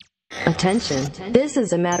Attention, this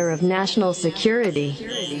is a matter of national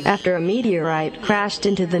security. After a meteorite crashed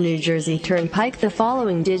into the New Jersey Turnpike, the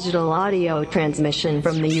following digital audio transmission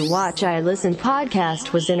from the You Watch I Listen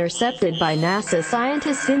podcast was intercepted by NASA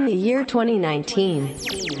scientists in the year 2019.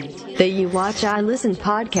 The You Watch I Listen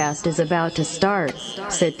podcast is about to start.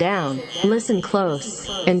 Sit down, listen close,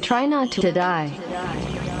 and try not to die.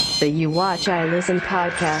 The You Watch I Listen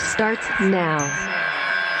podcast starts now.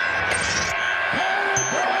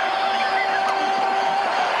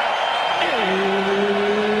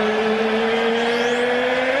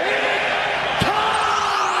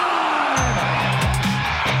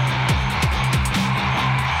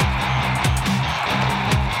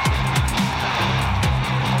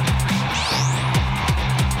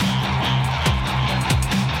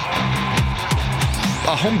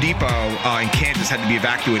 Home Depot in Kansas had to be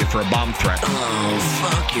evacuated for a bomb threat. Oh,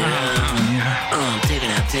 fuck yeah.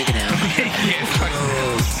 Take it out.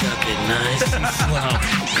 Suck it nice and slow.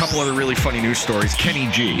 A couple other really funny news stories. Kenny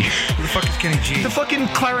G. Who the fuck is Kenny G? The fucking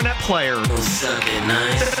clarinet player. Oh, suck it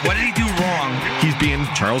nice. What did he do wrong? He's being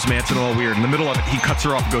Charles Manson all weird. In the middle of it, he cuts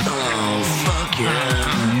her off and goes, oh, fuck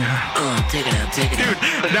yeah. Take it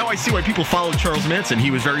out. Dude, now I see why people followed Charles Manson.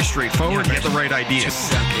 He was very straightforward. He had the right idea.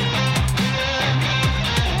 Just suck it.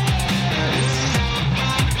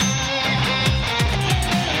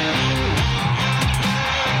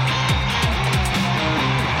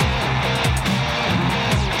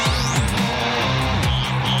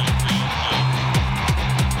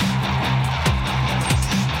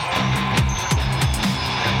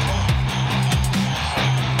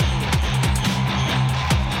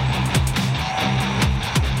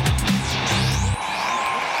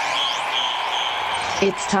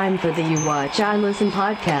 It's time for the You Watch I Listen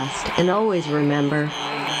podcast, and always remember,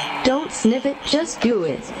 don't sniff it, just do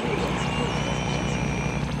it.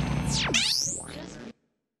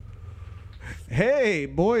 Hey,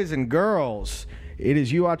 boys and girls. It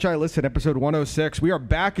is You Watch I Listen, episode 106. We are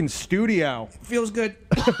back in studio. Feels good.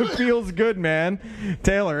 Feels good, man.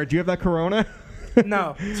 Taylor, do you have that corona?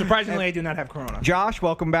 No, surprisingly, I do not have corona. Josh,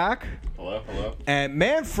 welcome back. Hello. And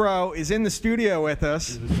Manfro is in the studio with us.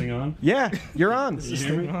 Is this thing on? Yeah, you're on. Can you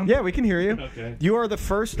hear me? Yeah, we can hear you. Okay. You are the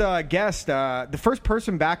first guest, the first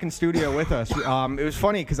person back in studio with us. It was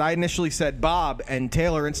funny because I initially said Bob, and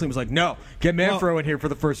Taylor instantly was like, "No, get Manfro in here for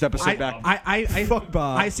the first episode back." I Fuck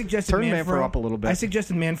Bob. I suggested Turn Manfro up a little bit. I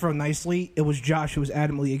suggested Manfro nicely. It was Josh who was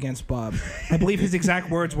adamantly against Bob. I believe his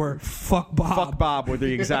exact words were "fuck Bob." Fuck Bob were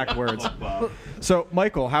the exact words. So,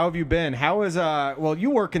 Michael, how have you been? How is well,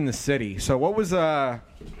 you work in the city, so what was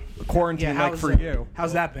quarantine like for you?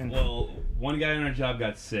 How's that been? Well, one guy on our job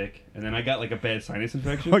got sick, and then I got like a bad sinus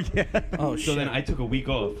infection. Oh yeah. Oh So shit. then I took a week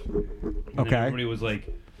off. And then Okay. everybody was like,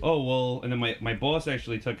 "Oh well," and then my boss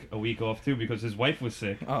actually took a week off too because his wife was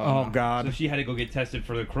sick. Oh So God. she had to go get tested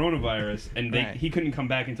for the coronavirus, and Right. he couldn't come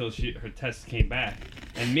back until her test came back.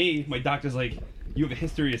 And my doctor's like, "You have a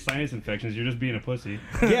history of sinus infections. You're just being a pussy."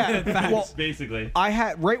 Yeah. Well, Basically. I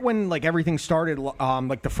had right when like everything started,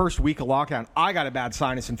 like the first week of lockdown, I got a bad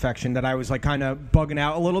sinus infection that I was like kind of bugging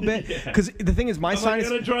out a little bit because the thing is my I'm sinus.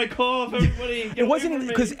 like, got a dry cough, everybody. Get It away wasn't from me.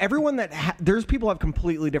 because everyone that there's people have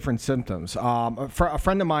completely different symptoms. A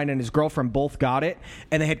friend of mine and his girlfriend both got it,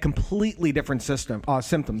 and they had completely different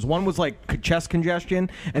symptoms. One was like chest congestion,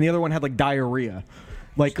 and the other one had like diarrhea.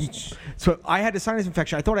 Like, so I had a sinus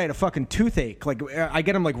infection. I thought I had a fucking toothache. Like, I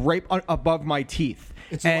get them like right above my teeth.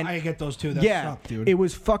 I get those too. That Yeah, suck, dude. it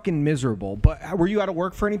was fucking miserable. But were you out of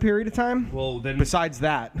work for any period of time? Well, then Besides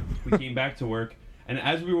that, we came back to work, and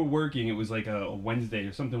as we were working, it was like a Wednesday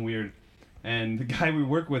or something weird, and the guy we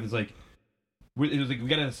work with is like, it was like we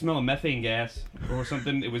got a smell of methane gas or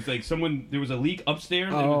something. It was like there was a leak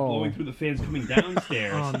upstairs and it was blowing through the fans coming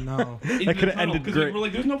downstairs. Oh no. That could have ended great. We're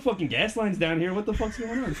like, there's no fucking gas lines down here. What the fuck's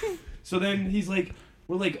going on? So then he's like,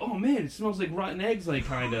 we're like, oh man, it smells like rotten eggs, like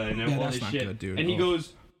kinda, and Yeah, all that's this not shit. good, dude. And he Oh.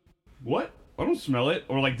 goes, what? I don't smell it.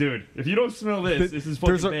 Or like, dude, if you don't smell this is fucking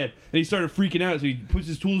There's bad. And he started freaking out, so he puts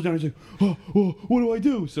his tools down. He's like, oh, what do I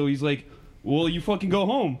do? So he's like, well, you fucking go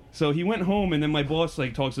home. So he went home, and then my boss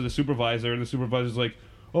like talks to the supervisor, and the supervisor's like,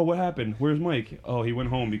 oh, what happened? Where's Mike? Oh, he went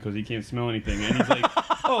home because he can't smell anything. And he's like,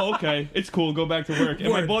 oh, okay, it's cool, go back to work. And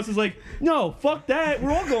my boss is like, no, fuck that,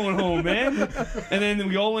 we're all going home, man. And then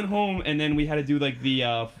we all went home, and then we had to do like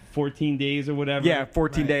the 14 days or whatever. yeah,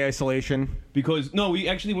 14-day isolation. Because, no, we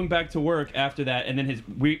actually went back to work after that, and then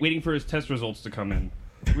waiting for his test results to come in.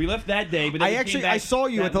 We left that day, but then I saw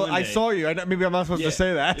you at the. I saw you. Maybe I'm not supposed to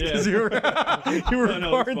say that because you were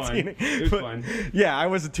quarantining. It was fine. Yeah, I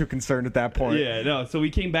wasn't too concerned at that point. Yeah, no. So we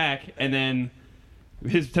came back, and then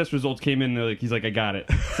his test results came in. He's like, I got it.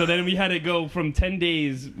 So then we had to go from 10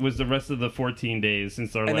 days was the rest of the 14 days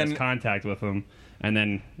since our last contact with him. And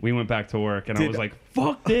then we went back to work, and I was like,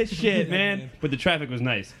 fuck this shit, man. But the traffic was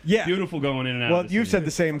nice. Yeah. Beautiful going in and out. Well, of the you've city. said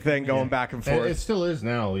the same thing going back and forth. It still is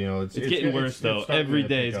now. You know, it's getting worse, though. Every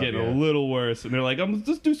day it's getting a little worse. And they're like,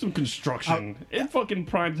 let's do some construction in fucking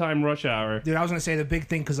primetime rush hour. Dude, I was going to say the big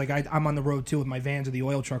thing, because like I'm on the road, too, with my vans or the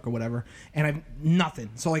oil truck or whatever, and I've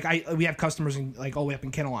nothing. So, like, we have customers like all the way up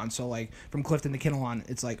in Kinnelon. So, like, from Clifton to Kinnelon,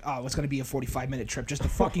 it's like, oh, it's going to be a 45-minute trip just to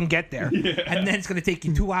fucking get there. And then it's going to take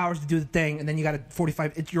you 2 hours to do the thing, and then you got a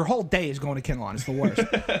 45... Your whole day is going to Kinnelon. It's the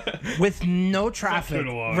worst. With no traffic.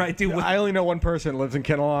 Right, dude. I only know one person that lives in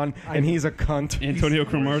Kinnelon, and he's a cunt. Antonio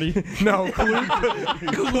Cromartie? No,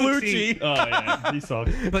 Colucci. Oh, yeah. He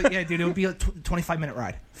sucks. But, yeah, dude, it would be a 25-minute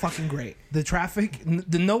ride. Fucking great. The traffic,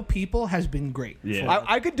 the no people has been great. Yeah.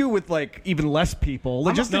 I could do with, like, even less people.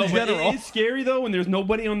 Like, just in general. It is scary, though, when there's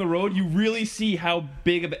nobody on the road. You really see how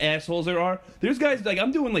big of assholes there are. There's guys, like,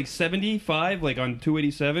 I'm doing, like, 75, like, on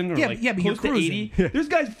 287, or, Yeah, like, yeah, but you're close to cruising. 80. There's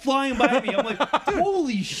guys flying by me. I'm like,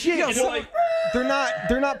 holy shit. Yo, And they're like,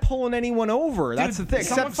 They're not pulling anyone over. That's the thing.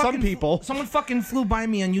 Except some people. Someone fucking flew by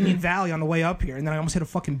me on Union Valley on the way up here, and then I almost hit a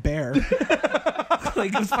fucking bear.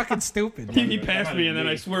 Like, it was fucking stupid. he passed me, and then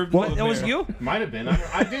I swerved. What? It was you? Might have been.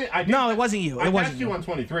 I did. No, it wasn't you. I It wasn't passed you on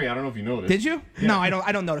 23. I don't know if you noticed. Did you? Yeah. No,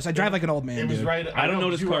 I don't notice. I drive like an old man. It was dude. right. I don't know,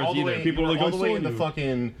 notice you were cars all the either. way- People you are were like, all the "I way saw in the you."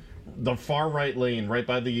 fucking the far right lane, right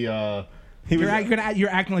by the. You're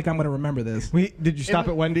acting like I'm going to remember this. Did you stop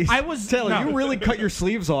at Wendy's? I was- Taylor. no. You really cut your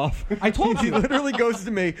sleeves off. I told He you. literally goes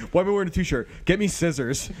to me. Why am I wearing a t-shirt? Get me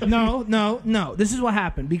scissors. No. This is what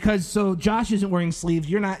happened, because so Josh isn't wearing sleeves.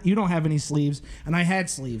 You don't have any sleeves, and I had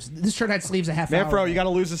sleeves. This shirt had sleeves a half hour. Manfro, you got to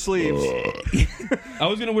lose the sleeves. I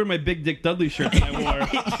was gonna wear my Big Dick Dudley shirt that I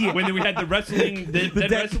wore when we had the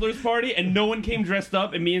dead wrestlers party, and no one came dressed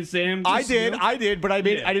up, and me and Sam. I did, but I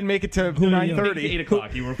didn't make it to are you? 9:30. 8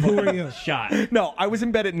 o'clock. You were Who are you? shot. No, I was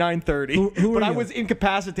in bed at 9:30. Who but are I you? was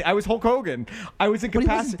incapacitated. I was Hulk Hogan. I was But he wasn't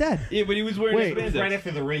incapacitated. dead. Yeah, but he was wearing It was spandex. right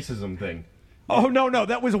after the racism thing. Oh no,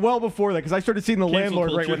 that was well before that, because I started seeing the Cancel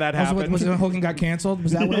landlord right culture. when that Was happened. it Hogan got canceled?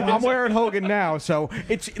 Was that what it was? I'm wearing Hogan now, so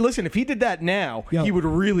listen. If he did that now, Yo. he would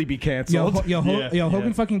really be canceled.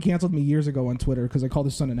 Hogan fucking canceled me years ago on Twitter because I called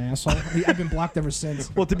his son an asshole. I've been blocked ever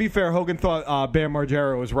since. Well, to be fair, Hogan thought Bam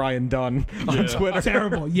Margera was Ryan Dunn on Twitter.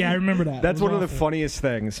 Terrible. Yeah, I remember that. That's It was one of the awful. funniest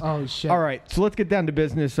things. Oh, shit. All right, so let's get down to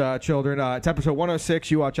business, children. It's episode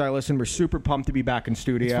 106. You watch, I listen. We're super pumped to be back in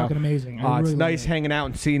studio. It's fucking amazing. I It's really nice love it. hanging out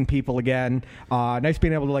and seeing people again. Nice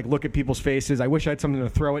being able to like look at people's faces. I wish I had something to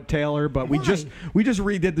throw at Taylor, but we Why? just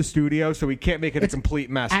redid the studio, so we can't make it It's a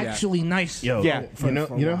complete mess yet. Actually, nice. Yo, Yeah. you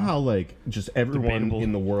know how like just everyone Debatable.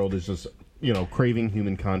 in the world is just craving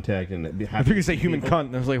human contact and I think you say human cunt,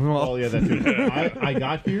 and I was like, well, Oh yeah, that too. I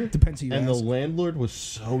got here. Depends who you And ask. the landlord was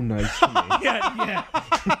so nice to me. Yeah.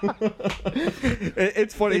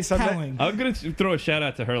 it's funny. It's sometimes- telling. I'm gonna throw a shout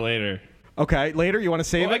out to her later. Okay, later you want to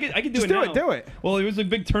save Well, it? I could do Just it now. Do it. Well, it was a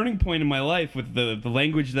big turning point in my life with the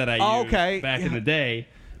language that I used back in the day.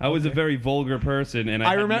 I was a very vulgar person, and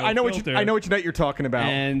I remember. had no filter. I know which night you're talking about.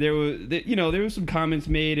 And there was some comments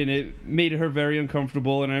made, and it made her very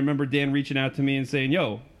uncomfortable. And I remember Dan reaching out to me and saying,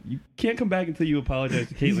 "Yo, you can't come back until you apologize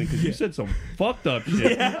to Caitlin because you said some fucked up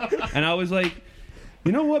shit." And I was like,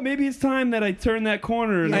 you know what? Maybe it's time that I turn that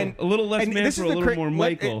corner and a little less man for a little more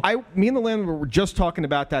Michael. Me and the landlord were just talking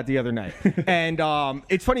about that the other night, and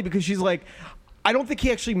it's funny because she's like, I don't think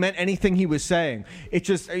he actually meant anything he was saying. It's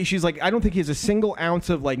just she's like, I don't think he has a single ounce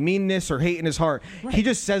of like meanness or hate in his heart. Right. He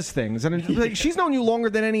just says things, and it's like, she's known you longer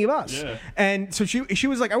than any of us. Yeah. And so she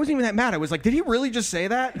was like, I wasn't even that mad. I was like, did he really just say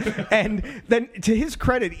that? And then to his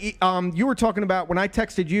credit, you were talking about when I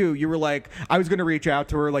texted you, you were like, I was going to reach out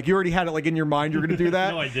to her. Like you already had it like in your mind you're going to do that.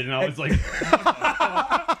 No, I didn't. I was like,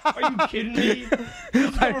 are you kidding me? This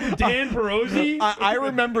is from Dan Perosi? I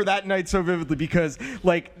remember that night so vividly because,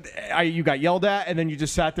 like, you got yelled at, and then you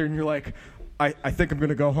just sat there and you're like, I think I'm going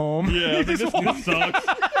to go home. Yeah, I was like, this dude sucks.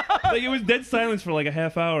 Like, it was dead silence for like a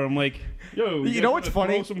half hour. I'm like, yo, You know what's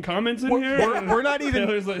funny? Throw some comments in We're- here? we're not even-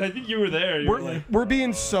 Taylor's like, I think you were there. We're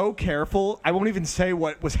being so careful. I won't even say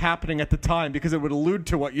what was happening at the time because it would allude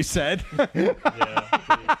to what you said.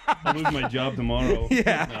 I'll lose my job tomorrow.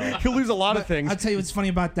 Yeah, you'll lose a lot of things. I'll tell you what's funny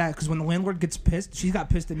about that, because when the landlord gets pissed, she got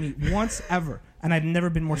pissed at me once ever. and I've never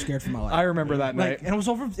been more scared for my life. I remember that night. And it was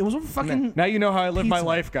over fucking. Now you know how I live my pizza.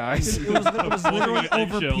 life, guys. It was literally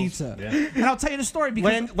over Eggshells. pizza. And I'll tell you the story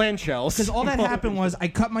because Land shells. because all that happened was I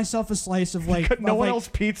cut myself a slice of like no one else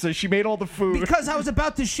pizza. She made all the food. because I was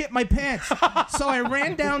about to shit my pants. So I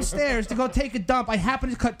ran downstairs to go take a dump. I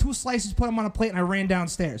happened to cut 2 slices, put them on a plate, and I ran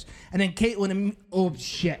downstairs. And then Caitlin, oh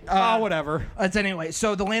shit. Whatever. Anyway,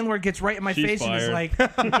 so the landlord gets right in my She's face and is fired. like,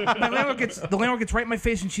 the landlord gets right in my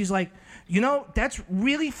face and she's like, you know, that's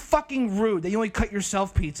really fucking rude that you only cut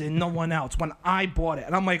yourself pizza and no one else when I bought it.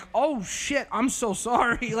 And I'm like, oh shit, I'm so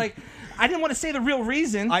sorry. Like, I didn't want to say the real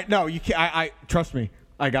reason. No, you can't. I trust me.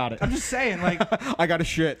 I got it. I'm just saying, like, I got a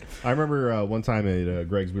shit. I remember one time at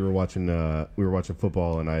Greg's, we were watching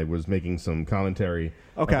football, and I was making some commentary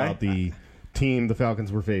about the team the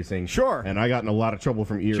Falcons were facing. Sure. And I got in a lot of trouble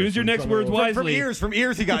from ears. Choose your next words wisely. From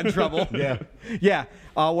ears, he got in trouble. Yeah.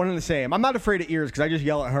 One and the same. I'm not afraid of ears because I just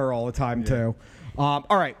yell at her all the time too. All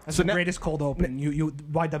right. that's the greatest cold open. You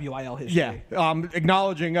YWIL history. Yeah.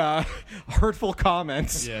 Acknowledging hurtful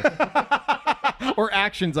comments. Or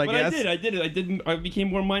actions, I guess. I did it. I became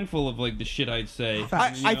more mindful of like the shit I'd say.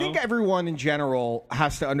 I think everyone in general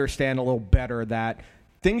has to understand a little better that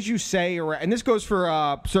things you say, and this goes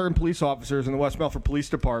for certain police officers in the West Milford Police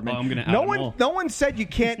Department. I'm gonna out them all. No one said you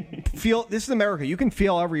can't feel. This is America. You can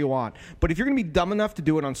feel however you want, but if you're going to be dumb enough to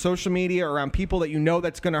do it on social media or around people that you know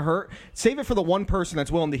that's going to hurt, save it for the one person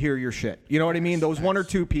that's willing to hear your shit. You know what I mean? Those 1 or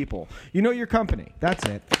 2 people. You know your company. That's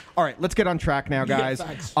it. All right, let's get on track now, guys.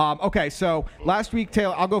 Okay, so last week,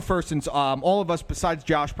 Taylor, I'll go first since all of us besides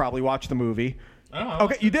Josh probably watched the movie.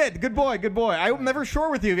 Okay, you did. Good boy. I'm never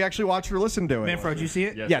sure with you if you actually watched or listened to it. Manfro, did you see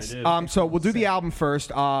it? Yes. I did. So we'll do the album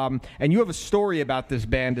first. And you have a story about this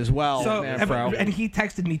band as well, Manfro. And he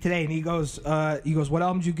texted me today, and he goes, "What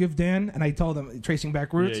album did you give Dan?" And I told him, "Tracing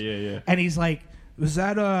Back Roots." Yeah. And he's like, Was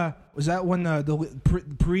that when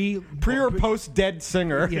the pre or post dead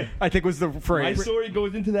singer? Yeah. I think was the My phrase. story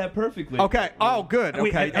goes into that perfectly. Okay. Oh, good. Wait,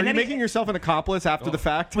 Okay. and Are you then making yourself an accomplice after the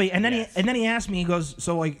fact? Wait, and then Yes. he asked me. He goes,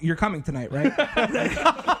 "So like you're coming tonight, right?"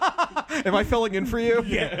 Am I filling in for you?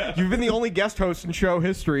 Yeah. You've been the only guest host in show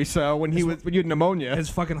history. So when you had pneumonia, It's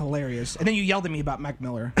fucking hilarious. And then you yelled at me about Mac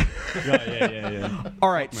Miller. Yeah.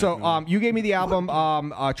 all right. So you gave me the album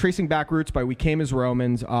 "Tracing Back Roots" by We Came as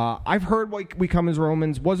Romans. I've heard We Come as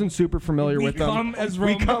Romans. Wasn't super familiar with them. Come as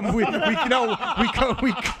We Romans. come.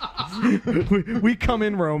 We come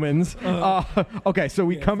in Romans. Okay, so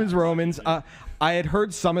We Come as Romans. I had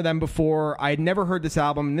heard some of them before. I had never heard this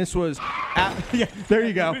album. And this was, yeah, there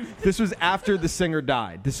you go. This was after the singer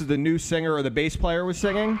died. This is the new singer or the bass player was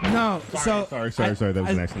singing. No, Sorry. That was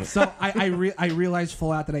an accident. So I realized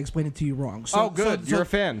full out that I explained it to you wrong. So, Oh, good. You're a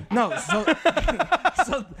fan. No, so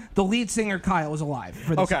the lead singer Kyle is alive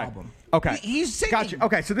for this album. Okay. He's singing. Gotcha.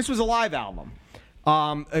 Okay, so this was a live album.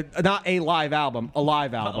 Not a live album, a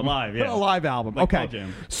live album. Live, yeah. A live album. Like Okay. Pearl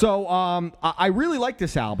Jam. So I really like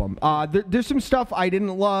this album. There's some stuff I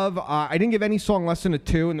didn't love. I didn't give any song less than a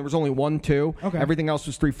 2, and there was only 1 2. Okay. Everything else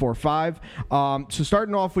was 3 4 5. So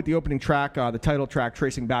starting off with the opening track, the title track,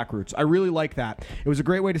 Tracing Back Roots. I really like that. It was a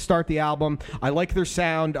great way to start the album. I like their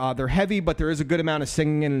sound. They're heavy, but there is a good amount of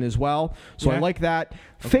singing in it as well. So I Yeah. like that.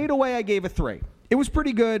 Fade Away, I gave a 3. It was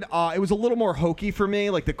pretty good. It was a little more hokey for me,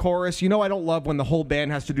 like the chorus. You know, I don't love when the whole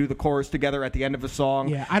band has to do the chorus together at the end of a song.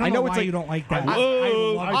 Yeah, I don't know why it's you don't like that.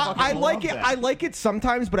 I like it. I like it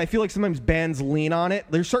sometimes, but I feel like sometimes bands lean on it.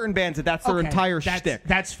 There's certain bands that's their Okay, entire that's- shtick.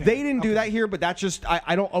 that's fair. They didn't do that here, but that's just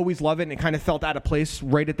I don't always love it, and it kind of felt out of place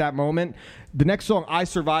right at that moment. The next song, I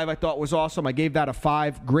Survive, I thought was awesome. I gave that a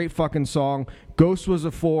 5. Great fucking song. Ghost was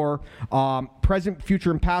a 4. Present,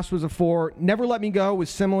 Future, and Past was a 4. Never Let Me Go was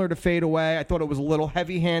similar to Fade Away. I thought it was a little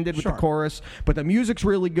heavy-handed with the Sure. chorus, but the music's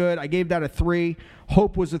really good. I gave that a 3.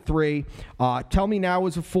 Hope was a 3. Tell Me Now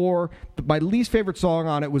was a 4. My least favorite song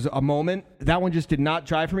on it was A Moment. That one just did not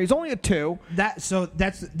jive for me. It's only a 2. That's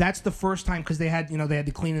the first time because they had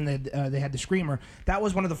the clean and they had the screamer. That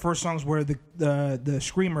was one of the first songs where the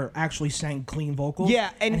screamer actually sang clean vocals. Yeah,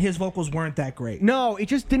 and his vocals weren't that great. No, it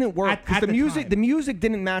just didn't work At because the the time. music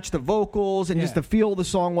didn't match the vocals, and just Yeah. the feel of the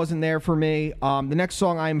song wasn't there for me. The next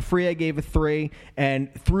song, I Am Free, I gave a 3,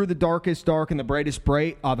 and Through the Darkest Dark and the Brightest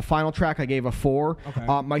Bright, the final track, I gave a 4.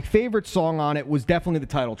 Okay. My favorite song on it was definitely the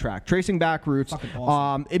title track, Tracing Back Roots. Fucking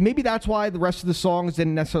awesome. Maybe that's why the rest of the songs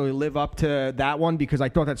didn't necessarily live up to that one because I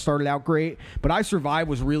thought that started out great, but I Survive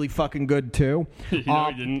was really fucking good too. You know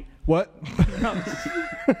he didn't. What?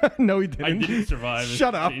 No, he didn't. I didn't survive.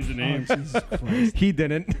 Shut up. Change the name. Jesus Christ. He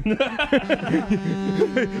didn't.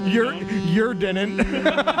 You're didn't.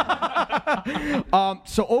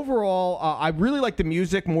 So overall, I really like the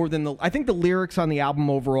music more than I think the lyrics on the album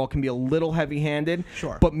overall can be a little heavy-handed.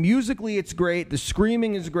 Sure. But musically, it's great. The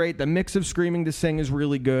screaming is great. The mix of screaming to sing is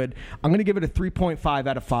really good. I'm going to give it a 3.5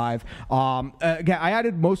 out of 5. Again, I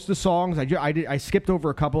added most of the songs. I skipped over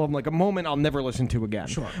a couple of them. Like A Moment, I'll never listen to again.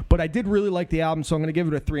 Sure. But I did really like the album, so I'm going to give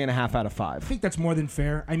it a 3.5 out of 5. I think that's more than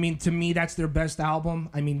fair. I mean, to me, that's their best album.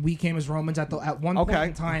 I mean, We Came as Romans at one point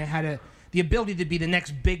in time had the ability to be the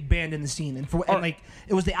next big band in the scene, and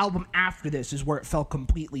it was the album after this is where it fell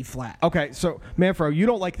completely flat. Okay, so Manfro, you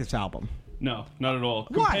don't like this album? No, not at all.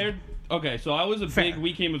 Why? Okay, so I was a big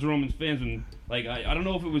We Came as Romans fans, and like I don't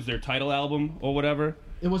know if it was their title album or whatever.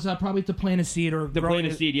 It was probably To Plant a Seed or To Plant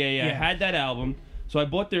a Seed. Yeah. I had that album, so I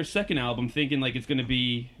bought their second album, thinking like it's gonna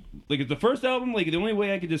be. Like, it's the first album, like, the only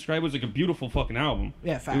way I could describe it was, like, a beautiful fucking album.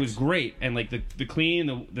 Yeah, facts. It was great. And, like, the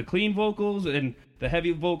clean vocals and the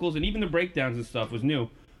heavy vocals and even the breakdowns and stuff was new.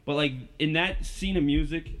 But, like, in that scene of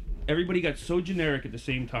music, everybody got so generic at the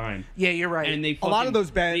same time. Yeah, you're right. And they a lot of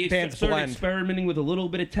those bands started blend. experimenting with a little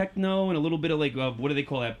bit of techno and a little bit of, like, what do they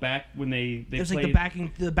call that? Back when they it was played...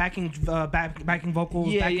 like the backing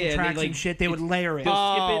vocals, backing tracks and shit. They would layer it.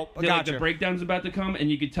 They'll skip it. Gotcha. Like, the breakdown's about to come,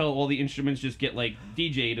 and you could tell all the instruments just get, like,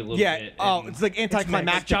 DJ'd a little bit. Yeah, it's like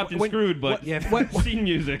anticlimactic. It's chopped and screwed, but scene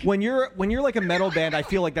music. When you're like a metal band, I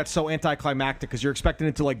feel like that's so anticlimactic because you're expecting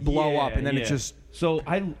it to like blow up, and then it just. So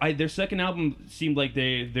their second album seemed like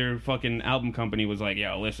their fucking album company was like,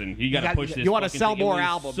 yo, listen, you gotta push this. You want to sell thing. more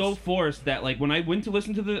albums. So forced that like when I went to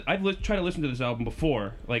listen to I've tried to listen to this album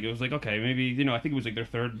before. Like it was like, okay, maybe I think it was like their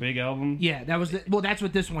third big album. Yeah, that's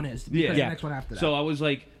what this one is. The next one after that. So I was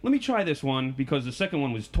like, let me try this one because the second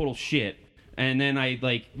one was total shit. And then I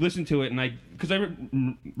like listened to it, and because I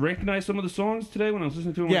recognized some of the songs today when I was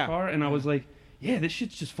listening to it in my car, and I was like, yeah, this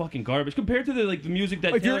shit's just fucking garbage compared to the music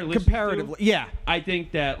that Taylor listens comparatively, to. yeah, I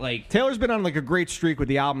think that like Taylor's been on like a great streak with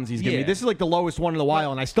the albums he's given me. This is like the lowest one in a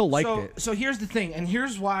while, and I still liked it. So here's the thing, and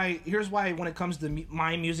here's why when it comes to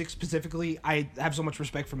my music specifically, I have so much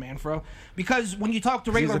respect for Manfro because when you talk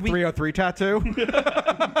to regular, is it a 303 tattoo?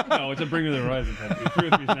 No, it's a Bring Me the Horizon tattoo.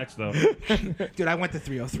 303 is next though. Dude, I went to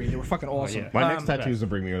 303. They were fucking awesome. My next tattoo is a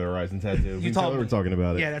Bring Me the Horizon tattoo. You told me. We're talking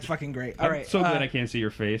about it. Yeah, that's fucking great. All right, I'm so glad I can't see your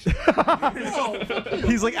face.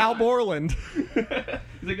 He's like Al Borland. He's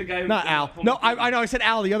like the guy who not Al. No, I know. I said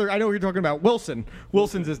Al. The other. I know what you're talking about. Wilson.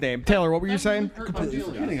 Wilson's his name. Taylor, what were you saying? I'm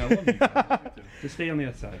kidding. I love you. Just stay on the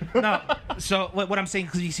other side. No. So what I'm saying,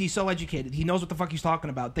 because he's so educated, he knows what the fuck he's talking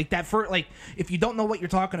about. Like that if you don't know what you're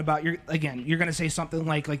talking about, you're gonna say something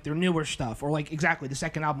like their newer stuff, or like exactly the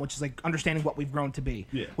second album, which is like understanding what we've grown to be.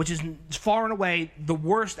 Yeah. Which is far and away the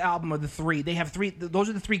worst album of the three. They have three. Those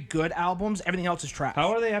are the three good albums. Everything else is trash.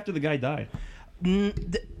 How are they after the guy died?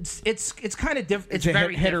 It's kind of different. It's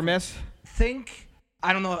very hit or miss.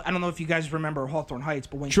 I don't know if you guys remember Hawthorne Heights,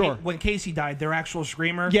 but when Casey died, their actual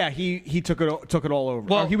screamer. Yeah, he took it all over.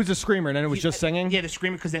 Well, he was a screamer, and then it was just singing. Yeah, the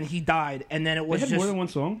screamer, because then he died, and then it was they had more than one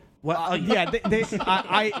song. Well, yeah,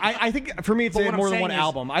 I think for me it's more than one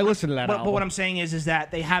album. I listened to that album. But what I'm saying is that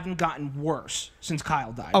they haven't gotten worse since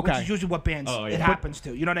Kyle died. Okay. Which is usually what bands it happens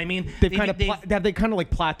to. You know what I mean? They've kind of like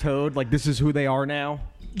plateaued. Like this is who they are now.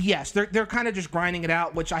 Yes, they're kind of just grinding it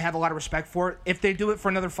out, which I have a lot of respect for. If they do it for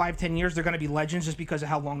another 5-10 years, they're going to be legends just because of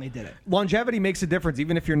how long they did it. Longevity makes a difference,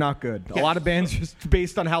 even if you're not good. Yes. A lot of bands just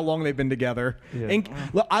based on how long they've been together. Yeah.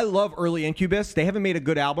 I love early Incubus. They haven't made a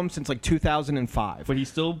good album since like 2005. But he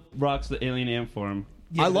still rocks the Alien Ant Farm.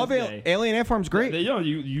 Yeah, I love Alien Ant Farm's great.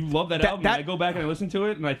 You love that album. I go back and I listen to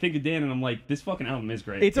it, and I think of Dan, and I'm like, this fucking album is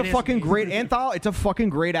great. It's a fucking great anthology. It's a fucking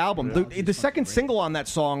great album. The second single on that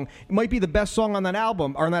song might be the best song on that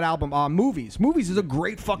album. Movies. Movies is a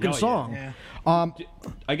great fucking song. Yeah.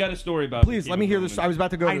 I got a story about. Please let me hear this. I was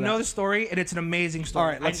about to go. I know the story, and it's an amazing story.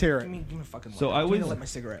 All right, let's hear it. Give me a fucking. So I was. Let my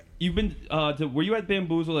cigarette. You've been. Were you at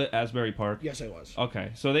Bamboozle at Asbury Park? Yes, I was.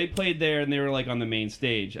 Okay, so they played there, and they were like on the main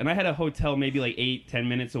stage, and I had a hotel maybe like 8-10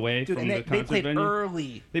 minutes away from the concert played venue.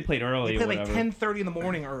 Early. They played early. They played like 10:30 in the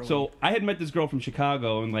morning early. So I had met this girl from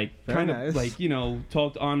Chicago, and like kind of like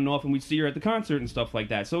talked on and off, and we'd see her at the concert and stuff like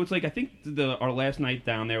that. So it's like I think our last night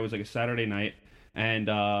down there was like a Saturday night, and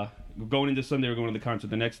going into Sunday, we're going to the concert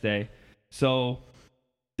the next day. So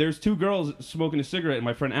there's two girls smoking a cigarette, and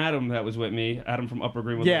my friend Adam that was with me, Adam from Upper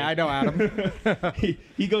Greenwood. Yeah, I know Adam.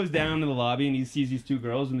 he goes down to the lobby, and he sees these two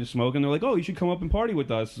girls, and they're smoking. They're like, oh, you should come up and party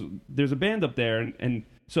with us. There's a band up there. And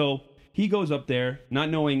so he goes up there, not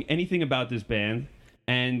knowing anything about this band,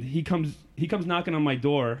 and he comes knocking on my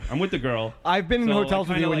door. I'm with the girl. I've been in hotels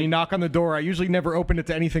with you when you knock on the door. I usually never open it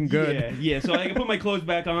to anything good. Yeah. So I can put my clothes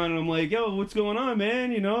back on, and I'm like, yo, what's going on,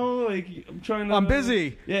 man? Like, I'm trying to... I'm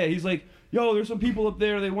busy. Yeah, he's like, yo, there's some people up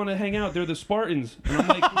there. They want to hang out. They're the Spartans. And I'm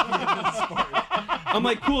like, I'm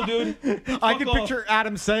like, cool, dude. I can picture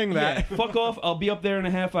Adam saying that. Yeah, fuck off. I'll be up there in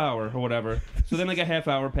a half hour or whatever. So then like a half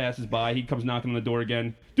hour passes by. He comes knocking on the door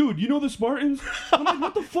again. Dude, you know the Spartans? I'm like,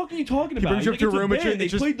 what the fuck are you talking about? brings you up to a room and they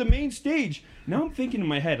played the main stage. Now I'm thinking in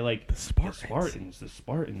my head, like, the Spartans.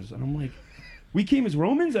 And I'm like, we came as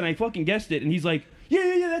Romans? And I fucking guessed it. And he's like,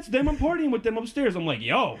 yeah, that's them. I'm partying with them upstairs. I'm like,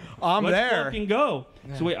 yo, I'm let's there. fucking go.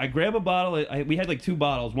 Yeah. So wait, I grab a bottle. We had like 2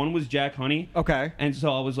 bottles. One was Jack Honey. Okay. And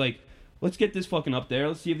so I was like, let's get this fucking up there.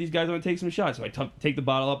 Let's see if these guys want to take some shots. So I take the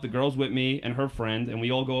bottle up. The girl's with me and her friend. And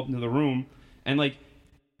we all go up into the room. And like,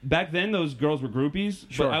 back then, those girls were groupies,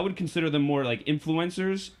 sure. but I would consider them more like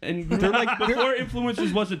influencers. And they're like before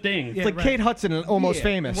influencers was a thing. It's like Kate Hudson and Almost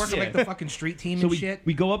Famous. Working like the fucking street team so and shit.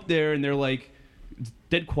 We go up there and they're like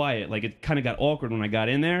dead quiet. Like it kind of got awkward when I got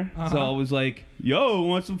in there. So I was like, "Yo,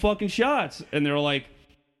 want some fucking shots?" And they're like,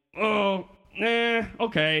 "Oh,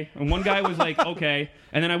 okay." And one guy was like, "Okay."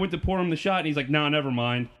 And then I went to pour him the shot, and he's like, "No, never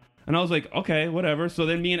mind." And I was like, "Okay, whatever." So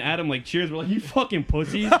then me and Adam like cheers. We're like, "You fucking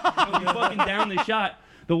pussies!" And we fucking down the shot.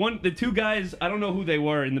 The 2 guys, I don't know who they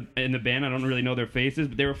were in the band. I don't really know their faces,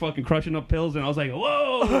 but they were fucking crushing up pills, and I was like,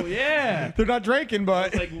 whoa, yeah. They're not drinking,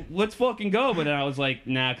 but like, let's fucking go. But then I was like,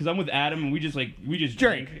 nah, because I'm with Adam, and we just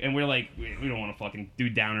drink, and we're like, we don't want to fucking do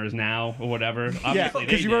downers now or whatever. Obviously,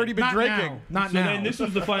 because you've already been drinking. Not now. now. Then this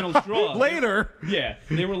was the final straw. Later. Yeah,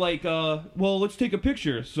 they were like, well, let's take a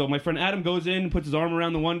picture. So my friend Adam goes in and puts his arm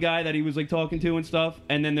around the one guy that he was like talking to and stuff,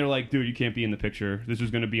 and then they're like, dude, you can't be in the picture. This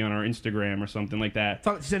is going to be on our Instagram or something like that.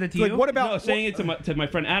 Said it to Like, you? what about No, saying it to my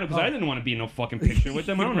friend Adam because I didn't want to be in no fucking picture with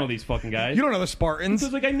them. I don't know these fucking guys. You don't know the Spartans.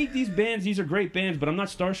 Because like I meet these bands, these are great bands, but I'm not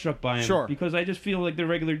starstruck by them. Sure. Because I just feel like they're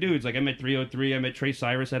regular dudes. Like I met 303, I met Trey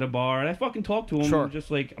Cyrus at a bar, and I fucking talked to them. Sure. And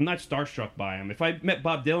just like I'm not starstruck by them. If I met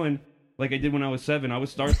Bob Dylan, like I did when I was 7, I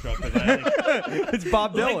was starstruck. It's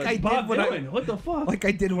Bob Dylan. Like Bob Dylan. What the fuck? Like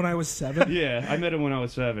I did when I was 7. Yeah, I met him when I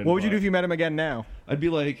was 7. What would you do if you met him again now? I'd be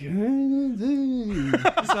like, So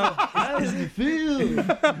how does it feel? Is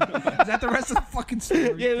that the rest of the fucking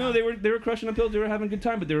story? yeah, no, they were crushing the pills, they were having a good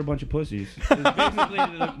time, but they were a bunch of pussies. It's basically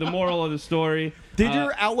the moral of the story. Did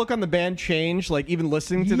your outlook on the band change, like even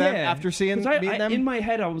listening to them after meeting them? In my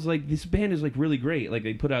head, I was like, this band is like really great. Like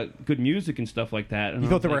they put out good music and stuff like that. And You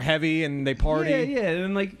thought they were heavy and they party? Yeah.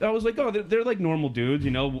 And like I was like, oh, they're like normal dudes,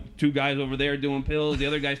 you know. 2 guys over there doing pills, the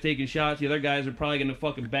other guy's taking shots, the other guys are probably gonna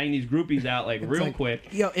fucking bang these groupies out like real quick.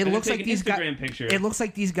 Yo, it looks like these guys. Picture. It looks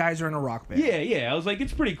like these guys are in a rock band. Yeah. I was like,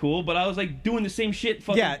 it's pretty cool, but I was like doing the same shit.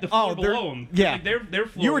 Fucking the floor below them. Yeah, like, their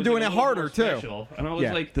floor. You were was, doing like, it harder too. Special. And I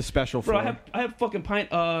was like, the special bro, floor. I have fucking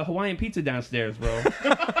Hawaiian pizza downstairs, bro.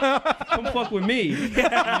 Come fuck with me. You know what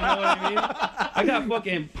I mean? I got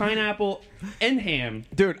fucking pineapple and ham.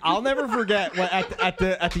 Dude, I'll never forget when at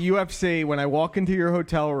the UFC when I walk into your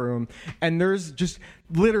hotel room and there's just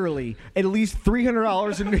literally at least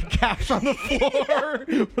 $300 in cash on the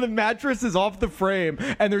floor. The mattress is off the frame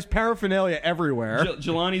and there's paraphernalia everywhere.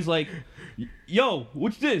 Jelani's like, yo,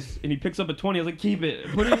 what's this? And he picks up a 20. I was like, keep it.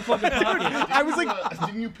 Put it in your fucking pocket. I was like,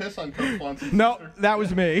 didn't you piss on Coach Fonzie's no, sister? that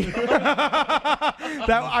was me.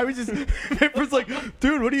 I was just, it was like,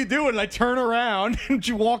 dude, what are you doing? And I turn around and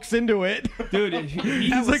she walks into it. Dude,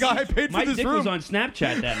 he's like, I paid for this dick room. was on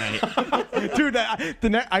Snapchat that night. Dude,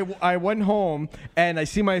 I went home and I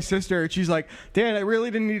see my sister and she's like, Dan, I really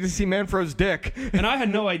didn't need to see Manfro's dick. And I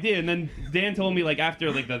had no idea. And then Dan told me, like, after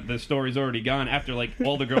like the story's already gone, after like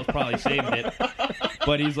all the girls probably saved it.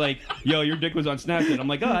 But he's like, yo, your dick was on Snapchat. I'm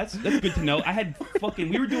like, oh, that's good to know.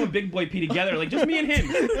 We were doing Big Boy P together, like just me and him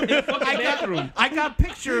in the fucking bathroom. I got a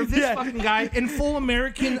picture of this fucking guy in full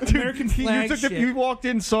American flag shit. You walked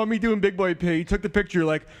in, saw me doing Big Boy P, you took the picture,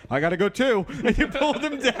 like, I gotta go too. And you pulled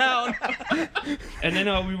him down. And then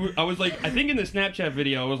I was like, I think in the Snapchat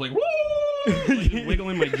video, I was like, woo! Like, just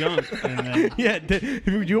wiggling my junk. And then,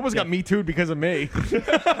 you almost got Me Too'd because of me.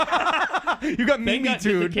 You got Me Did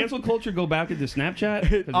Too'd. cancel culture go back into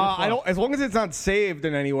Snapchat? I don't. As long as it's not saved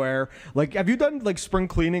in anywhere. Like, have you done like spring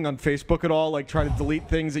cleaning on Facebook at all? Like, trying to delete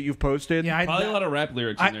things that you've posted? Yeah, probably a lot of rap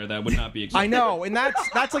lyrics in there that would not be accepted. I know, and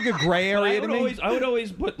that's like a gray area to me. I would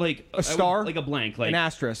always put like a star, like a blank, like an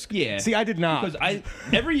asterisk. Yeah. See, I did not because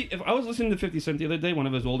if I was listening to 50 Cent the other day, one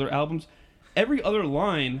of his older albums, every other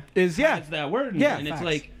line has that word in it, and it's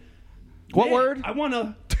like, what word? I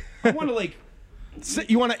wanna like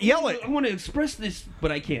You want to yell it. I want to express this,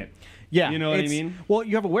 but I can't. Yeah, you know what I mean. Well,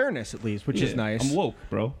 you have awareness at least, which is nice. I'm woke,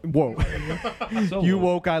 bro. Woke. So You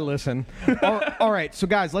woke, I listen. All right, so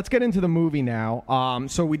guys, let's get into the movie now.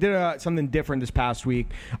 So we did something different this past week.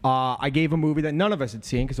 I gave a movie that none of us had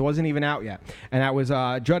seen because it wasn't even out yet, and that was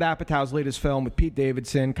Judd Apatow's latest film with Pete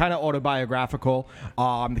Davidson, kind of autobiographical,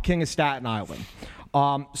 The King of Staten Island.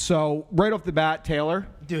 So right off the bat, Taylor,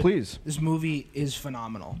 Dude, please. This movie is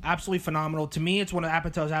phenomenal. Absolutely phenomenal. To me, it's one of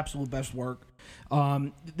Apatow's absolute best work.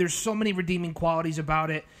 There's so many redeeming qualities about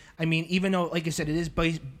it. I mean, even though, like I said, it is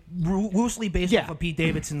loosely based off of Pete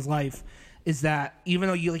Davidson's life, is that even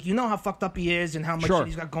though you know how fucked up he is and how much shit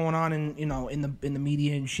he's got going on in the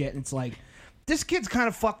media and shit, and it's like this kid's kind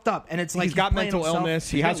of fucked up, and it's like he's got mental illness.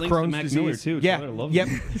 He has Crohn's disease too. Yeah. So I love yep.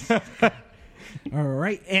 All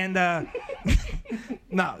right, and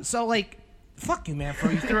no, so like. Fuck you, man,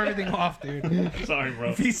 bro. You threw everything off, dude. Sorry,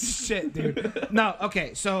 bro. Piece of shit, dude. No,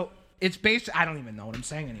 okay, so it's based... I don't even know what I'm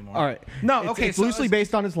saying anymore. All right. No, okay, It's loosely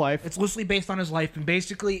based on his life. It's loosely based on his life, and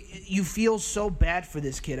basically, you feel so bad for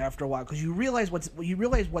this kid after a while, because you realize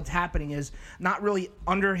what's happening is not really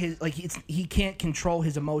under his... Like, he can't control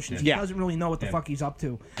his emotions. Yeah. He doesn't really know what the fuck he's up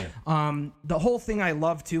to. Yeah. The whole thing I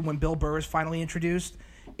love, too, when Bill Burr is finally introduced,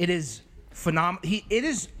 it is... phenomenal. It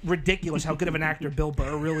is ridiculous how good of an actor Bill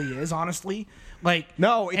Burr really is. Honestly, like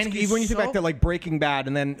no, it's even when you think back to like Breaking Bad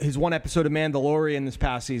and then his one episode of Mandalorian this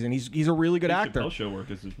past season. He's a really good actor. Chappelle Show work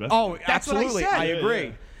is his best. Oh, that's absolutely, what I said. I agree.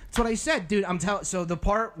 Yeah. That's what I said, dude. I'm telling. So the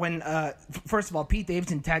part when, first of all, Pete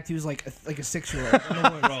Davidson tattoos like a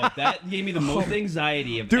 6-year-old. Bro, that gave me the most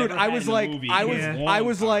anxiety of Dude, ever I had was in a like, movie. I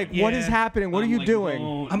was like, what is happening? What are you like,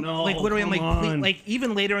 doing? I'm no, like literally, I'm come like, on. like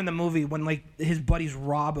even later in the movie when like his buddies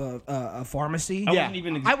rob a pharmacy. I Yeah.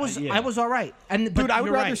 wasn't even I was all right. And Dude, I would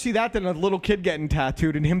you're rather right. see that than a little kid getting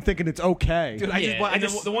tattooed and him thinking it's okay. Dude,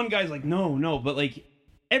 the one guy's like, no, but like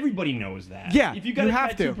everybody knows that. Yeah, if you got you a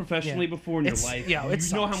have tattoo to. professionally before in your life, it you know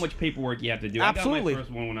sucks. how much paperwork you have to do. Absolutely. I got my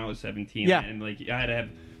first one when I was 17. Yeah. and like I had to have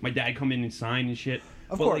my dad come in and sign and shit.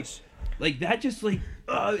 Of But, course. like that just like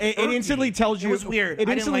It instantly tells you. It was weird. I It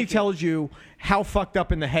didn't instantly like it. tells you how fucked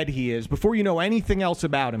up in the head he is before you know anything else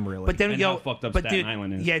about him. Really. But then, And how fucked up Staten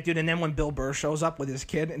Island is. Yeah, dude. And then when Bill Burr shows up with his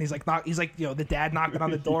kid, and he's like, the dad knocking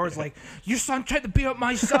on the door is like, your son tried to beat up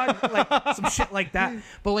my son, like some shit like that.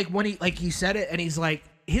 But like when he said it, and he's like,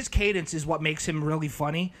 his cadence is what makes him really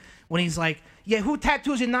funny. When he's like, yeah, who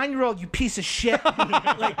tattoos a 9-year-old? You piece of shit.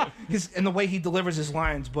 Like, and the way he delivers his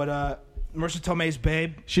lines, but. Marissa Tomei's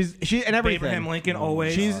Babe. She and everything. Abraham Lincoln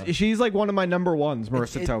always. She's like one of my number ones,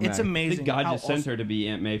 Marissa Tomei. It's I amazing. think God how just sent her to be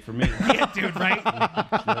Aunt May for me. Yeah, dude, right?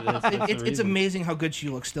 That's the It's reason. amazing how good she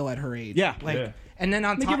looks still at her age. Yeah. Like, Yeah. and then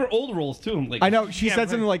on They top, give her old roles too. I'm like, I know. She Yeah, said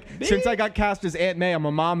something right. like, "Since I got cast as Aunt May, I'm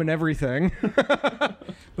a mom and everything."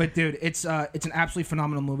 but dude, it's an absolutely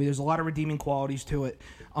phenomenal movie. There's a lot of redeeming qualities to it.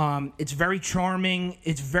 It's very charming.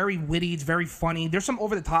 It's very witty. It's very funny. There's some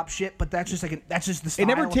over the top shit, but that's just the style. It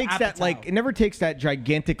never of takes that Apatow. it never takes that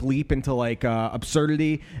gigantic leap into like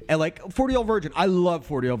absurdity and like 40-Year-Old Virgin. I love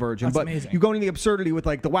 40-Year-Old Virgin, That's but amazing. you go into the absurdity with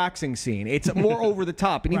like the waxing scene. It's more over the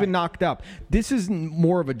top and even knocked up. This is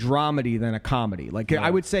more of a dramedy than a comedy. Like I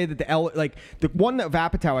would say that the one of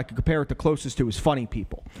Apatow I could compare it the closest to is Funny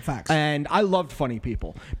People. Facts. And I loved Funny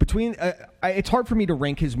People. Between it's hard for me to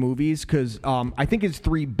rank his movies because I think his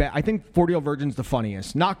I think 40-Year-Old Virgin's the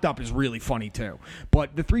funniest. Knocked Up is really funny too.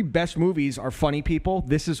 But the three best movies are Funny People,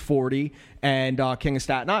 This Is 40, and King of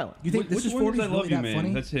Staten Island. You think Which this is one 40 is I is Love really You, that Man?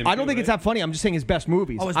 funny? That's him. I don't too, think it's right? that funny. I'm just saying his best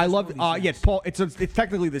movies. Oh, his I best love. movies, Yeah, yes. it's Paul. It's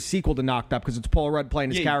technically the sequel to Knocked Up because it's Paul Rudd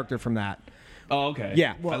playing his Yeah. character from that. Oh, okay.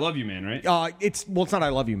 Yeah. I Love You, Man, right? It's not I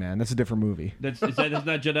Love You, Man. That's a different movie. That's not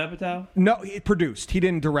Judd Apatow? No, he produced. He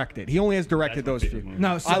didn't direct it. He only has directed That's my those few. favorite movie.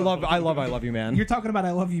 No, so I love I Love You, Man. You're talking about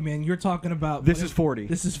I Love You, Man. You're talking about This is 40.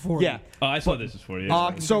 This is 40. Yeah. Oh, I saw This Is 40.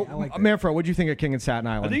 So, I like that. Manfro, what do you think of King of Staten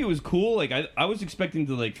I Island? think it was cool. Like I was expecting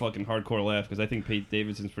to like fucking hardcore laugh because I think Pete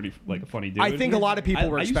Davidson's pretty like a funny dude. I think a lot of people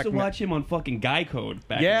were I used to expecting watch him on fucking Guy Code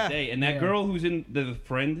back Yeah. in the day, and that girl who's in the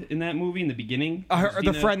friend in that movie in the beginning, the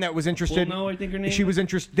Christina friend that was interested. Pulno, I think her name. She was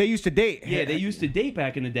interested. They used to date. Yeah, they used to date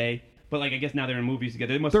back in the day, but like I guess now they're in movies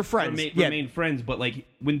together. They must They're friends, yeah. remain friends. But like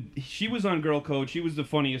when she was on Girl Code, she was the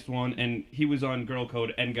funniest one, and he was on Girl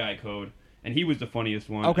Code and Guy Code. And he was the funniest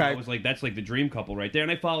one. Okay. And I was like, that's like the dream couple right there.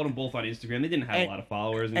 And I followed them both on Instagram. They didn't have a lot of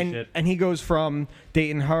followers and shit. And he goes from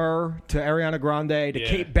dating her to Ariana Grande to Yeah.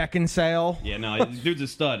 Kate Beckinsale. Yeah, no, this dude's a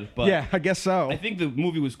stud. But Yeah, I guess so. I think the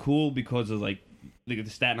movie was cool because of like the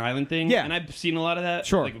Staten Island thing. Yeah. And I've seen a lot of that.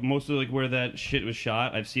 Sure. Like most of like where that shit was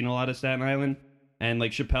shot, I've seen a lot of Staten Island. And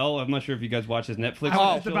like Chappelle, I'm not sure if you guys watch his Netflix. I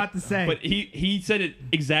was special, about to say, but he said it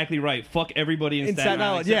exactly right. Fuck everybody in Staten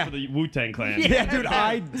Island except for the Wu-Tang Clan. Yeah, dude,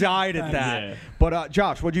 I died at that. Yeah. But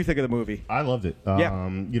Josh, what do you think of the movie? I loved it.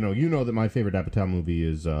 You know that my favorite Apatow movie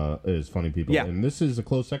is Funny People. Yeah. And this is a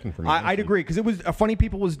close second for me. I'd agree because it was Funny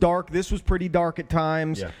People was dark. This was pretty dark at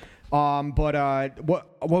times. Yeah.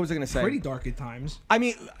 What was I going to say? pretty dark at times. I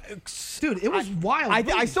mean, Dude, it was wild.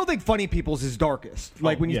 I still think Funny People's is darkest.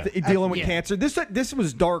 Like when you're dealing with cancer. This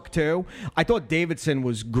was dark too. I thought Davidson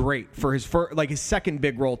was great for his his second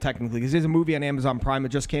big role technically because there's a movie on Amazon Prime that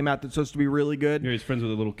just came out that's supposed to be really good. Yeah, he's friends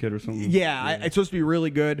with a little kid or something. Yeah, it's supposed to be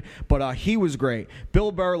really good, but he was great.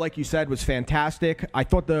 Bill Burr, like you said, was fantastic. I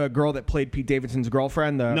thought the girl that played Pete Davidson's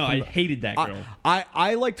girlfriend. I hated that girl.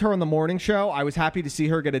 I liked her on the morning show. I was happy to see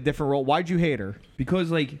her get a different role. Why'd you hate her?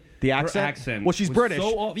 Because the her accent. Well, she's was British.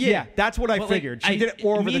 So off. Yeah, that's what I figured. She did it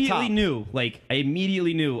more over the top. I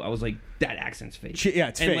immediately knew. I was like, that accent's fake.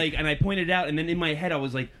 It's fake. And I pointed it out, and then in my head I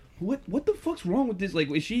was like, what the fuck's wrong with this?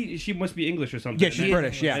 Like, is she must be English or something. Yeah, she's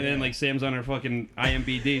British. Yeah. And then like Sam's on her fucking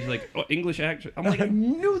IMDb. She's like, English actress. I'm like, I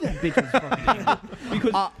knew that bitch was fucking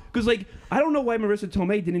English because like I don't know why Marissa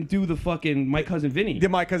Tomei didn't do the fucking My Cousin Vinny.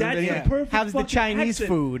 My Cousin Vinny. That's the perfect How's the Chinese accent.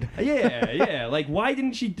 food? Yeah. Like, why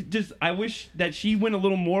didn't she just? I wish that she went a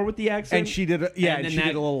little more with the accent. And she did. She did a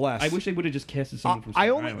little less. I wish they would have just casted someone from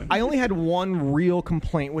Staten Island. I only had one real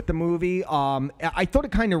complaint with the movie. I thought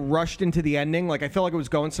it kind of rushed into the ending. Like I felt like it was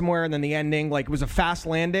going somewhere, and then the ending, like it was a fast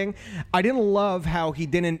landing. I didn't love how he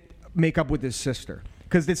didn't make up with his sister.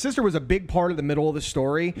 Because the sister was a big part of the middle of the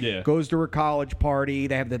story. Yeah. Goes to her college party.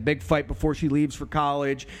 They have the big fight before she leaves for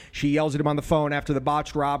college. She yells at him on the phone after the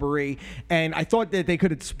botched robbery. And I thought that they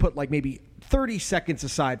could have put like maybe 30 seconds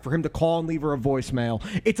aside for him to call and leave her a voicemail.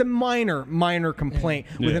 It's a minor complaint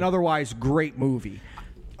with an otherwise great movie.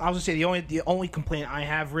 I was going to say, the only complaint I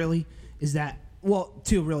have really is that, well,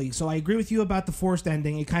 two really. So I agree with you about the forced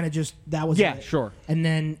ending. It kind of just, that was it. Sure. And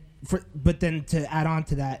then... But then to add on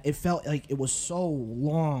to that, it felt like it was so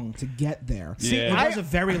long to get there. See, it was a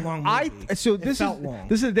very long movie. This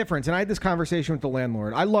is the difference. And I had this conversation with the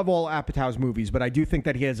landlord. I love all Apatow's movies, but I do think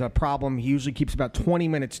that he has a problem. He usually keeps about 20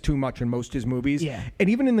 minutes too much in most of his movies. Yeah.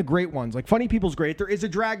 And even in the great ones, like Funny People's great, there is a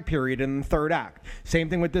drag period in the third act.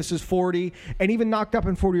 Same thing with This Is 40. And even Knocked Up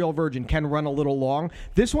and 40-Year-Old Virgin can run a little long.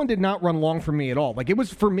 This one did not run long for me at all. Like it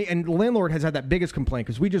was for me, and the landlord has had that biggest complaint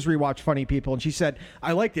because we just rewatched Funny People, and she said,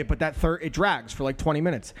 I liked it, but that third, it drags for like 20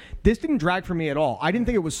 minutes. This didn't drag for me at all. I didn't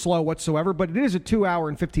think it was slow whatsoever, but it is a 2-hour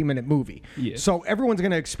and 15-minute movie. Yeah. So everyone's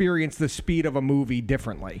going to experience the speed of a movie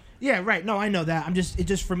differently. Yeah, right. No, I know that. It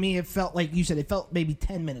just for me, it felt like you said, it felt maybe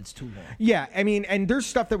 10 minutes too long. Yeah, I mean, and there's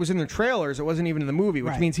stuff that was in the trailers. It wasn't even in the movie,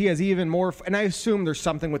 which means he has even more. And I assume there's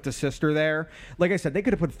something with the sister there. Like I said, they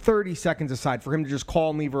could have put 30 seconds aside for him to just call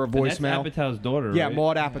and leave her a voicemail. That's Apatow's daughter. Yeah, right?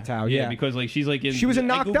 Maud Apatow. Yeah, because like she's like she was in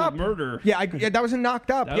Knocked Up. Murder. Yeah, that was in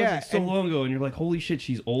Knocked Up. That yeah, was like so long ago, and you're like, holy shit,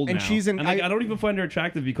 she's old and now. she's in. And like, I don't even find her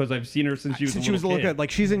attractive because I've seen her since she was a little kid. Good.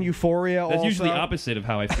 Like she's in Euphoria. That's also. usually the opposite of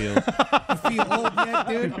how I feel. You feel old yet,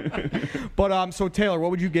 dude? But so Taylor,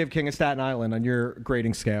 what would you give King of Staten Island on your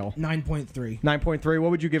grading scale? 9.3. 9.3.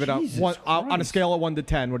 What would you give it up? On a scale of 1 to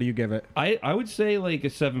 10? What do you give it? I would say like a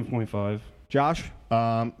 7.5. Josh?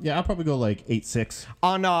 I'll probably go like 8.6.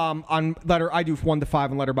 On letter, I do 1 to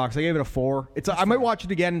 5 on Letterboxd. I gave it a 4. I might watch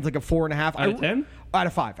it again. It's like a 4.5. Out of 10? Out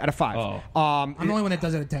of 5. Out of 5. Oh. I'm the only one that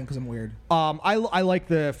does it at 10 because I'm weird. I like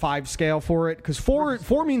the 5 scale for it because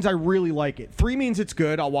 4 means I really like it. 3 means it's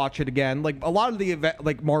good. I'll watch it again. Like a lot of the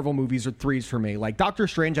like Marvel movies are 3s for me. Like Doctor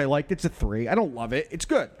Strange, I liked. It's a 3. I don't love it. It's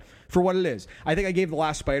good for what it is. I think I gave the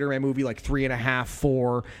last Spider-Man movie like 3.5,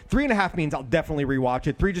 4. 3.5 means I'll definitely rewatch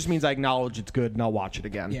it. 3 just means I acknowledge it's good and I'll watch it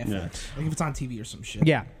again. Yeah. Like if it's on TV or some shit.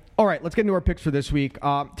 Yeah. All right, let's get into our picks for this week.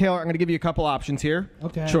 Taylor, I'm going to give you a couple options here.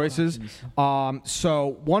 Okay. Choices.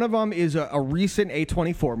 So one of them is a recent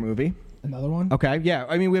A24 movie. Another one? Okay, yeah.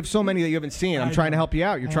 I mean, we have so many that you haven't seen. I'm trying to help you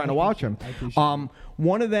out. You're trying to watch them. I appreciate it.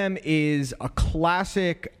 One of them is a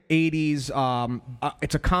classic 80s.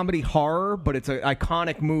 It's a comedy horror, but it's an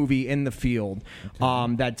iconic movie in the field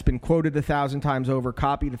that's been quoted 1,000 times over,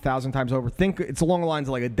 copied 1,000 times over. Think it's along the lines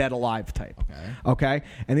of like a Dead Alive type. Okay.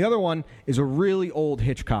 And the other one is a really old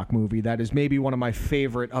Hitchcock movie that is maybe one of my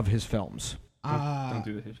favorite of his films. Don't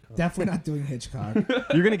do the Hitchcock. Definitely not doing Hitchcock.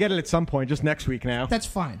 You're going to get it at some point, just next week now. That's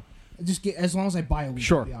fine. Just get as long as I buy a week,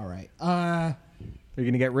 sure. it'll be all right. Are you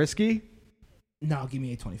going to get risky? No, give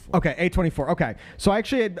me A24. Okay, A24. Okay, so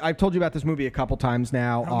I've told you about this movie a couple times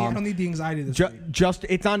now. I don't need the anxiety this week.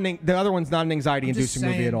 It's on the other one's not an anxiety-inducing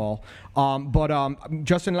movie at all. But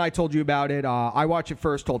Justin and I told you about it. I watched it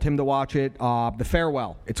first. Told him to watch it. The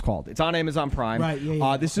Farewell. It's called. It's on Amazon Prime. Right.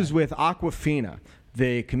 Yeah. This is with Awkwafina,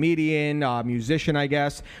 the comedian, musician, I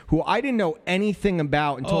guess, who I didn't know anything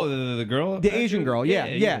about until the girl, the Asian girl.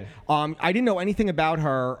 Yeah. I didn't know anything about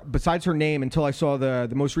her besides her name until I saw the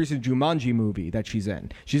most recent Jumanji movie that she's in.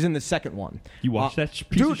 She's in the second one. You watched that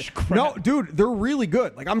piece of crap? No, dude, they're really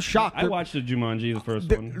good. Like, I'm shocked. I watched the Jumanji, the first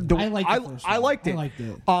one. I liked the first one. I liked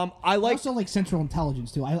it. I also like Central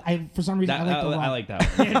Intelligence too. I for some reason I like that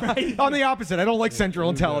one. right? I'm the opposite. I don't like Central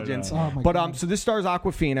Intelligence. Oh my God. So this stars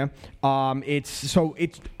Awkwafina.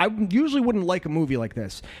 I usually wouldn't like a movie like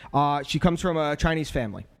this. She comes from a Chinese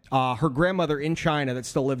family. Her grandmother in China that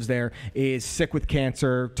still lives there is sick with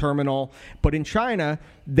cancer, terminal. But in China,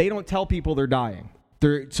 they don't tell people they're dying.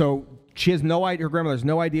 So she has no idea. Her grandmother has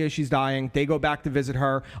no idea she's dying. They go back to visit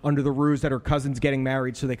her under the ruse that her cousin's getting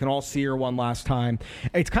married, so they can all see her one last time.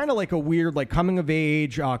 It's kind of like a weird, like, coming of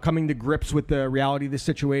age, coming to grips with the reality of the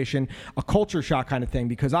situation, a culture shock kind of thing.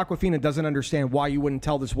 Because Awkwafina doesn't understand why you wouldn't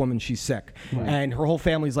tell this woman she's sick, and her whole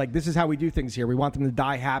family's like, "This is how we do things here. We want them to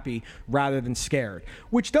die happy rather than scared,"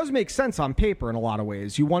 which does make sense on paper in a lot of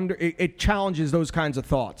ways. You wonder, it challenges those kinds of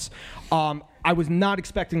thoughts. I was not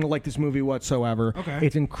expecting to like this movie whatsoever. Okay.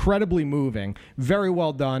 It's incredibly moving. Very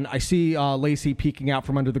well done. I see Lacey peeking out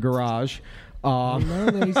from under the garage. Hello,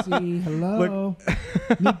 Lacey. Hello.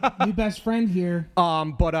 new best friend here.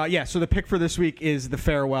 So the pick for this week is The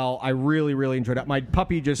Farewell. I really, really enjoyed it. My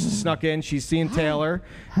puppy just snuck in. She's seeing Taylor.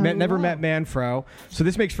 Never met Manfro. So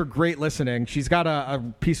this makes for great listening. She's got a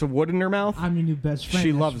piece of wood in her mouth. I'm your new best friend.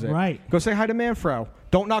 She loves it. Right. Go say hi to Manfro.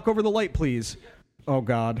 Don't knock over the light, please. Oh,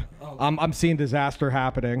 God. I'm seeing disaster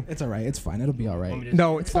happening. It's all right. It's fine. It'll be all right.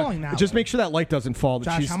 No, it's falling now. Just make sure that light doesn't fall.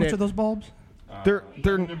 Josh, how much are those bulbs? They're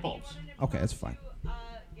bulbs. Okay, that's fine.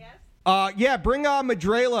 Yeah, bring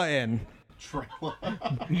Madrela in.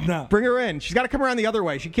 No. Bring her in. She's got to come around the other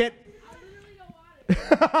way. She can't.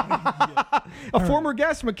 A former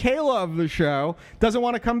guest, Michaela of the show, doesn't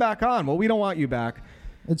want to come back on. Well, we don't want you back.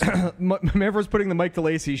 Manfro's putting the mic to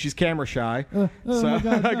Lacey. She's camera shy. My God,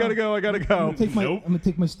 no. I gotta go. I'm gonna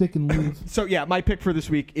take my stick and leave. So yeah, my pick for this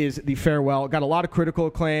week is The Farewell. Got a lot of critical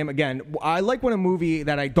acclaim. Again, I like when a movie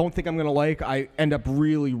that I don't think I'm gonna like, I end up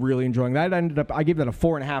really, really enjoying. I gave that a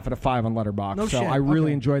 4.5 out of 5 on Letterboxd. No so shit. I really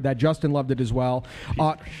Okay. enjoyed that. Justin loved it as well.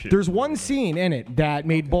 There's one scene in it that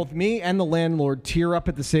made both me and the landlord tear up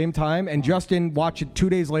at the same time, and Justin watched it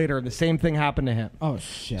 2 days later, and the same thing happened to him. Oh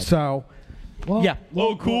shit. So. Well, Yeah.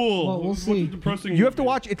 Oh, cool. Well, we'll see. Depressing. You have to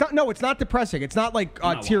watch. It's not depressing. It's not like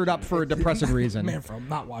teared up for a depressing reason. Manfro, I'm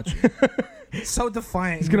not watching. So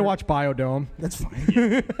defiant. He's gonna watch Biodome. That's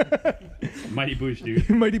fine. Mighty Bush, dude.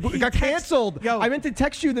 It got canceled. Yo. I meant to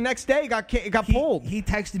text you the next day. It got pulled. He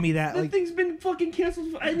texted me that. That Like, thing's been fucking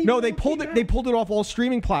canceled. No, they pulled it. They pulled it off all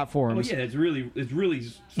streaming Oh platforms. yeah, it's really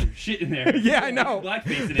some shit in there. Yeah, I know.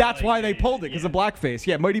 Blackface in it, That's like, why they pulled it, because of blackface.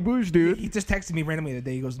 Yeah, Mighty Boosh, dude. he just texted me randomly the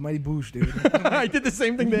day. He goes, "Mighty Boosh, dude." I did the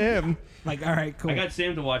same thing to him. Like, all right, cool. I got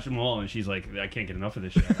Sam to watch them all, and she's like, "I can't get enough of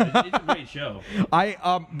this show." It's a great show.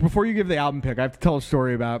 Before you give the album pick, I have to tell a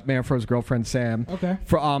story about Manfro's girlfriend Sam. Okay.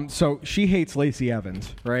 So she hates Lacey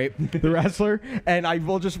Evans, right, the wrestler, and I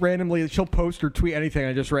will just randomly, she'll post or tweet anything.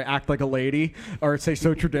 I just act like a lady or say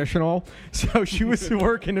so traditional. So she was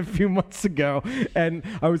working a few months ago, and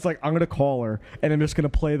I was like, I'm gonna call her, and I'm just gonna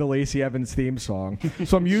play the Lacey Evans theme song.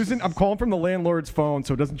 So I'm calling from the landlord's phone,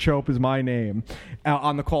 so it doesn't show up as my name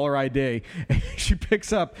on the caller ID. She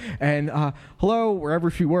picks up and hello, wherever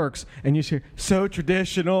she works, and you hear so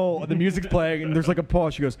traditional. The music's playing, and there's like a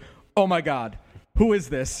pause. She goes, "Oh my God, who is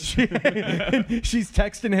this?" She's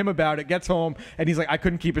texting him about it, gets home, and he's like, I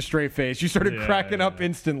couldn't keep a straight face. She started cracking up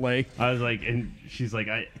instantly. I was like, and she's like,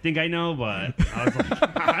 I think I know, but I was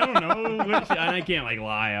like, I don't know. And I can't like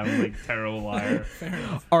lie. I'm like a terrible liar. Fair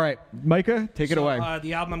enough. All right, Micah, take it away.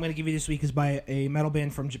 The album I'm going to give you this week is by a metal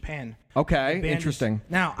band from Japan. Okay, The band interesting.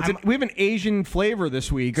 is- now, we have an Asian flavor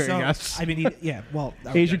this week, I guess. I mean, yeah, well,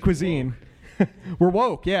 Asian cuisine. We're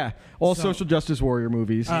woke, yeah. All So- social justice warrior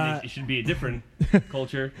movies. It should be a different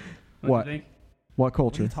culture. What? Do you think? What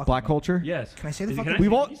culture? you talking Black about? culture? Yes. Can I say the Can fucking- I We've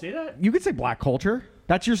say- all- Can you say that? You could say black culture.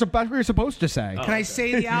 That's what you're supposed to say. Can I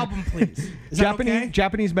say the album, please? Is that okay?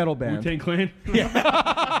 Japanese metal band. Wu-Tang Clan?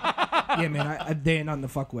 Yeah, man, they ain't nothing to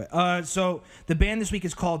fuck with. So the band this week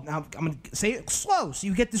is called. Now I'm gonna say it slow so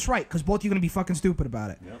you get this right, because both of you are gonna be fucking stupid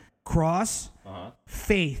about it. Yep. Cross,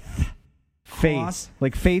 Faith, Faith. Cross,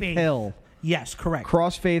 Like Faith Hill. Yes, correct.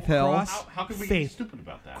 Crossfaith Hill. How could we be stupid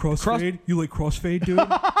about that? Crossfade? You like Crossfade, dude?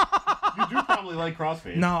 You do probably like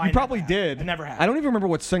Crossfade. No, I You probably never did. I never have. I don't even remember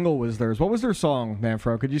what single was theirs. What was their song,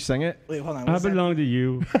 Manfro? Could you sing it? Wait, hold on. I belong to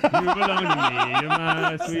you. You belong to me. You're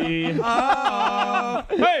my sweet. Oh.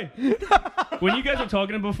 Hey! When you guys were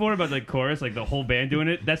talking before about the chorus, like the whole band doing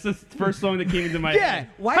it, that's the first song that came into my head.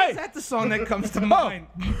 Why is that the song that comes to mind?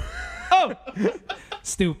 Oh!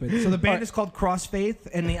 Stupid. So the band is called Crossfaith,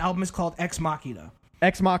 and the album is called Ex Machina.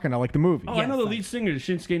 Ex Machina, like the movie. Oh, I know the lead singer,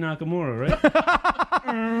 Shinsuke Nakamura, right?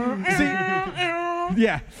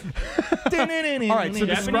 Yeah. All right, so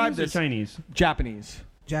describe Japanese or this. Chinese? Japanese.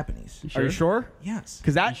 Japanese. Are you sure? Yes.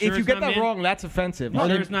 Because that, You sure if you it's get not that wrong, that's offensive. You Are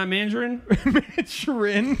sure they it's not Mandarin?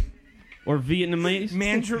 Mandarin? Or Vietnamese?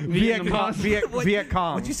 Viet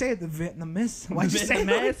Cong. What'd you say? The Vietnamese? Why'd you say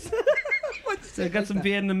Vietnamese? that? I got some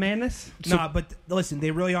Vietnamese. No, but listen,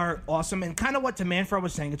 they really are awesome, and kind of what Manfro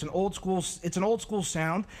was saying. It's an old school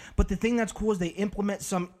sound, but the thing that's cool is they implement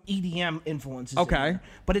some EDM influences. in Okay. there.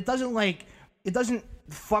 But it doesn't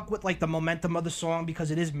fuck with like the momentum of the song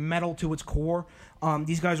because it is metal to its core.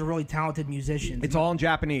 These guys are really talented musicians. It's all in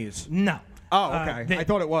Japanese. No. Oh, okay. I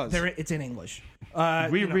thought it was. It's in English.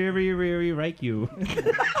 We really like you.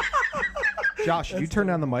 Josh, you turn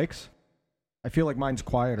down the mics? I feel like mine's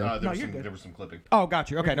quieter. There was some clipping. Oh,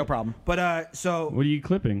 got you. Okay, no problem. But so What are you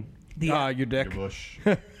clipping? Your dick. Your bush.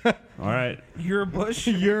 All right. your bush.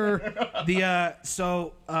 Then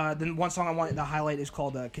one song I wanted to highlight is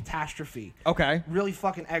called Catastrophe. Okay. Really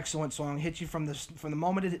fucking excellent song. Hits you from the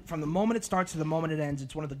moment it starts to the moment it ends.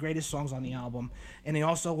 It's one of the greatest songs on the album. And they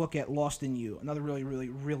also look at Lost in You, another really, really,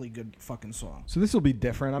 really good fucking song. So this will be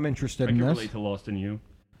different. I'm interested I in can this. relate to Lost in You.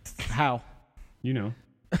 How? You know.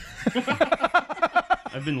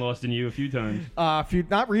 I've been lost in you a few times.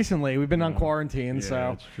 Not recently. We've been on quarantine, Yeah, so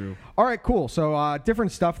that's true. All right, cool. So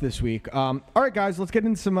different stuff this week. All right, guys, let's get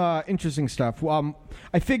into some interesting stuff.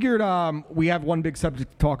 I figured we have one big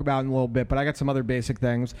subject to talk about in a little bit, but I got some other basic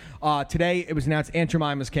things. Today, it was announced Aunt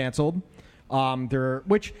Jemima's canceled.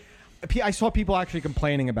 Which I saw people actually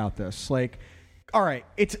complaining about this. Like, all right,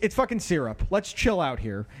 it's fucking syrup. Let's chill out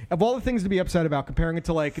here. Of all the things to be upset about, comparing it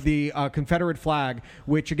to like the Confederate flag,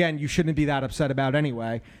 which again you shouldn't be that upset about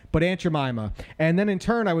anyway. But Aunt Jemima, and then in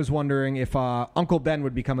turn, I was wondering if Uncle Ben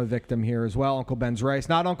would become a victim here as well. Uncle Ben's Rice,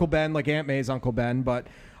 not Uncle Ben like Aunt May's Uncle Ben, but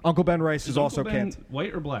Uncle Ben Rice is also canceled.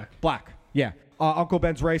 White or black? Black, yeah. Uncle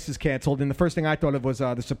Ben's Rice is canceled, and the first thing I thought of was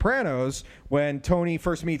The Sopranos, when Tony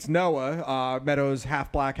first meets Noah, Meadows'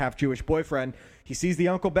 half black, half Jewish boyfriend. He sees the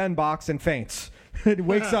Uncle Ben box and faints. He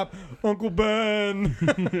wakes up, Uncle Ben.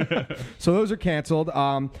 So those are canceled.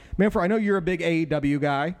 Manfro, I know you're a big AEW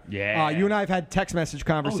guy. Yeah. You and I have had text message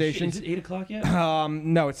conversations. Oh, shit. Is it 8 o'clock yet?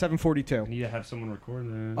 No, it's 7:42. I need to have someone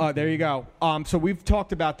record that. There you go. So we've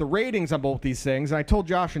talked about the ratings on both these things, and I told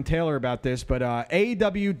Josh and Taylor about this, but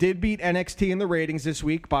AEW did beat NXT in the ratings this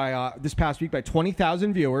past week by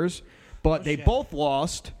 20,000 viewers, but they both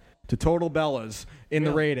lost to Total Bellas in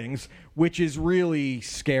the ratings, which is really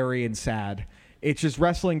scary and sad. It's just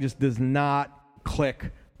wrestling just does not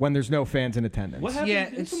click when there's no fans in attendance. What happened? Yeah,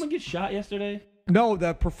 Did someone get shot yesterday? No,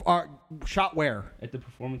 shot where? At the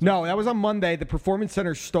performance? No, that was on Monday. The Performance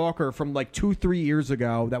Center stalker from like 2-3 years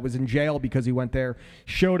ago that was in jail because he went there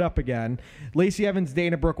showed up again. Lacey Evans,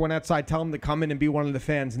 Dana Brooke went outside, tell him to come in and be one of the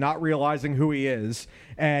fans, not realizing who he is.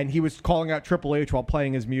 And he was calling out Triple H while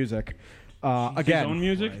playing his music. Again, his own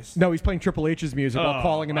music? No, he's playing Triple H's music while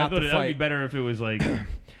calling him out to That'd fight. be better if it was like...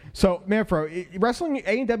 So, Manfro, wrestling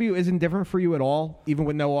AEW isn't different for you at all, even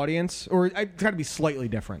with no audience? Or it's got to be slightly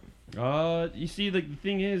different? You see, like, the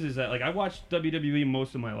thing is that, like, I watched WWE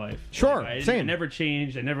most of my life. Sure, like, same. I never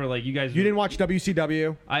changed. I never, like, you guys... You didn't watch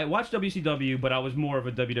WCW? I watched WCW, but I was more of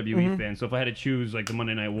a WWE fan. So if I had to choose, like, the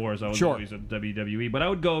Monday Night Wars, I was always a WWE. But I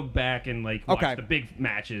would go back and, like, watch the big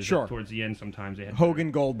matches. Like, towards the end, sometimes they had...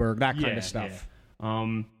 Hogan, Goldberg, that kind of stuff.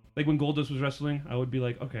 Yeah. Like when Goldust was wrestling, I would be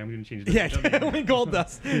like, okay, I'm going to change it. Yeah, when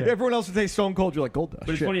Goldust. Everyone else would say Stone Cold, you're like, Goldust. But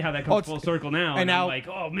it's funny how that comes full circle now. And now, I'm like,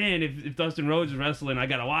 oh man, if Dustin Rhodes is wrestling, I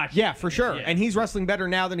got to watch. Yeah, for sure. Yeah. And he's wrestling better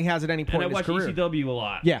now than he has at any point in his career. And I watch ECW a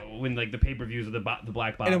lot. Yeah. When like the pay-per-views of the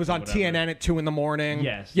Black Box. And it was on TNN at 2 a.m.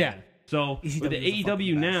 Yes. Yeah. So with the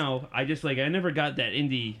AEW now, I never got that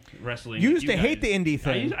indie wrestling. You used to hate the indie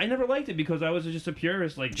thing. I never liked it because I was just a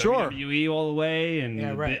purist, like WWE all the way, and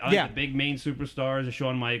the big main superstars,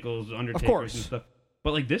 Shawn Michaels, Undertakers, and stuff.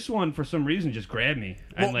 But like this one, for some reason, just grabbed me.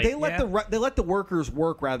 Well, and, they let the workers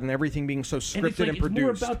work rather than everything being so scripted and produced.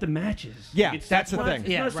 It's more about the matches. Yeah, that's the thing.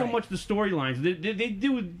 It's not so much the storylines. They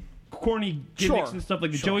do corny gimmicks and stuff.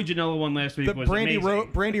 Like the Joey Janela one last week was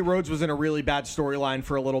amazing. Brandy Rhodes was in a really bad storyline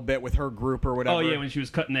for a little bit with her group or whatever. Oh yeah, when she was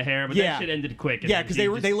cutting the hair, but that shit ended quick. Yeah, because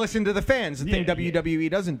they listened to the fans, the thing WWE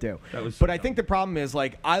doesn't do. But I think the problem is,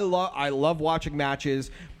 like, I love watching matches,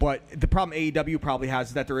 but the problem AEW probably has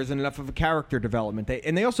is that there isn't enough of a character development.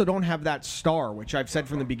 They also don't have that star, which I've said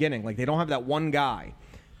from the beginning. Like, they don't have that one guy.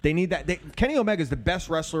 They need that. Kenny Omega is the best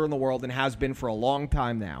wrestler in the world and has been for a long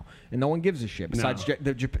time now, and no one gives a shit besides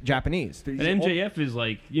the Japanese. And MJF is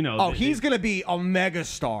like, you know, he's gonna be a mega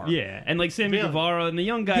star. Yeah, and like Sammy Guevara and the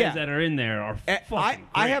young guys that are in there are fucking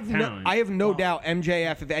I have great no doubt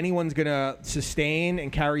MJF, if anyone's gonna sustain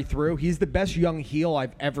and carry through, he's the best young heel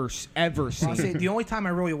I've ever seen. I'll say, the only time I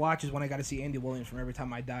really watch is when I got to see Andy Williams from Every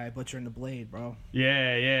Time I Die, Butcher and the Blade, bro.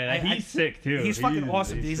 Yeah, he's sick too. He's fucking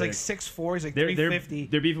awesome. He's like 6'4", he's like 350.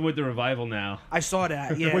 They're beefing with the Revival now. I saw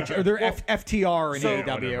that. Yeah, they're FTR in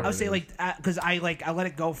AEW. I'll say like because I let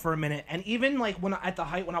it go for a minute, and even like when at the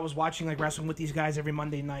height when I was watching like wrestling with these guys every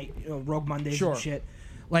Monday night, Rogue Mondays and shit.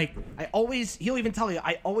 Like he'll even tell you,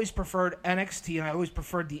 I always preferred NXT and I always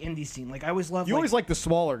preferred the indie scene. Like I always loved. You always like the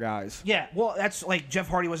smaller guys. Yeah, well, that's like Jeff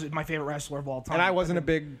Hardy was my favorite wrestler of all time. And I wasn't a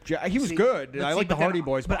big. He was good. I like the Hardy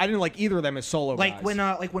Boys, but I didn't like either of them as solo guys.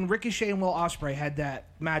 When Ricochet and Will Ospreay had that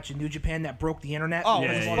match in New Japan that broke the internet. Oh, it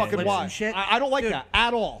was fucking wild. Shit. I don't like that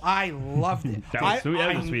at all. I loved it. That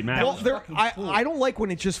was a sweet match. Well, I don't like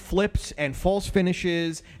when it just flips and false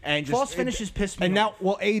finishes and just false finishes piss me off. And now,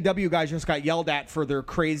 AEW guys just got yelled at for their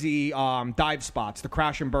crazy dive spots, the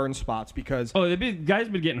crash and burn spots, because guys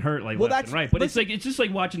been getting hurt left and right. But it's just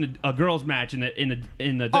like watching a girls match in the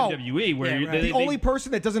WWE where the only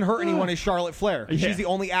person that doesn't hurt anyone is Charlotte Flair. She's the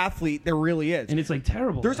only athlete there really is, and it's like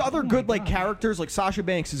terrible. There's other good characters, like Sasha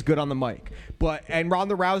Banks is good on the mic, and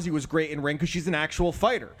Ronda Rousey was great in ring because she's an actual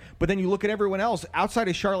fighter. But then you look at everyone else outside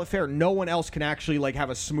of Charlotte Flair, no one else can actually have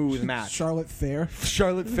a smooth match. Charlotte Flair.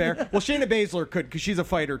 Well, Shayna Baszler could because she's a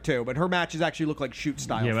fighter too, but her matches actually look like shoot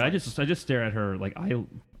style. Yeah, but I just stare at her like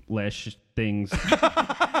eyelash things.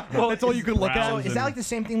 Well, that's all you can look at. Is that like the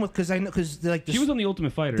same thing with she was on the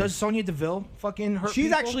Ultimate Fighter? Does Sonya Deville fucking hurt?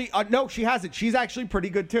 She's people? actually no, she hasn't. She's actually pretty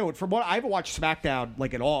good too. From what I haven't watched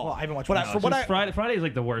SmackDown at all. Well, I haven't watched. Friday is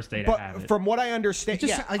like the worst day to have it. From what I understand,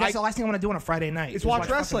 that's the last thing I want to do on a Friday night. Is watch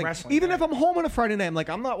wrestling. Even if I'm home on a Friday night, I'm like,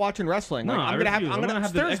 I'm not watching wrestling. No, I'm gonna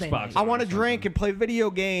have the Xbox. I want to drink and play video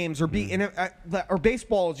games or be in or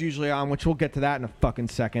baseball is usually on, which we'll get to that in a fucking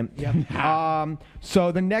second. Yep.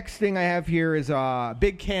 So the next thing I have here is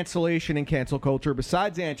big cancellation in cancel culture.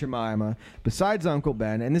 Besides Aunt Jemima, besides Uncle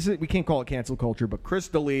Ben, and we can't call it cancel culture, but Chris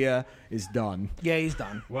D'Elia is done. Yeah, he's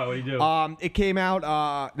done. What did he do? It came out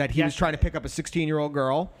that he was trying to pick up a 16-year-old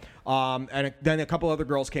girl. Then a couple other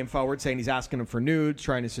girls came forward saying he's asking them for nudes,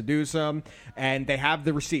 trying to seduce them, and they have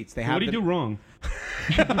the receipts. What did he do wrong?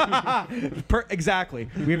 Exactly.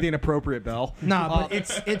 We have the inappropriate bell. No, but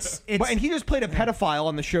it's. And he just played a pedophile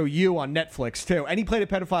on the show You on Netflix too, and he played a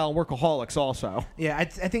pedophile on Workaholics also. Yeah, I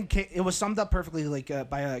think it was summed up perfectly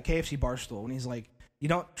by a KFC Barstool, and he's like, "You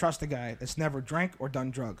don't trust a guy that's never drank or done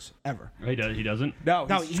drugs ever." He doesn't. No,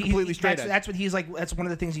 he's completely straight. That's what he's like. That's one of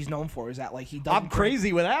the things he's known for. Is that he doesn't. I'm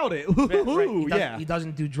crazy without it. He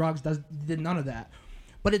doesn't do drugs. Did none of that.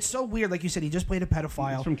 But it's so weird. Like you said, he just played a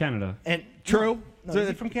pedophile. He's from Canada. And true. No, is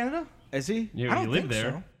he from Canada? Is he? Yeah, I don't he lived think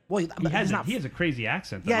there. So. Well, he has a crazy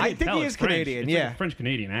accent. Yeah, I think he is Canadian. It's like a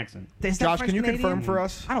French-Canadian accent. Josh, can you confirm for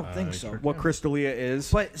us? I don't think so. What Chris D'Elia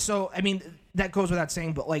is? But that goes without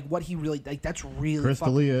saying. But what he really that's really. Chris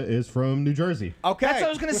D'Elia is from New Jersey. Okay, that's what I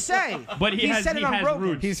was gonna say. But he has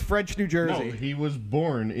roots. He's French New Jersey. No, he was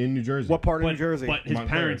born in New Jersey. What part of New Jersey? But his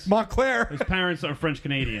parents, Montclair. His parents are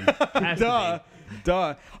French-Canadian. Duh.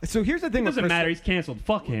 So here's the thing. It doesn't matter. He's canceled.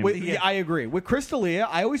 Fuck him. I agree. With Chris D'Elia,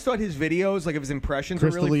 I always thought his videos, of his impressions,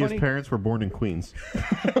 Chris were really D'Elia's funny. parents were born in Queens.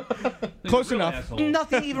 Close enough. Asshole.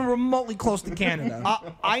 Nothing even remotely close to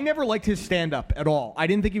Canada. I never liked his stand-up at all. I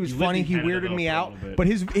didn't think he was funny. He weirded me out. But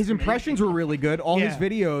his impressions were really good. All his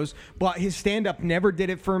videos, but his stand-up never did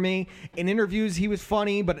it for me. In interviews, he was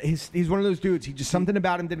funny, but he's one of those dudes. He just something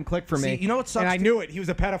about him didn't click for me. You know what sucks? And I knew it. He was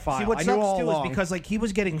a pedophile. See, what I sucks knew all too along. is because he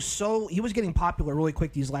was getting popular really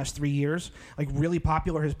quick these last 3 years. Really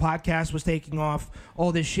popular. His podcast was taking off.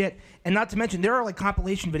 All this shit. And not to mention, there are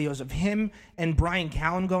compilation videos of him and Brian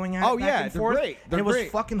Callen going at it back and forth. Great. It was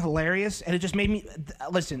fucking hilarious, and it just made me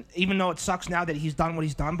listen. Even though it sucks now that he's done what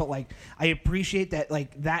he's done, but I appreciate that.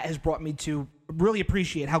 That has brought me to really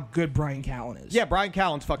appreciate how good Brian Callen is. Yeah, Brian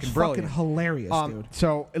Callen's fucking brilliant. Fucking hilarious, dude.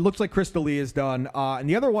 So it looks like Chris D'Elia is done, and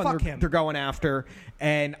the other one Fuck him. they're going after,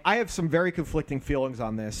 and I have some very conflicting feelings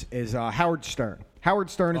on this. Is Howard Stern. Howard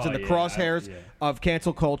Stern is in the crosshairs of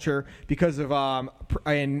cancel culture because of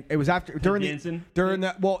and it was after during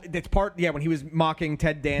it's part when he was mocking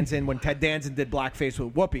Ted Danson when Ted Danson did blackface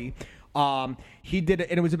with Whoopi. He did it,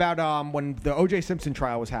 and it was about when the O.J. Simpson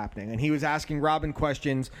trial was happening, and he was asking Robin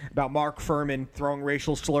questions about Mark Furman throwing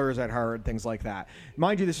racial slurs at her and things like that.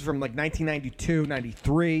 Mind you, this is from like 1992,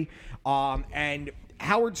 93, and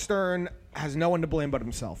Howard Stern has no one to blame but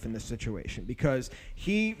himself in this situation because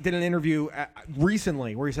he did an interview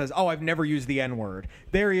recently where he says, I've never used the N-word.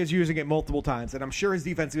 There he is using it multiple times, and I'm sure his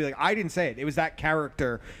defense would be like, I didn't say it. It was that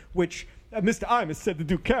character, which... Mr. Imus said to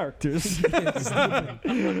do characters.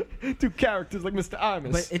 Do characters like Mr.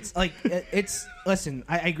 Imus. But it's like listen,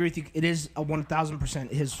 I agree with you. It is 1,000%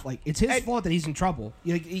 his it's his fault that he's in trouble.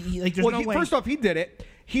 There's no way. First off, he did it.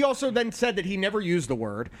 He also then said that he never used the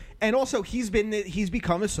word, and also he's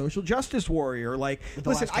become a social justice warrior. Like,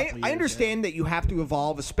 listen, I understand that you have to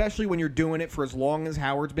evolve, especially when you're doing it for as long as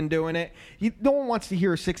Howard's been doing it. No one wants to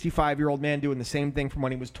hear a 65-year-old man doing the same thing from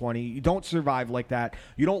when he was 20. You don't survive like that.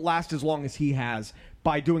 You don't last as long as he has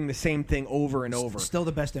by doing the same thing over and over. Still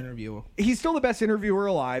the best interviewer. He's still the best interviewer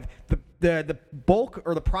alive. The bulk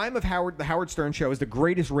or the prime of the Howard Stern show is the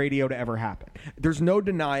greatest radio to ever happen. There's no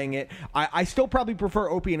denying it. I still probably prefer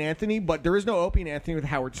Opie and Anthony, but there is no Opie and Anthony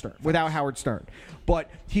without Howard Stern.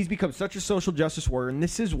 But he's become such a social justice warrior, and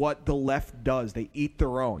this is what the left does. They eat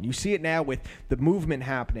their own. You see it now with the movement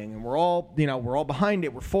happening, and we're all behind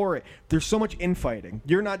it. We're for it. There's so much infighting.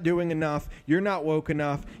 You're not doing enough. You're not woke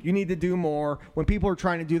enough. You need to do more. When people are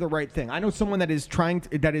trying to do the right thing, I know someone that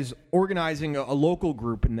is organizing a local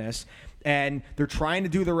group in this. And they're trying to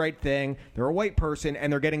do the right thing. They're a white person,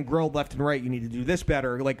 and they're getting grilled left and right. You need to do this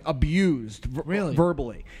better, like abused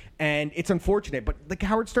verbally. And it's unfortunate. But like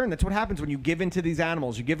Howard Stern, that's what happens when you give in to these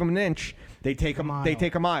animals. You give them an inch, they take a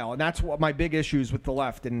mile. And that's what my big issues with the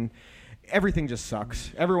left. And everything just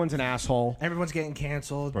sucks. Everyone's an asshole. Everyone's getting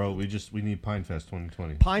canceled. Bro, we need Pine Fest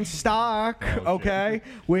 2020. Pine Stock, okay?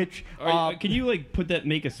 Which can you put that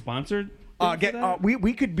make a sponsored?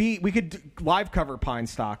 We could live cover Pine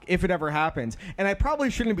Stock if it ever happens, and I probably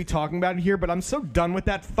shouldn't be talking about it here, but I'm so done with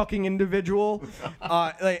that fucking individual.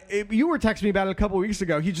 You were texting me about it a couple weeks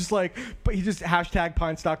ago. He just hashtag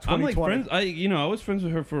Pine Stock 2020. I'm like friends. I was friends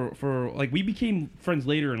with her for we became friends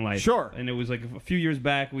later in life. Sure. And it was like a few years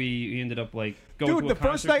back. We ended up going. Dude, the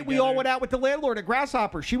first night we all went out with the landlord at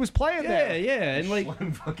Grasshopper. She was playing there. Yeah, and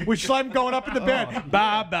with Schlem going up in the bed,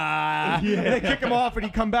 bye bye. Yeah. And they kick him off, and he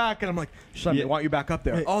come back, and I'm like, Schlem, they want you back up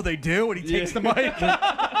there. Oh, they do, and he takes the mic.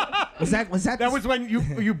 Was that was when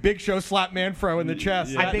you Big Show slapped Manfro in the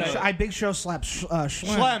chest. I Big Show slapped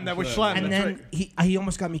Schlem. That was Schlem. And then he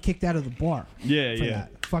almost got me kicked out of the bar. Yeah.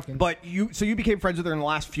 That. Fucking. But you became friends with her in the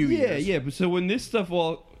last few years. Yeah. But so when this stuff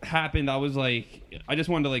all happened, I was like, I just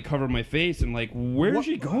wanted to cover my face and where is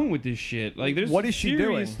she going with this shit? There's what is she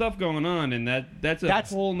doing? Stuff going on, and that's a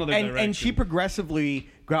whole nother direction. And she progressively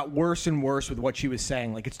got worse and worse with what she was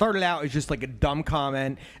saying. It started out as just a dumb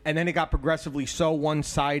comment, and then it got progressively so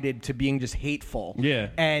one-sided to being just hateful. Yeah.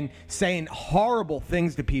 And saying horrible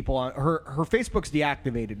things to people. Her Facebook's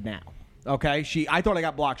deactivated now. Okay, I thought I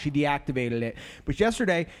got blocked. She deactivated it, but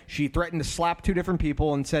yesterday she threatened to slap two different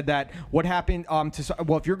people and said that what happened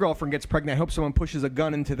if your girlfriend gets pregnant, I hope someone pushes a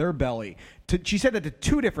gun into their belly. She said that to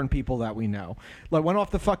two different people that we know. Went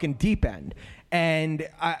off the fucking deep end, and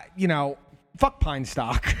fuck Pine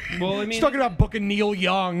Stock. Well, I mean, she's talking about booking Neil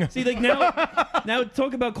Young. See, now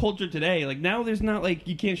talk about culture today. Now there's not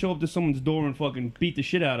you can't show up to someone's door and fucking beat the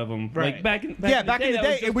shit out of them. Right. Back in the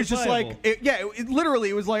day, it was just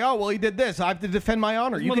literally was oh well, he did this. I have to defend my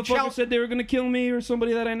honor. You motherfucker said they were gonna kill me or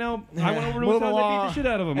somebody that I know. Yeah. I went over to his house, they beat the shit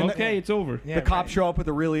out of him. Okay, it's over. Yeah, the cops show up with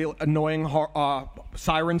the really annoying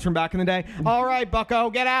sirens from back in the day. All right, Bucko,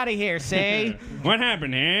 get out of here. See what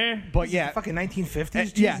happened here? But yeah, fucking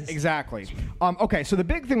 1950s. Yeah, exactly. Okay, so the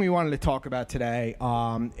big thing we wanted to talk about today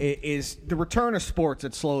is the return of sports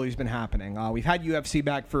that slowly has been happening. We've had UFC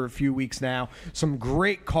back for a few weeks now. Some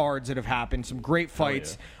great cards that have happened. Some great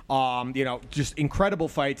fights. Just incredible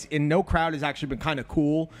fights. And no crowd has actually been kind of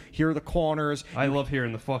cool. Here are the corners. I love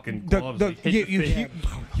hearing the fucking gloves.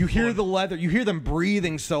 You hear the leather. You hear them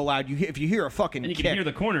breathing so loud. If you hear a fucking and you kick. can hear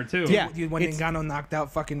the corner too. Yeah, when Ngannou knocked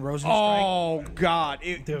out fucking Rosenstrike. Oh God,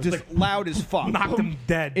 just loud as fuck. Knocked him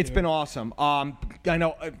dead. It's been awesome. I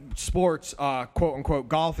know sports, quote unquote,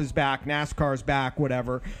 golf is back, NASCAR's back,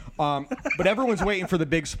 whatever. But everyone's waiting for the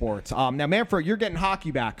big sports. Now, Manfro, you're getting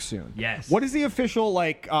hockey back soon. Yes. What is the official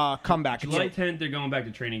comeback? July 10th, they're going back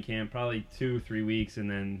to training camp, probably 2-3 weeks, and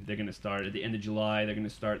then they're going to start at the end of July. They're going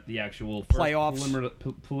to start the actual playoffs,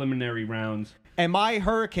 preliminary rounds. And my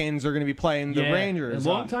Hurricanes are going to be playing the Rangers.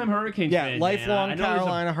 Long-time Hurricanes fan. Lifelong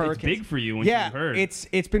Carolina Hurricanes. It's big for you when you heard.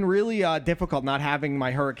 It's been really difficult not having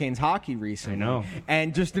my Hurricanes hockey recently. I know.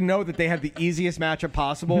 And just to know that they have the easiest matchup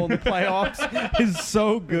possible in the playoffs is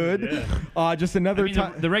so good. Yeah. Just another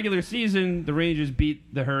time. The regular season, the Rangers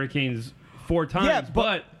beat the Hurricanes 4 times,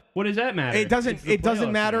 but what does that matter? It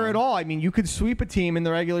doesn't matter at all. I mean, you could sweep a team in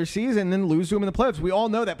the regular season and then lose to them in the playoffs. We all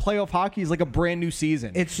know that playoff hockey is like a brand new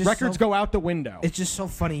season. It's just records go out the window. It's just so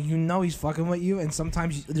funny. You know he's fucking with you, and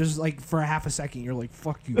sometimes there's like for a half a second you're like,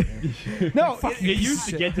 "Fuck you, man." No, it used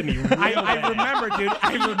to get to me. I remember, dude.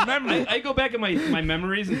 I remember. I go back in my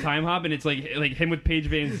memories and time hop, and it's like him with Paige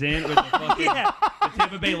Van Zandt with the fucking the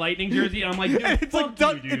Tampa Bay Lightning jersey, and I'm like, dude, it's like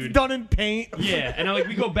done. Dude. It's done in paint. Yeah, and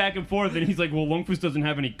we go back and forth, and he's like, "Well, Lundqvist doesn't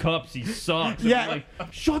have any cups. He sucks." And Yeah, I'm like,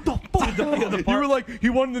 shut the fuck up. You were like, he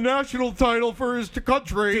won the national title for his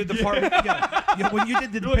country. Dude, the part, when you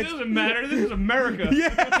did the It doesn't matter. This is America.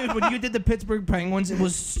 Dude, when you did the Pittsburgh Penguins, it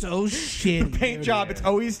was so shitty. Paint job. It's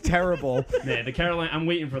always terrible. Yeah, the Carolina. I'm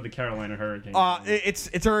waiting for the Carolina Hurricanes.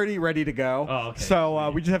 It's already ready to go. Oh, okay. So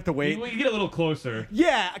we just have to wait. You get a little closer.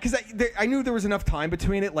 Yeah, because I knew there was enough time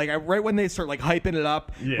between it. Like right when they start like hyping it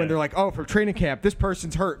up, when they're like, "Oh, for training camp, this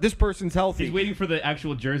person's hurt, this person's healthy." He's waiting for the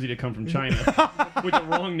actual jersey to come from China with the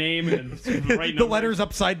wrong name and the right the letters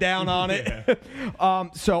upside down on it.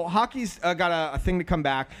 So hockey's got a thing to come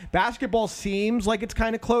back. Basketball seems like it's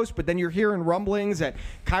kind of close, but then you're hearing rumblings that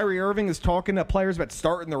Kyrie Irving is talking to players about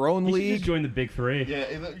starting their own He should league. just join the Big Three. Yeah,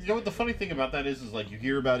 you know what the funny thing about that is like you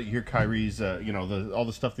hear about it, you hear Kyrie's, all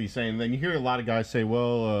the stuff that he's saying, then you hear a lot of guys say,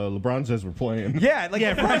 "Well, LeBron says we're playing." Yeah, like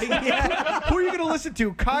right. Yeah. Who are you going to listen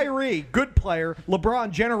to? Kyrie, good player.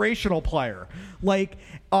 LeBron, generational player. Like,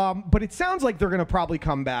 but it sounds like they're going to probably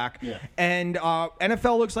come back. Yeah. And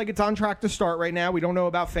NFL looks like it's on track to start right now. We don't know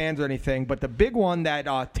about fans or anything, but the big one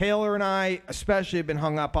that Taylor and I especially have been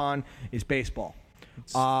hung up on is baseball.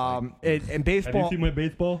 And baseball. Have you seen my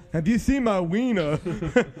baseball? Have you seen my wiener?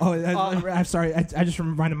 I'm sorry. I just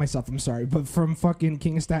reminded myself. I'm sorry, but from fucking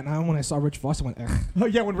King of Staten Island, when I saw Rich Voss, I went, ugh. Oh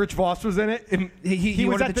yeah, when Rich Voss was in it, He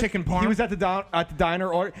was ordered at the chicken parm. He was at the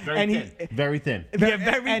diner, Very thin. Yeah,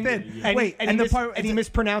 very thin. And, Wait, and he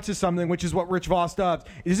mispronounces something, which is what Rich Voss does.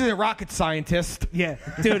 This is a rocket scientist. Yeah,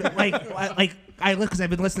 dude. Like I look because I've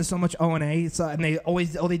been listening to so much O&A, and they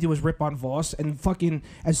always all they do is rip on Voss. And fucking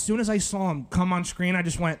as soon as I saw him come on screen, I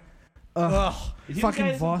just went, ugh. Is he fucking the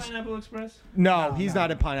guy that's in Voss. Pineapple Express? No, he's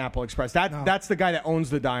not in Pineapple Express. That's the guy that owns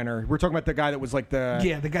the diner. We're talking about the guy that was like the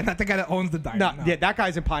Yeah, the guy, not the guy that owns the diner. No, yeah, that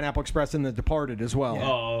guy's in Pineapple Express and The Departed as well.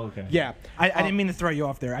 Oh, okay. Yeah. I didn't mean to throw you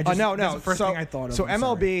off there. I just, no. That's the first thing I thought of. So I'm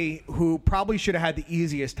sorry. MLB, who probably should have had the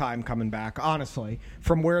easiest time coming back, honestly,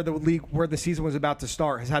 from where the season was about to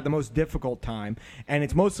start, has had the most difficult time, and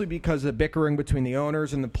it's mostly because of the bickering between the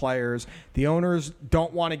owners and the players. The owners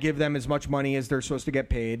don't want to give them as much money as they're supposed to get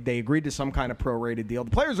paid. They agreed to some kind of prorated deal. The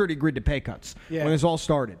players already agreed to pay cuts when this all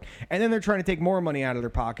started, and then they're trying to take more money out of their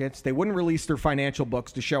pockets. They wouldn't release their financial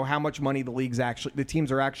books to show how much money the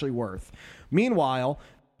teams are actually worth. Meanwhile,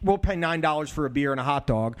 we'll pay $9 for a beer and a hot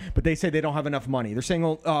dog, but they say they don't have enough money. They're saying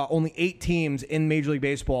only 8 teams in Major League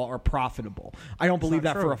Baseball are profitable. I don't believe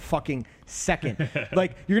that for a fucking second.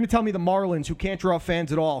 Like, you're going to tell me the Marlins, who can't draw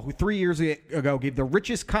fans at all, who 3 years ago gave the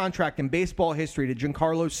richest contract in baseball history to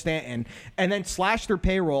Giancarlo Stanton, and then slashed their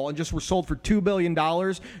payroll and just were sold for $2 billion,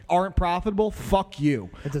 aren't profitable? Fuck you.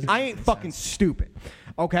 I ain't fucking stupid.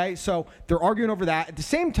 Okay, so they're arguing over that. At the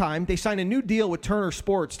same time, they signed a new deal with Turner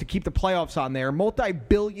Sports to keep the playoffs on there,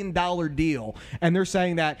 multi-billion-dollar deal. And they're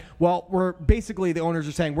saying that, well, the owners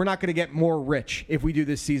are saying we're not going to get more rich if we do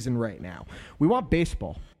this season right now. We want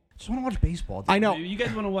baseball. Just want to watch baseball. Dude. I know. You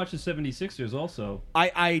guys want to watch the 76ers also.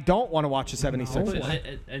 I don't want to watch the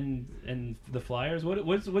 76ers. And the Flyers?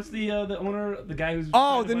 What's the owner, the guy who's...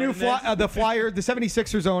 Oh, the new the Flyer, the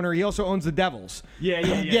 76ers owner, he also owns the Devils.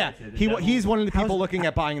 Yeah. He's one of the people looking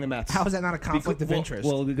at buying the Mets. How is that not a conflict of interest?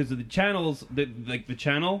 Well, because of the channels, the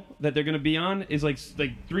channel that they're going to be on is like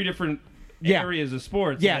 3 different areas of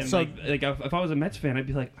sports. Yeah, and so like if I was a Mets fan, I'd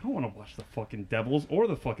be like, I don't want to watch the fucking Devils or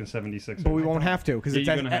the fucking 76ers. But we won't have to because you're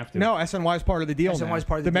gonna have to. No, SNY is part of the deal. SNY is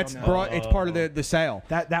part of the the Mets deal now. brought. It's part of the sale.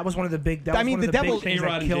 That was one of the big. I mean, the Devils.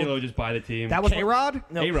 A-Rod and J-Lo just buy the team. That was K-Rod.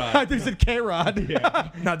 No, A-Rod. I think said K-Rod. Yeah.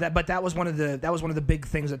 No, that was one of the big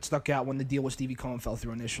things that stuck out when the deal with Stevie Cohen fell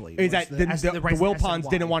through initially. Is that the Wilpons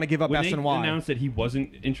didn't want to give up when SNY. they announced that he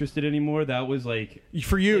wasn't interested anymore, that was like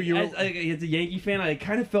for you. As a Yankee fan, I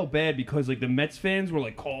kind of felt bad because like the Mets fans were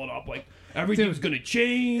like calling up like everything's going to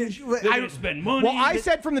change. They're going to spend money. Well, I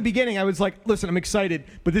said from the beginning, I was like, listen, I'm excited,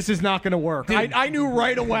 but this is not going to work. I knew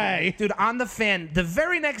right away. Dude, on the fan, the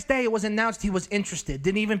very next day it was announced he was interested.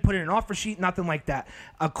 Didn't even put in an offer sheet, nothing like that.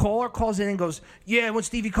 A caller calls in and goes, yeah, when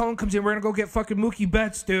Stevie Cohen comes in, we're going to go get fucking Mookie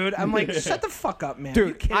Betts, dude. I'm like, shut the fuck up, man.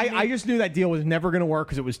 Dude, I just knew that deal was never going to work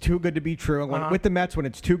because it was too good to be true. And with the Mets, when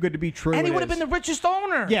it's too good to be true, and he would have been the richest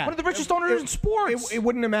owner. Yeah. One of the richest owners in sports. It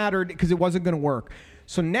wouldn't have mattered because it wasn't going to work.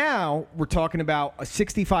 So now we're talking about a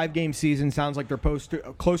 65-game season. Sounds like they're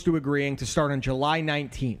close to agreeing to start on July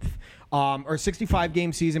 19th. Or a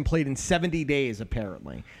 65-game season played in 70 days,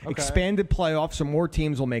 apparently. Okay. Expanded playoffs, so more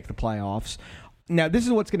teams will make the playoffs. Now, this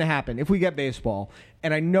is what's going to happen if we get baseball.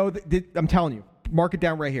 And I know that I'm telling you, mark it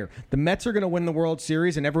down right here. The Mets are going to win the World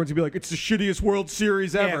Series, and everyone's going to be like, it's the shittiest World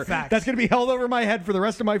Series ever. Yeah, facts. That's going to be held over my head for the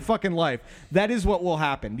rest of my fucking life. That is what will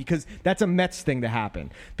happen, because that's a Mets thing to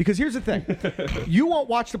happen. Because here's the thing. You won't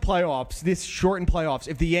watch the playoffs, this shortened playoffs,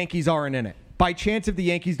 if the Yankees aren't in it. By chance, if the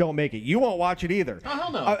Yankees don't make it, you won't watch it either. Oh,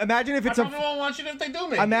 hell no. Imagine if it's I probably won't watch it if they do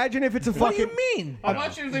make it. Imagine if it's a What fucking... do you mean? I'll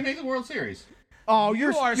watch it if they make the World Series. Oh,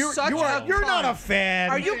 you're not a fan.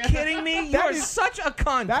 Are you kidding me? You're such a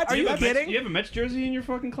cunt. Are you kidding? Do you have a Mets jersey in your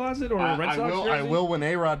fucking closet or a Red Sox jersey? I will when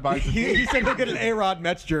A-Rod buys the team. He said he'll get an A-Rod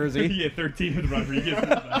Mets jersey. Yeah, 13 with Rodriguez.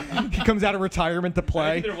 He comes out of retirement to I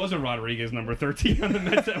play. think there was a Rodriguez number 13 on the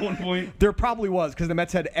Mets at one point. There probably was, because the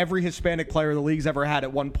Mets had every Hispanic player the league's ever had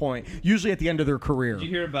at one point, usually at the end of their career. Did you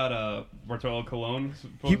hear about Bartolo Colon?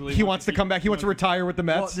 He wants to come back. He wants to retire with the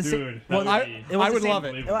Mets. Dude, I would love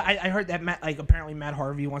it. I heard that apparently Matt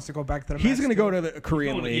Harvey wants to go back to the Mets. He's going to go to the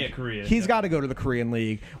Korean League. Yeah, Korea. He's got to go to the Korean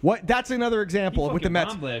League. That's another example with the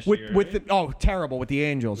Mets. Terrible with the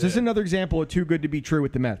Angels. Yeah. This is another example of too good to be true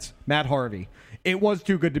with the Mets. Matt Harvey. It was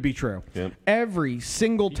too good to be true. Yep. Every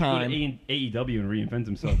single time. He can go to AEW and reinvent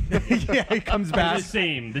himself. Yeah, he comes back.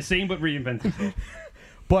 The same but reinvent himself.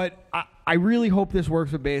 But I really hope this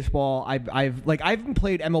works with baseball. I haven't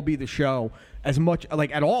played MLB The Show as much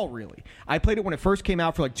at all really. I played it when it first came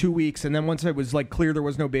out for 2 weeks, and then once it was clear there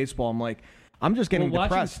was no baseball, I'm like, I'm just getting watching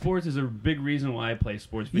depressed. Sports is a big reason why I play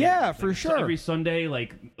sports. Yeah, for sure. Every Sunday,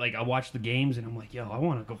 I watch the games, and I'm like, yo, I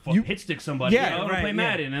want to go hit stick somebody. Yeah, I want to play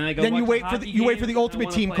Madden, and I go. Then watch you wait for the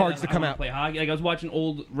Ultimate Team cards to come out. Play hockey. I was watching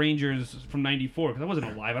old Rangers from '94 because I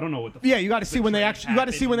wasn't alive. I don't know what the. Yeah, you got to see when they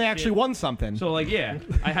actually won something. So I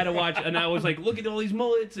had to watch, and I was like, look at all these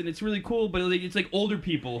mullets, and it's really cool. But it's older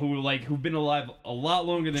people who've been alive a lot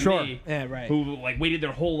longer than me. Yeah, right. Who waited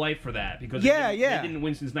their whole life for that because they didn't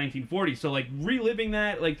win since 1940. So reliving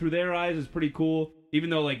that through their eyes is pretty cool, even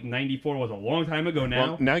though 94 was a long time ago now.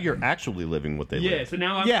 Well, now you're actually living what they live. Yeah, so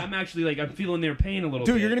now I'm actually I'm feeling their pain a little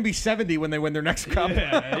bit. Dude, you're gonna be 70 when they win their next cup.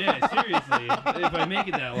 Yeah, seriously. If I make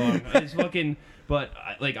it that long, it's fucking. But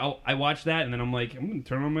I watch that and then I'm like, I'm gonna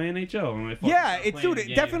turn on my NHL. And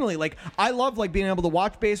definitely. I love being able to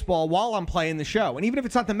watch baseball while I'm playing the show, and even if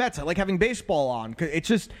it's not the Mets, I like having baseball on. It's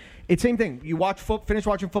just. It's same thing. You finish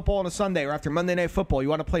watching football on a Sunday, or after Monday Night Football, you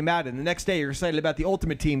want to play Madden. The next day, you're excited about the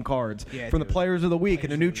Ultimate Team cards from the Players of the Week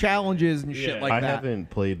and the new challenges and shit like that. I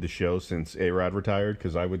haven't played the show since A-Rod retired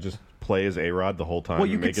because I would just play as A-Rod the whole time. Well,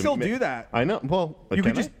 you can still do that. I know. Well,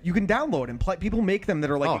 you can download and play. People make them that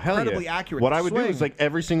are incredibly accurate. What I would do is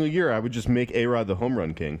every single year I would just make A-Rod the home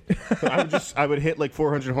run king. I would hit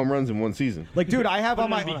 400 home runs in one season. Dude, I have on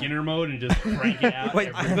my beginner mode and just crank it out.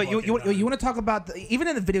 Wait, but you want to talk about even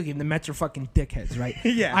in the video game, the Mets are fucking dickheads, right?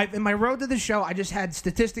 Yeah. In my road to the show, I just had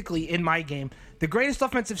statistically in my game the greatest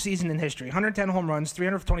offensive season in history: 110 home runs,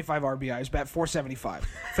 325 RBIs, bat 475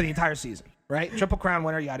 for the entire season. Right? Triple Crown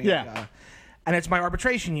winner, yada yada yada. And it's my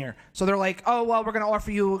arbitration year, so they're like, "Oh well, we're gonna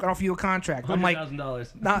offer you a contract." I'm like,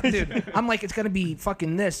 $100,000. Nah, dude. I'm like, it's gonna be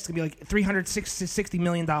fucking this. It's gonna be $360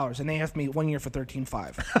 million, and they asked me 1 year for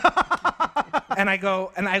 13.5.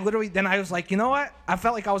 And I literally, then I was like, you know what? I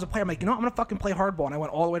felt like I was a player. I'm like, you know what? I'm going to fucking play hardball. And I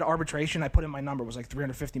went all the way to arbitration. I put in my number. It was like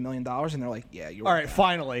 $350 million. And they're like, yeah, you're all right,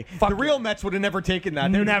 finally. The real Mets would have never taken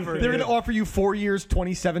that. They're never. They're going to offer you 4 years,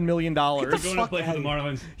 $27 million. You're going to play for the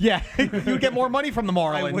Marlins. Yeah, you would get more money from the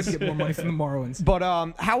Marlins. I would get more money from the Marlins. But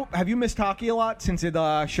how have you missed hockey a lot since it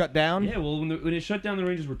shut down? Yeah, well, when it shut down, the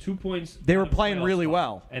Rangers were 2 points. They were playing really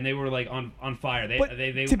well, and they were like on fire.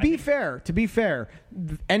 To be fair,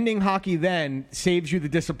 ending hockey then saves you the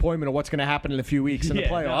disappointment of what's going to happen in a few weeks in the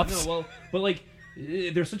playoffs. No, well, but like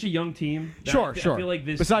they're such a young team. Sure. I feel like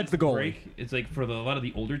Besides the goalie, break, it's like for a lot of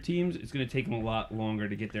the older teams, it's going to take them a lot longer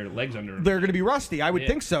to get their legs under them. They're going to be rusty. I would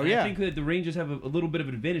think so. I think that the Rangers have a little bit of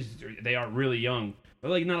an advantage. They are really young,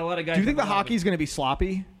 but like not a lot of guys. Do you think the hockey's going to be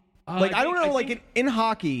sloppy? I don't know. In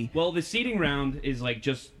hockey, well, the seeding round is like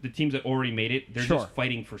just the teams that already made it. They're just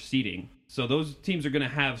fighting for seeding. So those teams are going to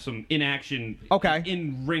have some inaction.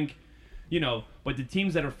 In rink, but the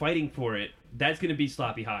teams that are fighting for it, that's going to be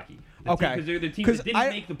sloppy hockey. Because they're the teams that didn't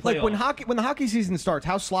make the playoffs. Like when the hockey season starts,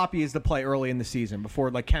 how sloppy is the play early in the season before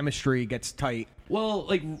like chemistry gets tight? Well,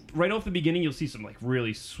 like right off the beginning, you'll see some like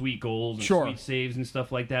really sweet goals and sweet saves and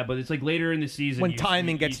stuff like that. But it's like later in the season when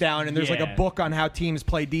timing gets down and there's like a book on how teams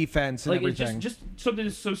play defense and everything. It's just something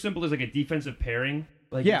so simple as like a defensive pairing.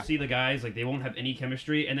 Like you see the guys, like they won't have any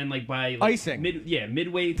chemistry, and then like by icing,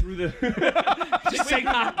 midway through the just saying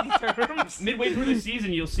hockey terms, midway through the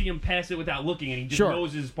season, you'll see him pass it without looking, and he just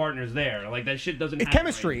knows his partner's there. Like that shit doesn't. It's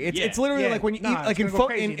chemistry. Right. It's literally like when you like in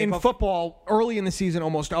football early in the season,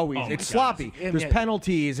 almost always it's sloppy. There's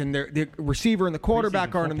penalties, and the receiver and the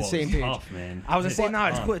quarterback aren't on the same page. Tough, man. I was gonna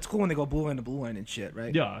say it's cool when they go blue line to blue line and shit,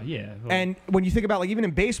 right? Yeah. Well, and when you think about like even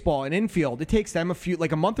in baseball and infield, it takes them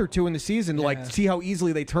a month or two in the season to like see how easily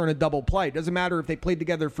they turn a double play. It doesn't matter if they played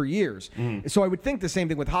together for years. So I would think the same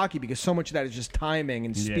thing with hockey because so much of that is just timing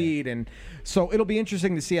and speed, and so it'll be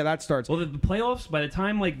interesting to see how that starts. Well, the playoffs, by the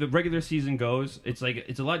time like the regular season goes, it's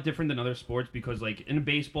a lot different than other sports because like in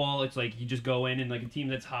baseball, it's like you just go in and like a team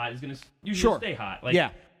that's hot is going to usually stay hot.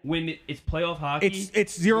 Like when it's playoff hockey,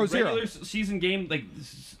 it's 0-0. Regular season game, like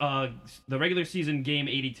the regular season game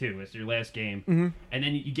 82 is your last game, and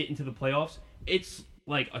then you get into the playoffs. It's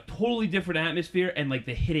like a totally different atmosphere, and like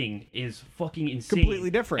the hitting is fucking insane, completely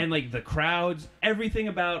different, and like the crowds, everything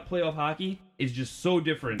about playoff hockey is just so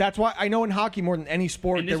different. That's why I know in hockey more than any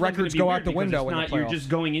sport, the records go out the window in the playoffs. You're just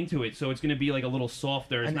going into it, so it's going to be like a little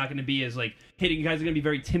softer. It's not going to be as like hitting. Guys are going to be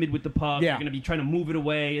very timid with the puck. They're going to be trying to move it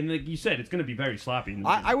away, and like you said, it's going to be very sloppy.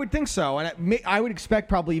 I would think so, and I would expect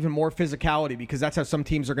probably even more physicality because that's how some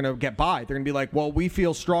teams are going to get by. They're going to be like, well, we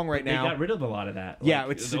feel strong right now. They got rid of a lot of that. Yeah,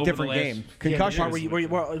 it's a different game. Concussion,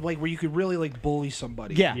 where you could really like bully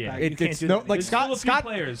somebody. Yeah, it's no like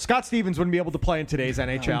Scott Stevens wouldn't be able to play in today's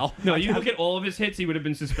NHL. No, you look at all of his hits, he would have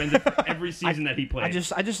been suspended for every season that he played.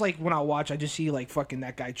 I just like when I watch, I just see like fucking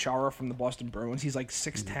that guy Chara from the Boston Bruins. He's like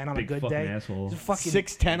 6'10" on a good day. Asshole. He's fucking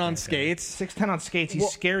 6'10" on skates. 6'10" on skates. He's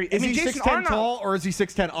scary. Is he 6'10" tall or is he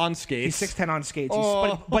 6'10" on skates? He's 6'10" on skates.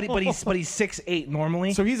 But he's 6'8"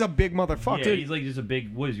 normally. So he's a big motherfucker. Yeah, he's like just a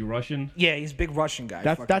big. What is he, Russian? Yeah, he's a big Russian guy.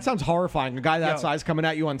 That sounds horrifying. A guy that size coming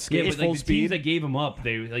at you on skates full the speed. Teams that gave him up,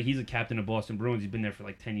 he's a captain of Boston Bruins. He's been there for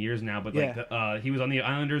like 10 years now. But he was on the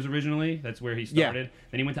Islanders originly. That's where he started.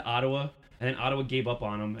 Then he went to Ottawa. And then Ottawa gave up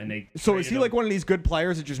on him, and they. So is he like one of these good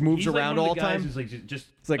players that just moves around all the time? He's like just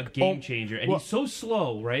a game changer, and he's so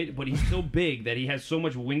slow, right? But he's so big that he has so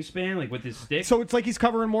much wingspan, like with his stick. So it's like he's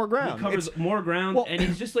covering more ground. He covers more ground, and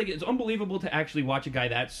he's just like it's unbelievable to actually watch a guy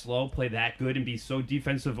that slow play that good and be so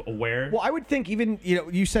defensive aware. Well, I would think even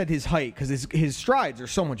you said his height because his strides are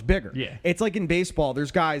so much bigger. Yeah, it's like in baseball.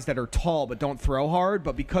 There's guys that are tall but don't throw hard,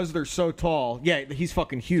 but because they're so tall, he's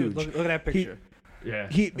fucking huge. Dude, look at that picture.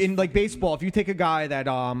 In like baseball, if you take a guy that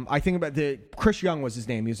I think about Chris Young was his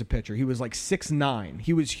name. He was a pitcher. He was like 6'9".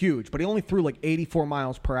 He was huge, but he only threw like 84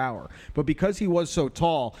 miles per hour. But because he was so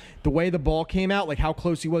tall, the way the ball came out, like how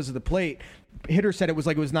close he was to the plate. Hitter said it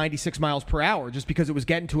was 96 miles per hour just because it was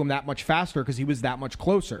getting to him that much faster because he was that much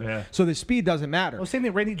closer. Yeah. So the speed doesn't matter. Well, same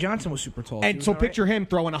thing. Randy Johnson was super tall. And so picture him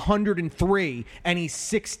throwing 103 and he's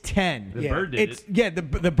 6'10". The bird did it. Yeah, the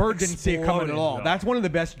bird didn't see it coming at all. No. That's one of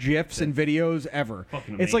the best GIFs and videos ever.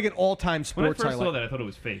 It's like an all-time sports highlight. When I first saw highlight. that, I thought it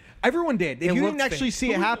was fake. Everyone did. You didn't actually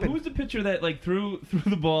see it happen. Who was the pitcher that like threw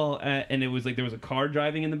the ball and it was like there was a car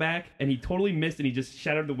driving in the back and he totally missed and he just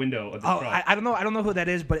shattered the window of the truck? I don't know who that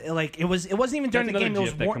is, but it wasn't even during the game. It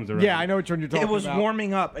was yeah, I know what you're talking about. It was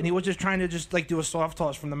warming up, and he was just trying to just like do a soft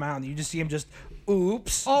toss from the mound. You just see him just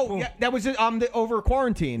oops. Oh, boom. yeah, that was over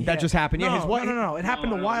quarantine. That just happened. Yeah, no. It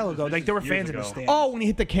happened a while ago. Like there were fans in the stands. Oh, when he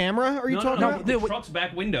hit the camera? Are you talking about? The truck's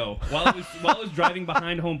back window while it was driving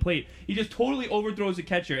behind home plate. He just totally overthrows the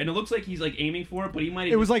catcher, and it looks like he's like aiming for it, but he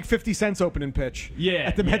might. It was like 50 Cent's opening pitch. Yeah,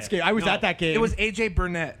 at the Mets game. I was at that game. It was AJ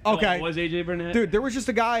Burnett. Okay, oh, it was AJ Burnett. Dude, there was just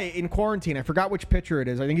a guy in quarantine. I forgot which pitcher it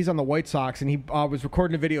is. I think he's on the White Sox, and he was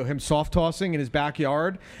recording a video of him soft tossing in his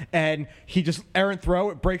backyard, and he just errant throw.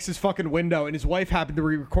 It breaks his fucking window, and his wife happened to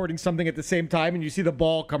be recording something at the same time, and you see the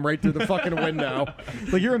ball come right through the fucking window.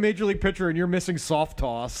 Like you're a major league pitcher, and you're missing soft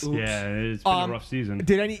toss. Oops. Yeah, it's been a rough season.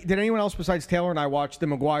 Did anyone else besides Taylor and I watch the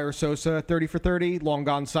McGuire-Sosa 30 for 30 Long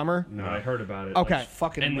Gone Summer? No, I heard about it. Okay, like,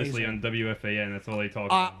 fucking endlessly amazing. on WFAN. That's all they talk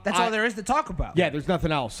about. That's all there is to talk about. Yeah, there's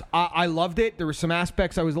nothing else. I loved it. There were some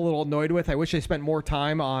aspects I was a little annoyed with. I wish they spent more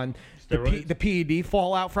time on the PED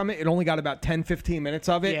fallout from it. It only got about 10, 15 minutes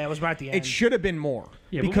of it. Yeah, it was right at the end. It should have been more.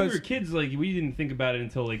 Yeah, because when we were kids, like we didn't think about it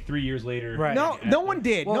until like 3 years later. Right. No one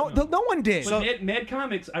did. Well, no one did. But Mad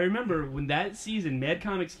Comics, I remember when that season, Mad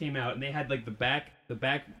Comics came out, and they had like the back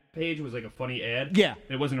page was like a funny ad. Yeah.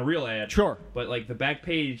 It wasn't a real ad. Sure. But like the back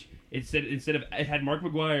page, instead of it had Mark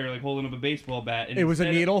McGuire like holding up a baseball bat. And it was a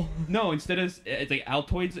needle? No, instead of it's like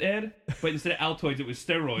Altoids ad, but instead of Altoids it was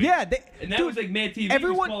steroids. Yeah, and that was like Mad TV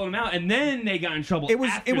was calling them out, and then they got in trouble. It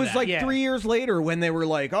was like 3 years later when they were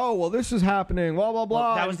like, oh well, this is happening, blah blah blah.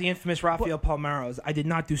 Well, that was the infamous Rafael Palmeiras. I did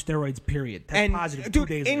not do steroids. Period. Test positive. 2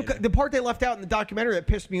 days later. The part they left out in the documentary that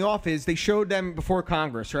pissed me off is they showed them before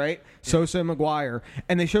Congress, right? Yeah. Sosa and McGuire,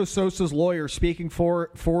 and they show Sosa's lawyer speaking for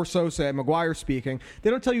Sosa and McGuire speaking. They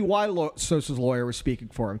don't tell you why Sosa's lawyer was speaking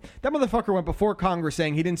for him. That motherfucker went before Congress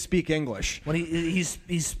saying he didn't speak English. When he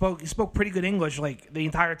spoke pretty good English like the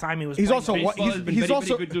entire time he was. He's also he's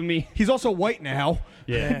also good to me. He's also white now.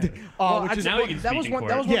 Yeah. That was one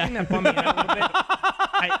thing that bummed me out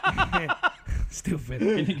a little bit. Stupid.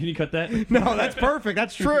 Can you cut that? No, that's perfect.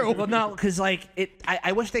 That's true. Well, no, because like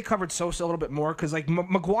I wish they covered Sosa a little bit more because like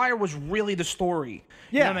McGuire was really the story.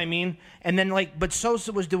 Yeah. You know what I mean? And then like, but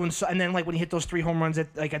Sosa was doing and then like when he hit those 3 home runs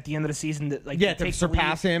at the end of the season, that like to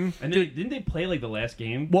surpass him. And didn't they play like the last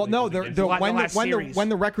game? Well, like, no, when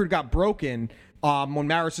the record got broken. When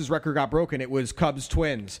Maris's record got broken, it was Cubs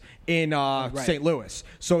Twins in St. Louis.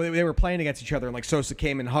 So they were playing against each other, and like Sosa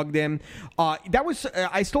came and hugged him. That was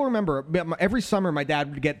I still remember every summer my dad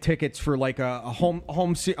would get tickets for like a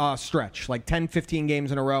home stretch, like 10, 15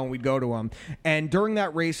 games in a row, and we'd go to them. And during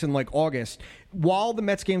that race in like August, while the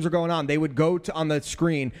Mets games were going on, they would go on the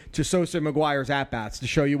screen to Sosa and McGuire's at-bats to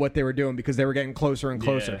show you what they were doing because they were getting closer and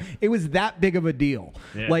closer. Yeah. It was that big of a deal.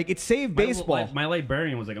 Yeah. Like, it saved baseball. My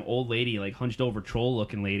librarian was like an old lady, like hunched over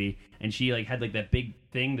troll-looking lady, and she like had like that big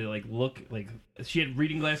thing to like look like she had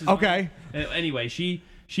reading glasses Okay. on. Anyway, she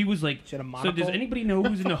was like, she had a so does anybody know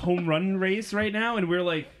who's in the home run race right now? And we're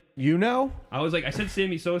like, you know? I was like, I said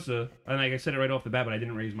Sammy Sosa, and like I said it right off the bat, but I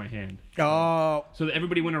didn't raise my hand. Oh. So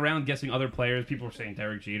everybody went around guessing other players. People were saying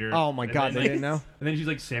Derek Jeter. Oh my God, they didn't know? And then she's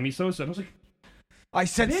like, Sammy Sosa. And I was like, I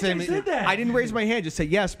said Sammy. I said that. I didn't raise my hand. Just say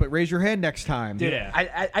yes, but raise your hand next time. Dude,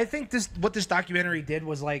 yeah. I think what this documentary did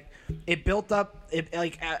was like it built up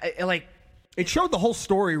it showed the whole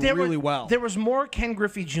story really well. There was more Ken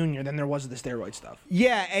Griffey Jr. than there was of the steroid stuff.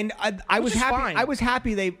 Yeah, and I was happy. Fine. I was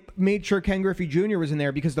happy they made sure Ken Griffey Jr. was in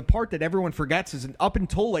there because the part that everyone forgets is up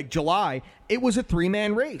until like July, it was a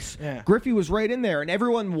 3-man race. Yeah. Griffey was right in there, and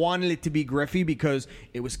everyone wanted it to be Griffey because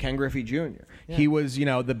it was Ken Griffey Jr. Yeah. He was,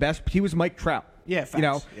 the best. He was Mike Trout. Yeah,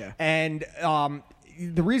 facts. Yeah. And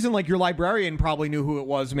the reason, like, your librarian probably knew who it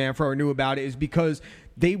was, Manfro, or knew about it, is because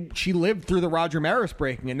she lived through the Roger Maris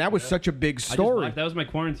breaking, and that was such a big story. That was my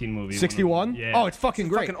quarantine movie. 61? Yeah. Oh, it's fucking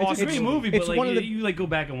great. Fucking awesome. It's a great movie, it's but one of you like go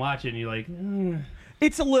back and watch it, and you're like,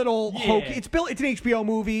 It's a little hokey. It's an HBO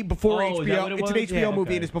movie before HBO. It's an HBO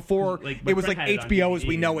movie, and it's before it was like HBO as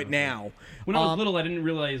we know it now. When I was little, I didn't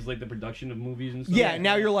realize like the production of movies and stuff. Yeah,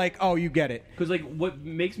 now you're like, oh, you get it. Because like what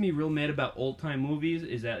makes me real mad about old time movies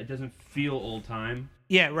is that it doesn't feel old time.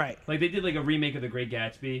 Yeah, right. Like they did like a remake of The Great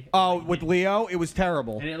Gatsby. Oh, with Leo, it was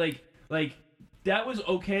terrible. And it like that was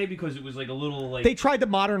okay because it was like a little like they tried to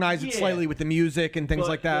modernize it slightly with the music and things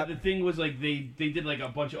like that. But the thing was like they did like a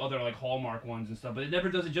bunch of other like Hallmark ones and stuff, but it never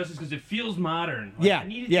does it justice because it feels modern. Like, I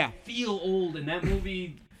needed to feel old, and that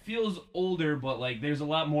movie feels older, but like there's a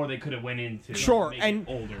lot more they could have went into. Sure, to make and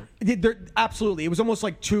it older. Absolutely, it was almost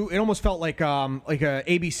like it almost felt like a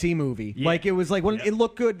ABC movie. Yeah. Like it was like when it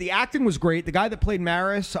looked good. The acting was great. The guy that played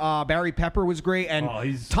Maris, Barry Pepper, was great. And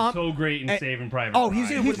he's Tom, so great in Saving Private Oh,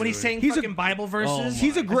 Ryan. when he's saying fucking Bible verses.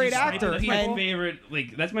 He's a great actor. That's my favorite.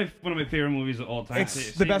 Like that's one of my favorite movies of all time.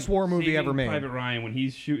 It's the best war movie ever made. Private Ryan, when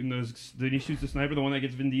he's shooting those, then he shoots the sniper, the one that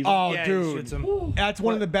gets Vin Diesel. Oh, Yeah, dude, he shoots him. that's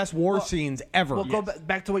one of the best war scenes ever. Well, go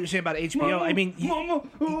back to what you're saying about HBO. I mean, Mama,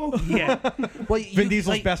 oh. yeah. Well, Vin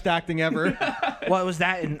Diesel's best acting ever. Well, it was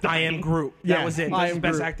that and I Am Groot. That was it. I That's Am the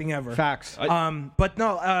best Groot. acting ever. Facts. But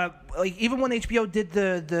no, like even when HBO did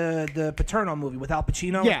the Paterno movie with Al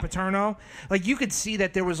Pacino, Yeah. Paterno, like you could see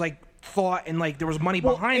that there was like thought and like there was money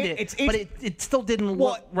behind it, but it still didn't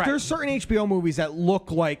Well, look right. there's certain HBO movies that look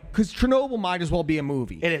like, because Chernobyl might as well be a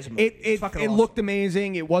movie. It is a movie. It's fucking awesome. looked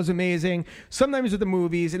amazing. It was amazing. Sometimes with the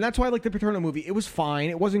movies, and that's why I like the Paterno movie. It was fine.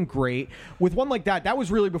 It wasn't great. With one like that was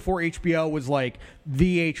really before HBO was like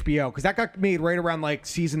the HBO, because that got made right around like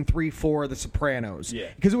season 3, 4 of The Sopranos. Yeah.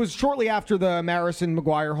 Because it was shortly after the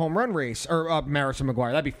Marison-Maguire home run race, or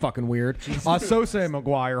Marison-Maguire. That'd be fucking weird. Sosa and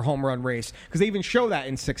Maguire home run race, because they even show that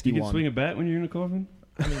in '61. You can swing a bat when you're in a coffin?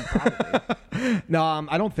 I mean, probably. No,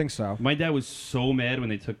 I don't think so. My dad was so mad when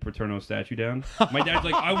they took Paterno's statue down. My dad's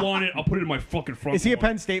like, I want it. I'll put it in my fucking front Is he a lawn."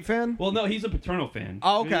 Penn State fan? Well, no, he's a Paterno fan.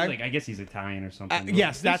 Oh, okay. He's like, I guess he's Italian or something.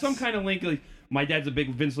 yes, there's that's some kind of link. Like, my dad's a big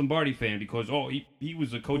Vince Lombardi fan because he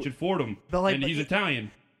was a coach at Fordham But, like, and he's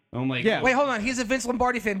Italian. I'm like, Yeah. Wait, hold on. He's a Vince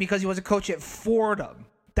Lombardi fan because he was a coach at Fordham.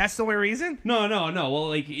 That's the only reason? No. Well,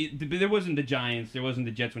 like there wasn't the Giants, there wasn't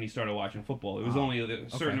the Jets when he started watching football. It was only a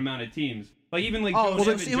certain amount of teams. Like even like Oh, Joe well,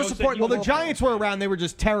 said, he was Joe said supporting- he Well, the was- Giants were around. They were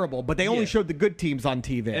just terrible, but they only Yeah. showed the good teams on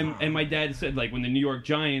TV. And my dad said like when the New York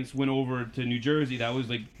Giants went over to New Jersey, that was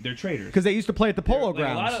like they're traitors. Because they used to play at the Polo Like,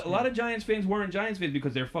 Grounds. a lot of Giants fans weren't Giants fans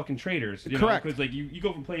because they're fucking traitors. Correct. Because like you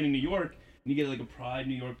go from playing in New York and you get like a pride,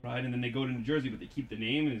 New York pride, and then they go to New Jersey, but they keep the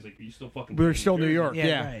name, and it's like you still fucking. We're playing still New Jersey. York.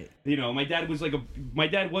 Yeah. Right. You know, my dad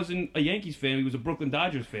wasn't a Yankees fan. He was a Brooklyn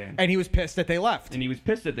Dodgers fan. And he was pissed that they left. And he was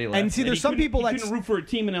pissed that they left. And see, there's he some couldn't- people he that's- couldn't root for a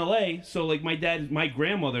team in L.A. So like my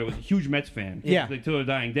grandmother was a huge Mets fan. Yeah. Like till her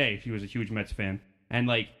dying day, she was a huge Mets fan. And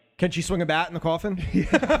like Can she swing a bat in the coffin?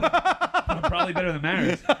 probably better than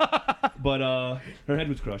Maris. But her head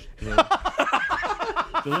was crushed. So.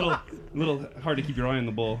 It's a little hard to keep your eye on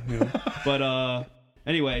the ball, you know. But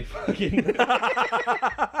anyway, fucking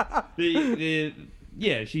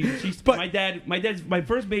my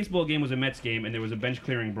first baseball game was a Mets game, and there was a bench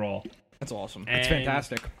clearing brawl. That's awesome. That's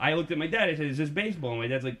fantastic. I looked at my dad. I said, "Is this baseball?" And my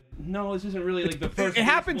dad's like, "No, this isn't really like the first." It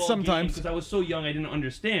happens sometimes. because I was so young, I didn't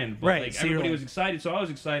understand. But Right, like so you're everybody like- was excited, so I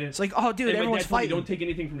was excited. It's like, oh, dude, And my everyone's dad told me, fighting. "Don't take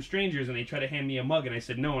anything from strangers," and they tried to hand me a mug, and I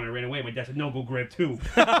said no, and I ran away. My dad said, "No, go grab 2."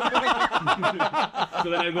 So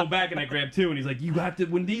then I go back and I grab 2, and he's like, "You have to.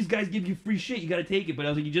 When these guys give you free shit, you got to take it." But I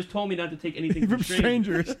was like, "You just told me not to take anything from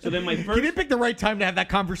strangers." So then my first. He didn't pick the right time to have that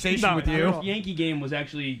conversation with you. First Yankee game was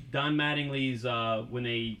actually Don Mattingly's when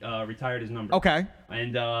they retired his number. Okay.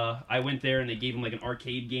 And I went there and they gave him like an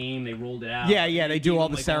arcade game. They rolled it out. Yeah, they do gave all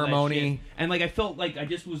him, the like, ceremony. that shit. And like I felt like I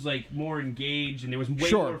just was like more engaged and there was way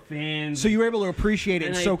Sure. more fans. So you were able to appreciate it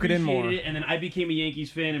and I soak it in more. appreciated it, and then I became a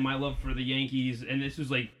Yankees fan, and my love for the Yankees, and this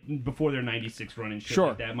was like before their '96 run and shit Sure.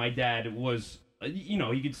 like that. My dad was,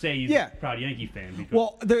 you could say he's Yeah. a proud Yankee fan. Because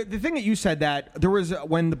Well, the thing that you said that there was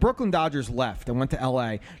when the Brooklyn Dodgers left and went to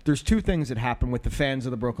L.A., there's two things that happened with the fans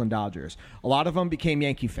of the Brooklyn Dodgers. A lot of them became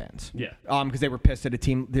Yankee fans. Yeah. Because they were pissed that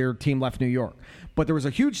their team left New York. But there was a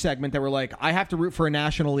huge segment that were like, I have to root for a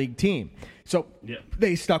National League team. So Yeah.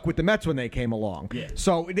 they stuck with the Mets when they came along. Yeah.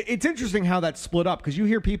 So it's interesting how that split up because you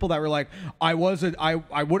hear people that were like, I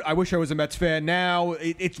wish I was a Mets fan now.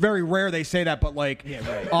 It's very rare they say that, but like,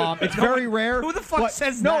 it's very rare. Who the fuck But-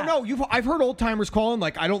 says no, that? No, I've heard old timers calling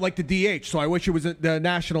like I don't like the DH, so I wish it was the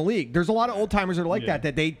National League. There's a lot of old timers that are like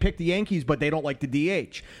that they pick the Yankees, but they don't like the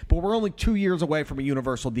DH. But we're only 2 years away from a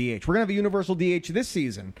universal DH. We're gonna have a universal DH this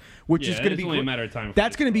season, which is gonna it's be only a matter of time.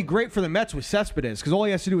 That's gonna be great for the Mets with Cespedes because all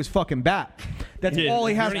he has to do is fucking bat. That's all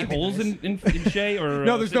he has Are there to any holes in Shea or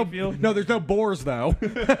No, there's Citi no there's no boars though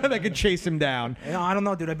that could chase him down. You know, I don't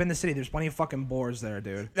know, dude. I've been to the city. There's plenty of fucking boars there,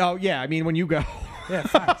 dude. Oh yeah, I mean when you go. Yeah,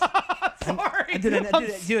 facts. Sorry,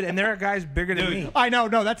 Dude, and there are guys bigger than me. I know.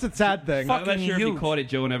 No, that's a sad thing. I'm not fucking sure if you huge. caught it.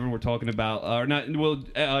 Joe and Evan were talking about, or not. Well,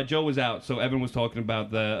 Joe was out, so Evan was talking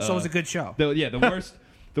about the. So it was a good show.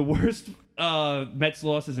 The worst Mets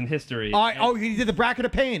losses in history. He did the bracket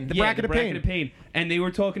of pain. The bracket of pain. And they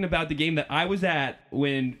were talking about the game that I was at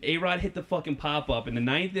when A-Rod hit the fucking pop-up in the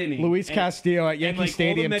 9th inning. Luis Castillo at Yankee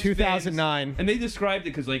Stadium, 2009. Fans, and they described it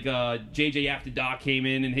because, like, JJ After Doc came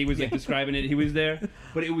in, and he was, like, describing it. He was there.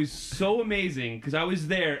 But it was so amazing because I was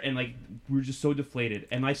there, and, like, we were just so deflated.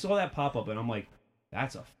 And I saw that pop-up, and I'm like,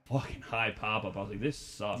 that's a fucking high pop-up. I was like, this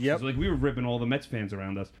sucks. Yep. Like, we were ripping all the Mets fans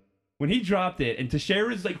around us. When he dropped it, and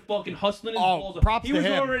Teixeira's like fucking hustling his balls up. Props he to was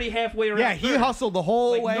him. already halfway around. Yeah, he hustled the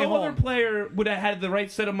whole way no home. other player would have had the right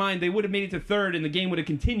set of mind. They would have made it to third, and the game would have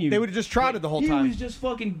continued. They would have just trotted the whole time. He was just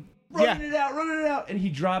fucking running it out, and he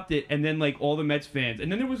dropped it, and then like all the Mets fans,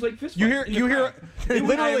 and then there was like fist fights. You hear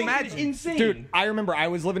literally insane, dude. I remember I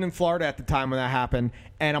was living in Florida at the time when that happened,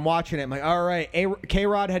 and I'm watching it. I'm like, all right,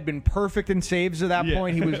 K-Rod had been perfect in saves at that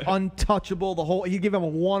point. He was untouchable the whole. He'd give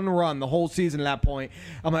him one run the whole season at that point.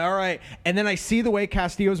 I'm like, all right, and then I see the way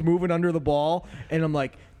Castillo's moving under the ball, and I'm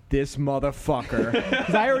like, this motherfucker.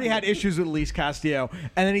 Because I already had issues with Luis Castillo.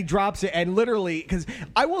 And then he drops it. And literally, because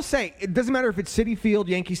I will say, it doesn't matter if it's Citi Field,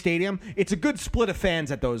 Yankee Stadium. It's a good split of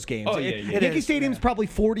fans at those games. Oh, yeah. Yankee Stadium's probably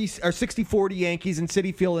 40 or 60-40 Yankees, and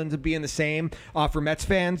Citi Field ends up being the same for Mets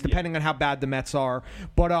fans, depending on how bad the Mets are.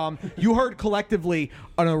 But you heard collectively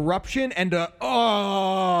an eruption and a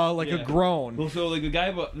groan. Well, so like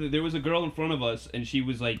there was a girl in front of us, and she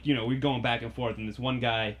was like, you know, we're going back and forth, and this one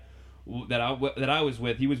guy that I was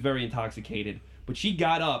with, he was very intoxicated, but she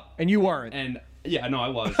got up and you weren't, and yeah, no, I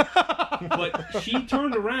was, but she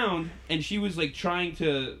turned around and she was like trying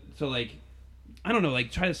to like, I don't know,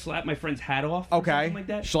 like try to slap my friend's hat off, or something like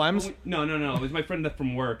that. Schlems? No, it was my friend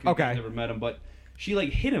from work. Okay, I never met him, but she like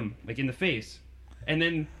hit him like in the face, and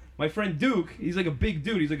then my friend Duke, he's like a big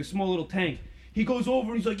dude, he's like a small little tank. He goes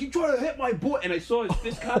over and he's like, you trying to hit my boy? And I saw his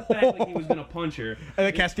fist cock back like he was going to punch her. And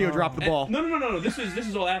then Castillo dropped the ball. No. This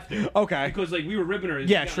is all after. Okay. Because like we were ripping her.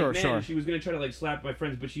 Yeah, she sure. And she was going to try to like slap my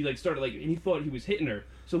friends, but she like started like, and he thought he was hitting her.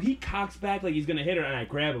 So he cocks back like he's going to hit her, and I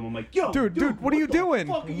grab him. I'm like, yo, dude, what are you doing?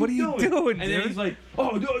 What are you doing? And then he's like,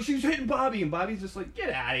 oh, no, she's hitting Bobby. And Bobby's just like,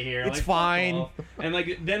 get out of here. It's like, fine. And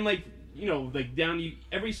like then like, you know, like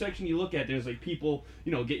every section you look at, there's like people,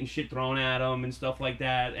 you know, getting shit thrown at them and stuff like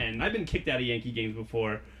that. And I've been kicked out of Yankee games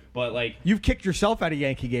before, but like you've kicked yourself out of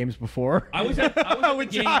Yankee games before. I was at the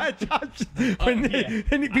game.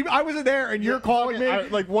 I wasn't there, and you're calling me.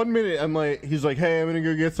 Like 1 minute, I'm like, he's like, hey, I'm gonna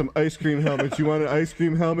go get some ice cream helmets. You want an ice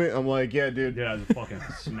cream helmet? I'm like, yeah, dude. Yeah, it's a fucking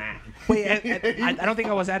smack. Wait, I don't think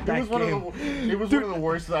I was at that game. It was one of the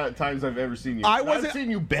worst times I've ever seen you. I've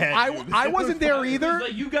seen you bad. I wasn't there either.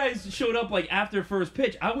 Like you guys showed up like after first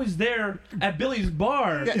pitch. I was there at Billy's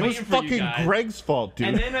bar. Yeah, it was fucking Greg's fault, dude.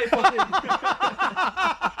 And then I fucking.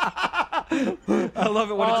 I love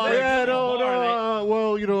it when it's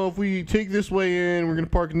well, you know, if we take this way in, we're going to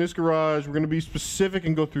park in this garage. We're going to be specific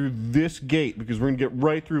and go through this gate because we're going to get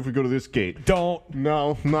right through if we go to this gate. Don't.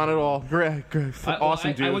 No, not at all. Greg,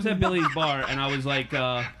 awesome, dude. I was at Billy's bar, and I was like,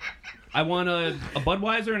 I want a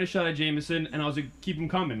Budweiser and a shot of Jameson, and I was like, keep them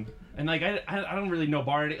coming. And, like, I don't really know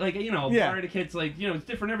bar etiquette. Like, you know, bar etiquette's, like, you know, it's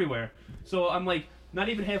different everywhere. So I'm like, not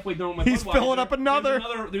even halfway done with my He's Budweiser. filling up another.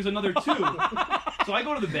 There's another two. So I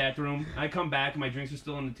go to the bathroom. I come back. My drinks are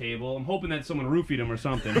still on the table. I'm hoping that someone roofied him or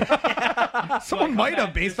something. Someone might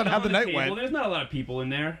have, based on how the night went. Well, there's not a lot of people in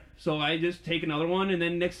there. So I just take another one, and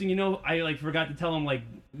then next thing you know, I like forgot to tell him like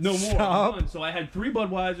no more. Stop. So I had 3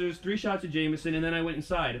 Budweisers, 3 shots of Jameson, and then I went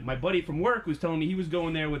inside. My buddy from work was telling me he was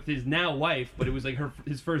going there with his now wife, but it was like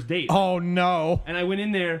his first date. Oh no! And I went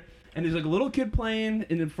in there. And there's like a little kid playing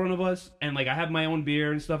in front of us, and like I have my own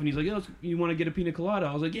beer and stuff, and he's like, "Yo, you want to get a pina colada?"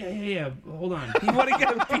 I was like, "Yeah, hold on." You want to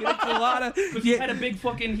get a pina colada? Because he had a big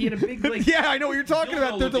like yeah, I know what you're talking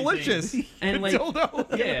about. They're delicious. Thing. And like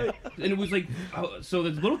yeah, and it was like so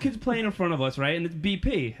there's little kids playing in front of us, right? And it's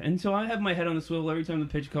BP, and so I have my head on the swivel every time the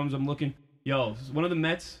pitch comes. I'm looking. Yo, one of the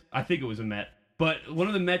Mets. I think it was a Met. But one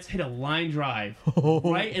of the Mets hit a line drive,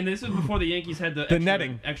 right? And this is before the Yankees had the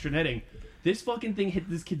extra netting. This fucking thing hit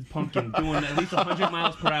this kid's pumpkin doing at least 100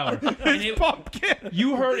 miles per hour. His pumpkin.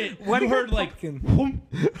 You heard it. You heard like, whoom,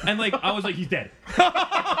 and like I was like, he's dead.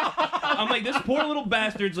 I'm like, this poor little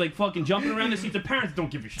bastard's like fucking jumping around the seats. The parents don't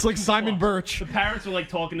give a shit. It's like Simon Birch. The parents are like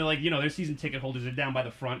talking to like, you know, their season ticket holders are down by the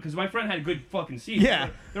front because my friend had a good fucking seat. Yeah.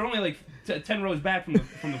 They're only like 10 rows back from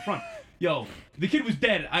the front. Yo, the kid was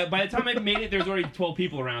dead. By the time I made it, there was already 12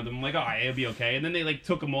 people around him. I'm like, all right, it'll be okay. And then they like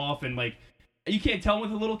took him off and like. you can't tell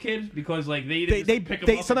with a little kid because like they pick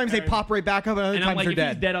him up sometimes they and pop right back up, and other and times I'm like, they're if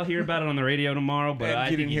dead. he's dead, I'll hear about it on the radio tomorrow. But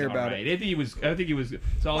I didn't hear about it. I think he was.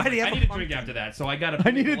 So I was like, I need a drink after that. So I got a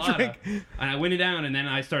pina colada, and I went it down, and then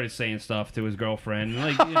I started saying stuff to his girlfriend,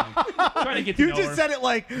 like trying to get to know her. You just said it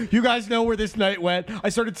like, you guys know where this night went. I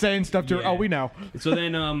started saying stuff to her. Oh, we know. So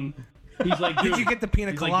then he's like, dude, did you get the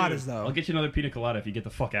pina coladas though? I'll get you another pina colada if you get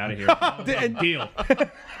the fuck out of here. Deal.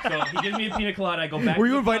 So he gives me a pina colada. I go back. Were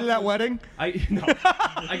you invited to that wedding? No.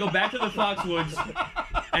 I go back to the Foxwoods,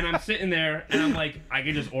 and I'm sitting there, and I'm like, I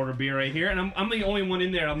can just order beer right here, and I'm the only one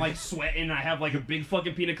in there. I'm like sweating. And I have like a big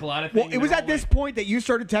fucking pina colada thing. Well, it was at this point that you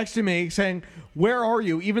started texting me saying, "Where are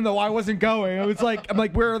you?" Even though I wasn't going, I was like, "I'm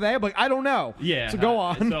like, where are they?" I'm like, "I don't know." Yeah. So go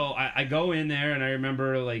on. So I go in there, and I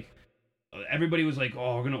remember like. Everybody was like,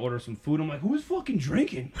 "Oh, we're gonna order some food." I'm like, "Who's fucking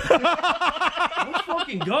drinking? Let's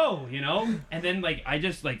fucking go," you know. And then like I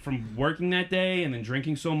just like from working that day and then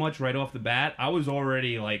drinking so much right off the bat, I was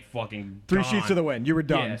already like fucking 3 gone. sheets to the wind. You were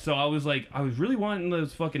done. Yeah. So I was like, I was really wanting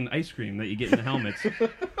those fucking ice cream that you get in the helmets,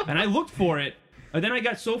 and I looked for it, and then I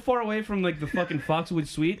got so far away from like the fucking Foxwood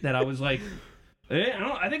Suite that I was like.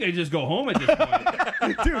 I think I just go home at this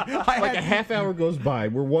point. Dude, like a half hour goes by.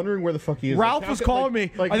 We're wondering where the fuck he is. Ralph was calling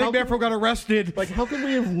me. I think Manfro got arrested. Like, how could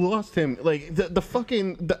we have lost him? Like,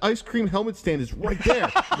 the ice cream helmet stand is right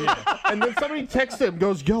there. Yeah. And then somebody texts him,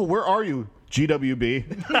 goes, "Yo, where are you?" GWB.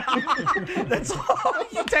 That's all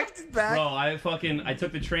you texted back. Bro, I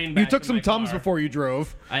took the train back. You took to some my Tums car. before you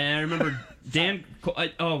drove. I remember Dan.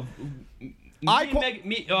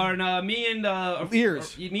 Me and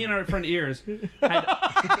Ears. Me and our friend Ears.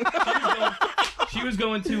 She was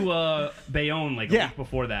going to Bayonne like a week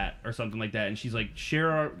before that or something like that, and she's like,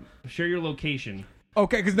 share your location.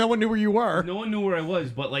 Okay, because no one knew where you were. No one knew where I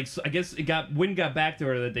was, but like I guess wind got back to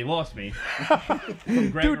her that they lost me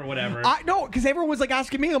from Greg or whatever. No, because everyone was like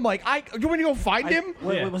asking me. I'm like, you want to go find him?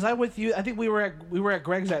 Wait, was I with you? I think we were at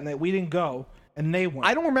Greg's that night. We didn't go. And they went.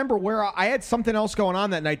 I don't remember where I had something else going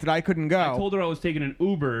on that night that I couldn't go. I told her I was taking an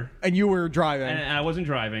Uber. And you were driving. And I wasn't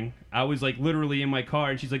driving. I was like literally in my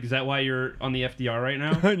car, and she's like, "Is that why you're on the FDR right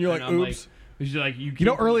now?" And you're like, "Oops." She's like, "You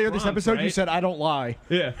know, earlier this episode right? you said I don't lie."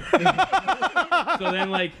 Yeah. So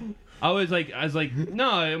then like I was like,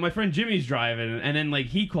 "No, my friend Jimmy's driving," and then like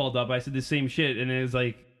he called up. I said the same shit, and it was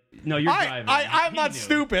like. No, you're driving. I'm not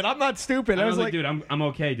stupid. I'm not stupid. I was like, dude, I'm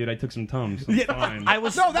okay, dude. I took some Tums. I'm fine. That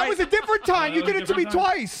was a different time. You did it to me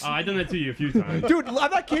twice. I done that to you a few times. Dude,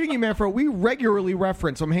 I'm not kidding you, Manfro. We regularly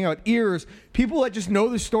reference, I'm hanging out with Ears, people that just know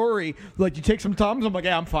the story, like, you take some Tums? I'm like,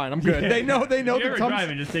 yeah, I'm fine. I'm good. Yeah. They know if the you're Tums.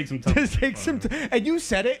 driving, just take some Tums. Just take some and you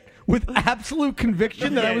said it with absolute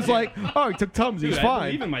conviction that I was like, oh, he took Tums. He's Dude, fine. I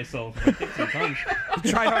believe in myself. I take some Tums.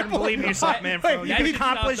 Try hard and believe in yourself, Manfro. He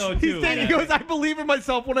accomplished. He goes, I believe in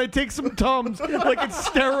myself when I take some Tums, like it's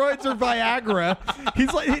steroids or Viagra.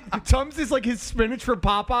 He's like, Tums is like his spinach from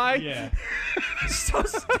Popeye. Yeah. So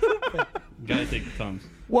stupid. Gotta take the Tums.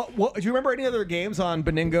 Well, do you remember any other games on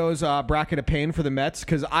Beningo's Bracket of Pain for the Mets?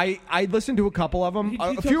 Because I listened to a couple of them.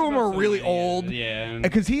 A few of them are really old. Yeah.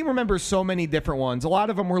 Because he remembers so many different ones. A lot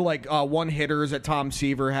of them were like one hitters that Tom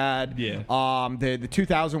Seaver had. Yeah. The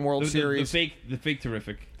 2000 World Series. The fake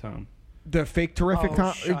terrific Tom. The fake terrific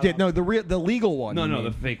Tom. No, the legal one. No,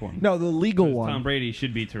 the fake one. No, the legal one. Tom Brady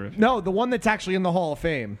should be terrific. No, the one that's actually in the Hall of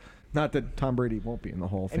Fame. Not that Tom Brady won't be in the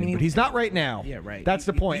Hall of Fame, but he's not right now. Yeah, right. That's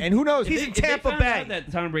the point. And who knows? He's in Tampa Bay. That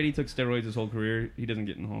Tom Brady took steroids his whole career. He doesn't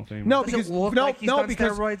get in the Hall of Fame. No, Does because it look like he's done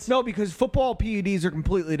because steroids? because football PEDs are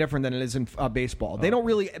completely different than it is in baseball. They don't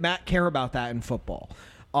really care about that in football.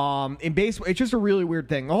 In baseball, it's just a really weird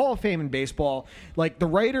thing. The Hall of Fame in baseball, like the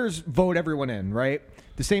writers vote everyone in, right?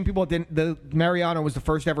 The same people didn't. The Mariano was the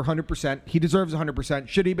first ever 100%. He deserves 100%.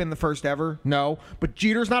 Should he have been the first ever? No. But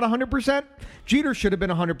Jeter's not 100%. Jeter should have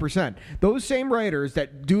been 100%. Those same writers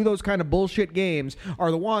that do those kind of bullshit games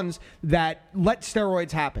are the ones that let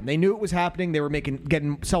steroids happen. They knew it was happening. They were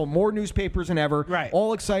selling more newspapers than ever. Right.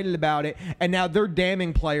 All excited about it. And now they're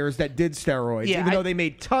damning players that did steroids, even though they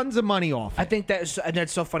made tons of money off it. I think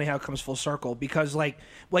that's so funny how it comes full circle because, like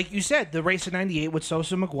you said, the race of '98 with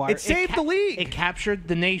Sosa McGuire, it saved the league. It captured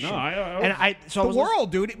the nation. No, the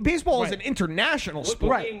world, dude. Baseball is an international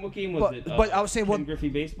sport. What game was it? But I would say, Ken Griffey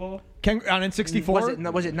baseball. On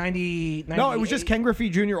N64? Was it 90? No, it was just Ken Griffey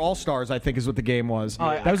Jr. All Stars. I think is what the game was.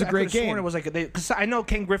 That was a great game. It was like because I know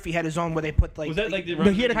Ken Griffey had his own where they put like. Was that like the?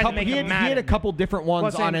 No, he had a couple different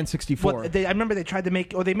ones on N64. I remember they tried to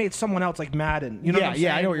make, or they made someone else like Madden. You know what I'm saying?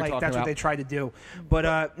 Yeah, I know what you're talking that's about. what they tried to do.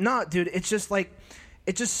 But no, dude, it's just like.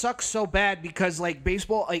 It just sucks so bad because like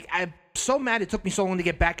baseball, like so mad it took me so long to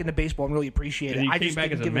get back into baseball and really appreciate it. And you I came just back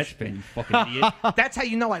didn't as a give Mets fan, you fucking idiot. That's how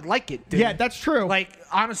you know I like it, dude. Yeah, that's true. Like,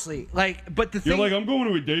 honestly, like, but the You're thing... like, I'm going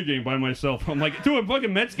to a day game by myself. I'm like, to a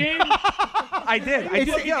fucking Mets game? I did. I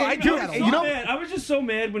do that a lot. I was just so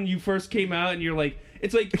mad when you first came out and you're like,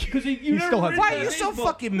 it's like, because you never still were have- into Why are you so baseball.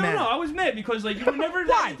 fucking mad? No, I was mad because, like, you were never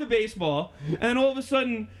Why? into baseball, and then all of a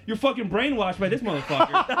sudden, you're fucking brainwashed by this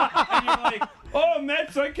motherfucker. And you're like, oh,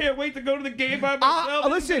 Mets, I can't wait to go to the game by myself.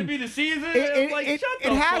 This is listen, going to be the season. And I'm like, shut the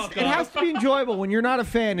fuck it has up. to be enjoyable when you're not a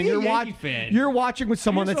fan and Be a you're Yankee fan. you're watching with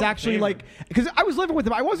someone You're that's so actually favored. like, because I was living with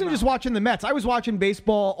them. I wasn't just watching the Mets. I was watching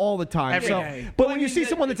baseball all the time. Every so, day. but Well, when I you mean, see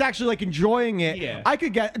someone that's actually like enjoying it, Yeah. I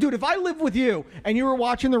could get, dude. If I lived with you and you were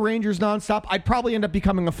watching the Rangers nonstop, I'd probably end up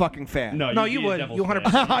becoming a fucking fan. No, you'd you be a would. Devils You fan.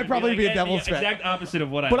 100%. I'd probably be a Devils fan. Exact opposite of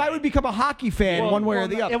what I But like. I would become a hockey fan Well, one way or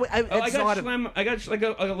the other. I It's a lot got of... Schlem. I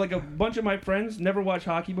got like a bunch of my friends never watch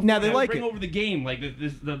hockey before. Now they and I like bring it. over the game, like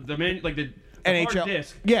the man, like the NHL. hard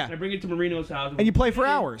disc. Yeah. And I bring it to Marino's house. And you play for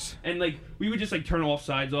hours. And like we would just like turn all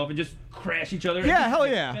sides off and just crash each other. Yeah, hell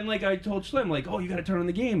yeah. And like I told Schlem, like, oh, you got to turn on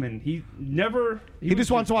the game, and he He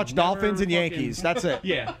just wants to watch never Dolphins and fucking- Yankees. That's it.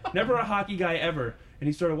 Yeah, never a hockey guy ever. And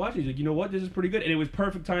he started watching. He's like, you know what? This is pretty good. And it was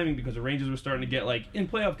perfect timing because the Rangers were starting to get like in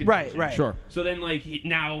playoff contention. Right. Sure. So then, like,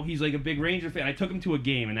 now he's like a big Ranger fan. I took him to a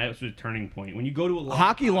game, and that was a turning point. When you go to a live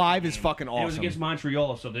Hockey live is game, fucking and it was awesome. against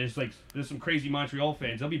Montreal, so there's some crazy Montreal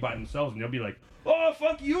fans. They'll be by themselves, and they'll be like, "Oh,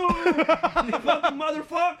 fuck you, you fucking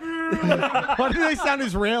motherfucker!" Why do they sound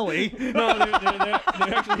Israeli? No,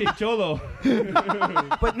 they're actually Cholo.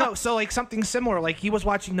 But no, so like something similar. Like he was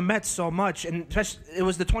watching the Mets so much, and it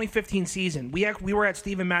was the 2015 season. We were at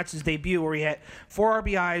Steven Matz's debut where he had 4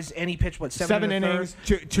 RBIs and he pitched seven innings,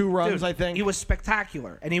 two runs, Dude, I think. He was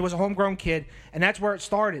spectacular, and he was a homegrown kid, and that's where it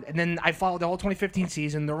started. And then I followed the whole 2015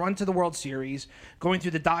 season, the run to the World Series, going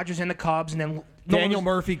through the Dodgers and the Cubs, and then Daniel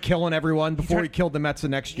Murphy killing everyone before he killed the Mets the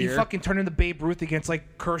next He year. fucking turned into Babe Ruth against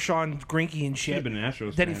like Kershaw and Greinke and shit. Should've been an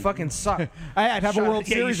Astros Then he fan. fucking sucked. I'd have a Shut- World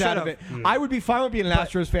yeah, you Series out of should've. it. I would be fine with being an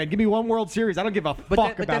Astros fan. Give me one World Series. I don't give a fuck But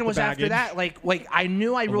about then it was the after baggage. that, like I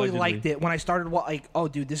knew I really Allegedly. liked it when I started. Oh,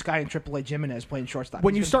 dude, this guy in AAA Jimenez playing shortstop.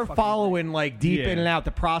 When He's you gonna start be fucking following like deep Yeah. in and out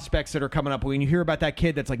the prospects that are coming up, when you hear about that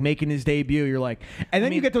kid that's like making his debut, you're like, and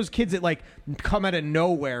then you get those kids that like come out of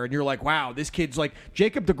nowhere, and you're like, wow, this kid's like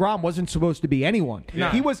Jacob DeGrom wasn't supposed to be anyone. No.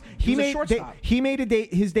 He was. He was a made shortstop. he made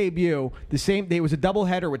his debut the same day. It was a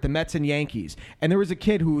doubleheader with the Mets and Yankees, and there was a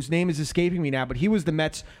kid whose name is escaping me now, but he was the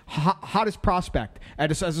Mets' hottest prospect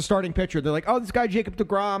as a starting pitcher. They're like, oh, this guy Jacob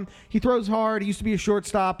DeGrom, he throws hard. He used to be a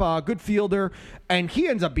shortstop, good fielder, and he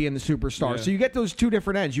ends up being the superstar. Yeah. So you get those two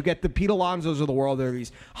different ends. You get the Pete Alonsos of the world. They're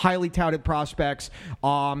these highly touted prospects.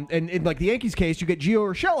 And in like the Yankees case, you get Gio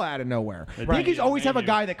Urshela out of nowhere. The Yankees always have a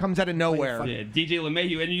guy that comes out of nowhere. Yeah, DJ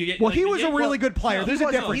LeMahieu, and you get. Well, like, he you was get- a really good player. No, There's he a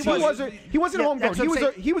wasn't. difference. He wasn't Yeah, homegrown. that's what I'm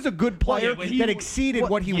saying. He was a good player but he that was- exceeded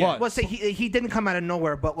what he yeah. was. Well, say he didn't come out of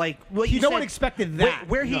nowhere, but like what you No one said, expected that.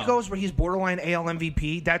 Where he No. goes, where he's borderline AL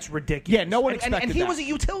MVP, that's ridiculous. Yeah, no one And expected he that. was a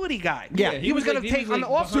utility guy. Yeah, he was going to take on the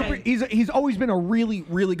off behind. He's always been a really,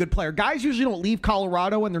 really good player. Guys usually don't leave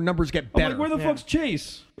Colorado and their numbers get I'm better. like, where the fuck's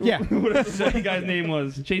Chase? Yeah. Whatever the guy's name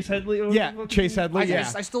was. Chase Headley? Or Yeah, what the fuck? Chase Headley.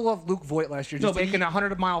 I still love Luke Voigt last year, No, just but taking a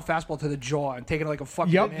 100-mile fastball to the jaw and taking it like a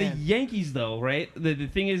fucking Yep. The man. Yankees, though, right? The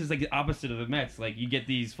thing is like the opposite of the Mets. Like, you get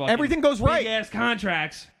these fucking Everything goes right. big-ass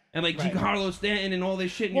contracts. And, like, Giancarlo Stanton and all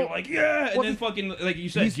this shit, and you're like, yeah! And then fucking, like you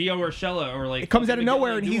said, Gio Urshela, or like... It comes out of fucking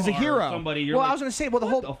nowhere, Miguel and he's a Andujar or hero. Somebody, you're Well, like, I was going to say, the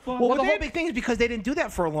whole fuck? the Well, whole big thing is because they didn't do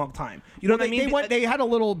that for a long time. You know what I mean? They had a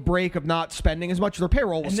little break of not spending as much. Their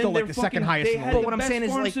payroll was And then still like they're the second fucking- highest they in the had league. the what I'm best saying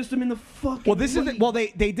is, farm like- system in the fucking Well, this is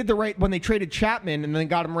league. they did the right when they traded Chapman and then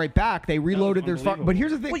got him right back. They reloaded their farm. unbelievable. But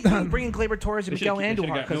here's the thing: Wait, you bring in Gleyber Torres and They should've- Miguel they should've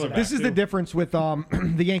Andujar got because of Miller that. this is the too. difference with the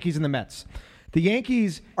Yankees and the Mets. The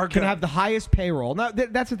Yankees Are can good. have the highest payroll. Now,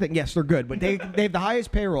 that's the thing. Yes, they're good, but they have the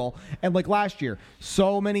highest payroll. And like last year,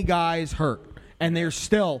 so many guys hurt, and they're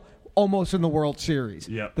still almost in the World Series.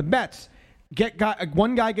 Yep. The Mets.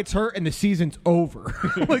 One guy gets hurt and the season's over.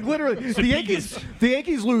 Like literally, the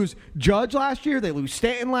Yankees lose Judge last year. They lose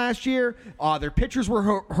Stanton last year. Their pitchers were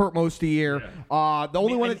hurt most of the year. The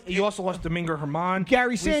only one you also lost Domingo Germán.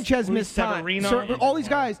 Gary Sanchez Luis missed time. Severino. So, all these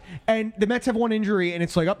guys, and the Mets have one injury, and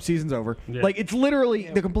it's like, season's over. Like it's literally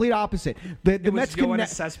the complete opposite. The was Mets can Yoenis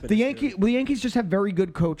Cespedes, the Yankees just have very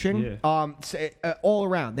good coaching, all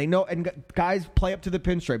around. They know, and guys play up to the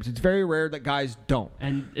pinstripes. It's very rare that guys don't.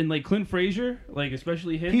 And like Clint Frazier, like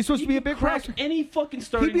especially him, He's supposed he to be a could big crack prospect. any fucking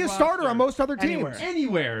starting. He'd be a starter roster. on most other teams. Anywhere.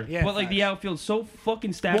 Anywhere. Yeah, but like the facts. outfield's so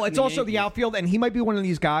fucking stacked. Well, it's in also the Yankees. outfield, and he might be one of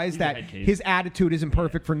these guys a that head case. his attitude isn't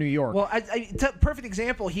perfect for New York. Well, perfect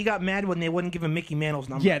example. He got mad when they wouldn't give him Mickey Mantle's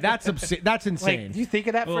number. Yeah, that's that's insane. Like, do you think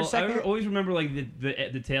of that for a second? I always remember like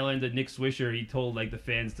the tail end of Nick Swisher. He told like the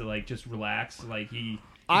fans to like just relax. Like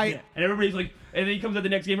and everybody's like, and then he comes out the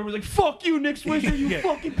next game. Everybody's like, "Fuck you, Nick Swisher, you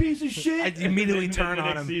fucking piece of shit!" I immediately turn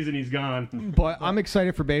on him. Next season, he's gone. But I'm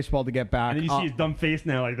excited for baseball to get back. And then you see his dumb face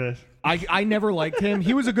now like this. I never liked him.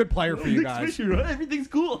 He was a good player for you guys. Nick Swisher, everything's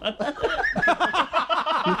cool.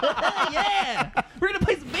 Yeah, we're gonna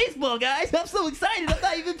play some baseball, guys. I'm so excited. I'm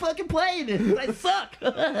not even fucking playing it. I suck.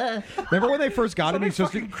 Remember when they first got him? He was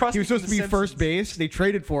supposed to be first base. They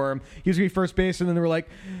traded for him. He was going to be first base, and then they were like,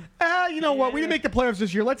 you know what? We didn't make the playoffs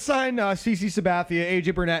this year. Let's sign CC Sabathia,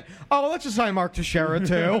 AJ Burnett. Oh, well, let's just sign Mark Teixeira,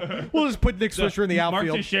 too. We'll just put Nick Swisher in the outfield.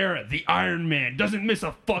 Mark Teixeira, the Iron Man, doesn't miss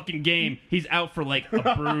a fucking game. He's out for like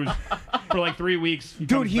a bruise for like 3 weeks.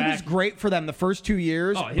 Dude, he was great for them the first 2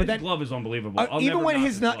 years. Oh, his glove is unbelievable. Even when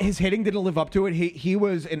his hitting didn't live up to it, he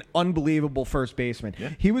was an unbelievable first baseman. Yeah.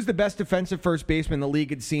 He was the best defensive first baseman the league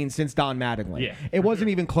had seen since Don Mattingly. Yeah, it wasn't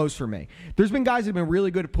even close for me. There's been guys that have been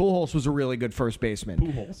really good. Pujols was a really good first baseman.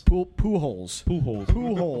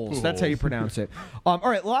 Pujols. That's how you pronounce it. All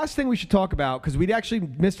right, last thing we should talk about, because we actually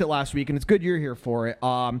missed it last week, and it's good you're here for it.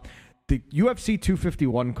 The UFC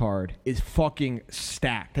 251 card is fucking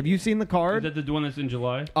stacked. Have you seen the card? Is that the one that's in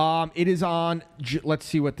July? It is on. Let's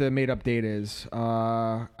see what the made-up date is.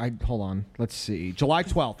 Hold on. Let's see. July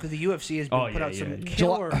 12th. Because the UFC has been put out some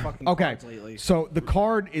killer fucking cards lately. So the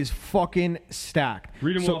card is fucking stacked.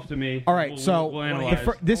 Read them off to me. All right. We'll analyze.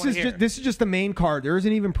 This is just the main card. There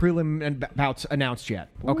isn't even prelim bouts announced yet.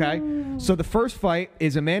 Okay. Ooh. So the first fight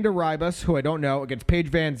is Amanda Ribas, who I don't know, against Paige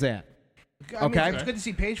Van Zandt. Okay, it's good to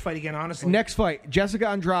see Paige fight again. Honestly, next fight, Jessica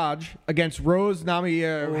Andrade against Rose Nami.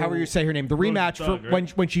 However you say her name, the rematch Thug,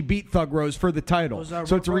 for when she beat Thug Rose for the title. So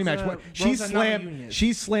it's a rematch.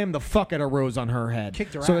 She slammed the fuck out of Rose on her head.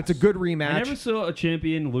 Kicked her so ass. it's a good rematch. I never saw a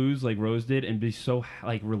champion lose like Rose did and be so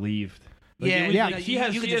like relieved. Like, she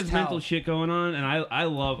has mental shit going on, and I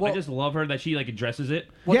just love her that she like addresses it.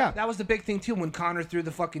 Well, that was the big thing too. When Conor threw the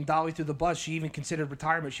fucking dolly through the bus, she even considered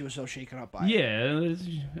retirement. She was so shaken up by it. Yeah,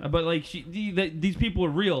 but like these people are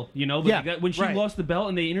real, you know. But like, when she lost the belt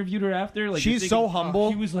and they interviewed her after, like she's so humble.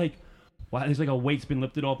 She was like, wow, there's like a weight's been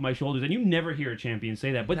lifted off my shoulders, and you never hear a champion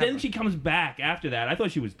say that. But then she comes back after that. I thought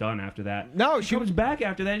she was done after that. No, she comes back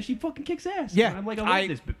after that, and she fucking kicks ass. Yeah, and I'm like, I love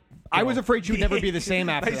this. I was afraid she would never be the same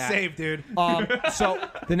after that. Save, dude. So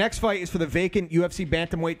the next fight is for the vacant UFC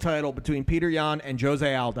bantamweight title between Peter Yan and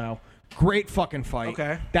Jose Aldo. Great fucking fight.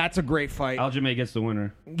 Okay. That's a great fight. Aljamain gets the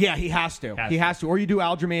winner. Yeah, he has to. He has to. Or you do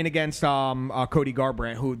Aljamain against Cody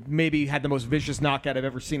Garbrandt, who maybe had the most vicious knockout I've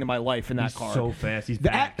ever seen in my life in that card. So fast. He's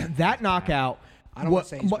back. That knockout. I don't want to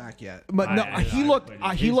say he's back yet. But no, he looked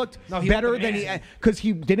better than he, because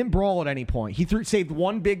he didn't brawl at any point. He saved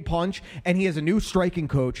one big punch, and he has a new striking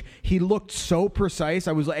coach. He looked so precise.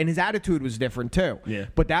 And his attitude was different too. Yeah.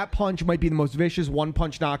 But that punch might be the most vicious one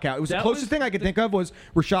punch knockout. It was the closest thing I could think of was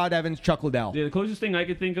Rashad Evans, Chuck Liddell. Yeah, the closest thing I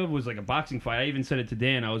could think of was like a boxing fight. I even said it to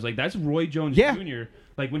Dan. I was like, that's Roy Jones Jr.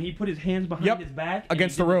 Like when he put his hands behind his back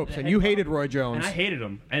against the ropes, and you hated Roy Jones, and I hated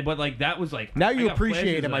him. But like that was like now you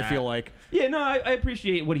appreciate him. I feel like I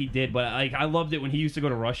appreciate what he did, but like I loved it when he used to go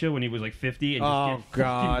to Russia when he was like 50 and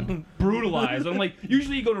just get brutalized. I'm like,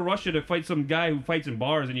 usually you go to Russia to fight some guy who fights in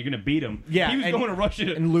bars and you're gonna beat him. Yeah, he was going to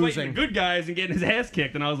Russia and losing fighting the good guys and getting his ass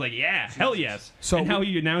kicked, and I was like, yeah, hell yes. So and how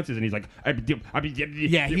he announces, and he's like,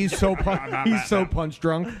 he's so punch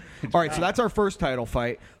drunk. All right, so that's our first title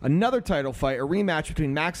fight. Another title fight, a rematch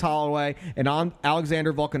between Max Holloway and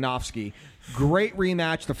Alexander Volkanovski. Great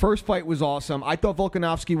rematch. The first fight was awesome. I thought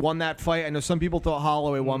Volkanovski won that fight. I know some people thought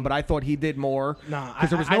Holloway won, but I thought he did more because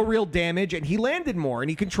there was no real damage, and he landed more, and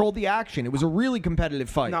he controlled the action. It was a really competitive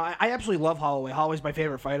fight. No, I absolutely love Holloway. Holloway's my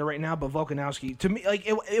favorite fighter right now, but Volkanovski, to me, like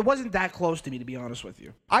it wasn't that close to me, to be honest with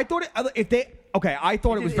you. I thought I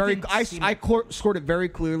thought it was very. I scored it very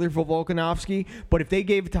clearly for Volkanovski, but if they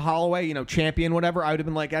gave it to Holloway, champion, whatever, I would have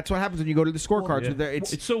been like, that's what happens when you go to the scorecards. Yeah.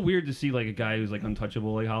 It's so weird to see like a guy who's like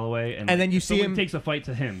untouchable like Holloway, and then you see him takes a fight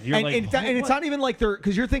to him. You're it's not even like they're,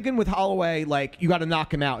 because you're thinking with Holloway, like you got to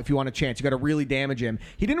knock him out if you want a chance. You got to really damage him.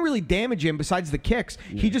 He didn't really damage him besides the kicks.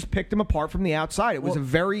 Yeah. He just picked him apart from the outside. It was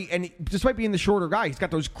despite being the shorter guy, he's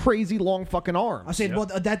got those crazy long fucking arms. I said, well,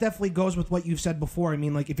 that definitely goes with what you've said before. I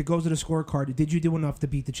mean, like if it goes to the scorecard, did you do enough to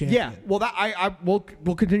beat the champion? Yeah, well,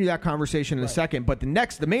 we'll continue that conversation in a second. But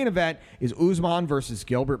the main event is Usman versus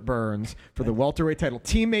Gilbert Burns for the welterweight title.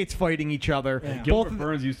 Teammates fighting each other. Yeah. Gilbert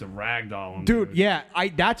Burns used to ragdoll him. Dude, yeah,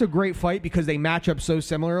 that's a great fight because they match up so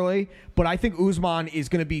similarly. But I think Usman is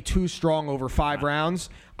going to be too strong over 5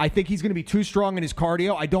 rounds. I think he's going to be too strong in his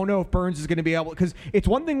cardio. I don't know if Burns is going to be able, because it's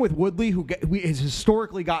one thing with Woodley who has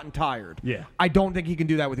historically gotten tired. Yeah. I don't think he can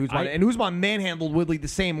do that with Usman. And Usman manhandled Woodley the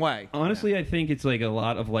same way. Honestly, I think it's like a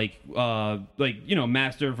lot of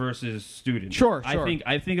master versus student. Sure.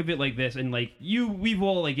 I think of it like this, and like we've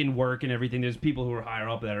all like in work and everything. There's people who are higher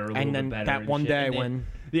up that are a little bit better. That one day when.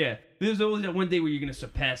 Yeah, there's always that one day where you're going to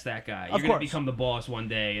surpass that guy. You're going to become the boss one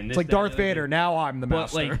day. And it's like Darth Vader. Now I'm the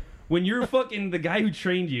master. But like, when you're fucking the guy who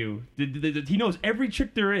trained you, he knows every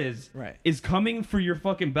trick there is coming for your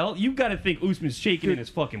fucking belt. You've got to think Usman's shaking in his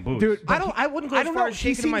fucking boots. Dude, I wouldn't go as far as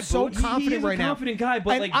shaking in my boots. He seems so confident right now. He's a confident guy,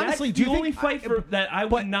 but and like honestly, that's do you the think, only fight for that I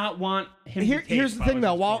would not want him to take. Here's the thing,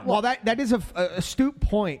 though. While that is a astute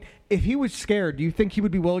point, if he was scared, do you think he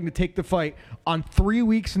would be willing to take the fight on 3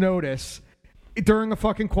 weeks' notice? During a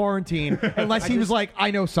fucking quarantine, unless he was like, I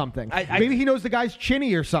know something. Maybe he knows the guy's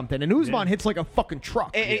chinny or something, and Usman hits like a fucking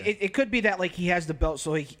truck. It could be that like he has the belt,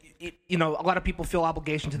 so a lot of people feel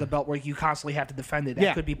obligation to the belt where you constantly have to defend it.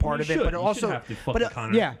 That could be part of it, but also,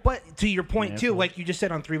 but to your point too, like you just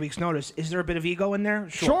said on 3 weeks' notice, is there a bit of ego in there?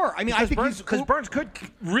 Sure. I mean, I think because Burns could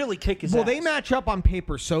really kick his ass. Well, they match up on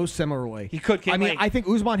paper so similarly. He could kick. I mean, I think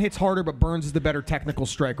Usman hits harder, but Burns is the better technical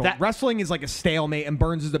striker. Wrestling is like a stalemate, and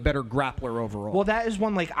Burns is the better grappler overall. Well, that is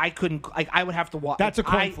one like I would have to watch. That's a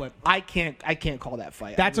coin flip. I can't call that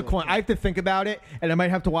fight. That's a coin. I have to think about it, and I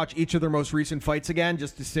might have to watch each of their most recent fights again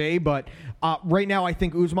just to see. But right now, I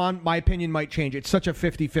think Usman, my opinion, might change. It's such a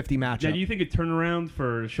 50-50 matchup. Yeah, do you think a turnaround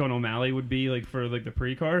for Sean O'Malley would be like for like the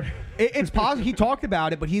pre-card? It's possible. He talked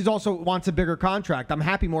about it, but he's also wants a bigger contract. I'm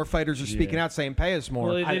happy more fighters are speaking out saying pay us more.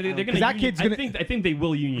 Well, they're gonna that kid's gonna. I think they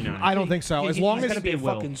will unionize. I don't think so. As long as he's gonna be a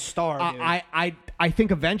fucking star. I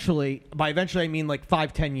think eventually. By eventually, I mean like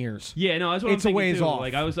 5-10 years. Yeah, no, that's what it's I'm thinking a ways too. off.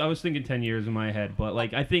 Like I was thinking 10 years in my head, but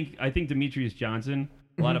like I think Demetrius Johnson,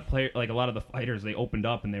 a lot of the fighters, they opened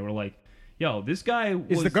up and they were like, "Yo, this guy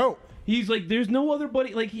is the GOAT." He's like, there's no other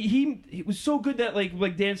buddy. Like he was so good that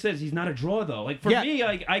like Dan says, he's not a draw though. Like for me,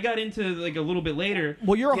 I got into like a little bit later.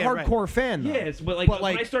 Well, you're a hardcore fan, though. Yes, but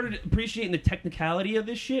when I started appreciating the technicality of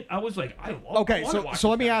this shit, I was like, I love. Okay, so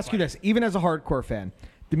let me ask you this: even as a hardcore fan,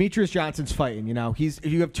 Demetrius Johnson's fighting. You know, if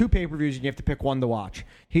you have 2 pay-per-views and you have to pick one to watch,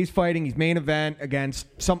 he's fighting. He's main event against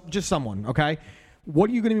someone. Okay.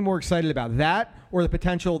 What are you going to be more excited about, that or the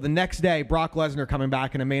potential the next day Brock Lesnar coming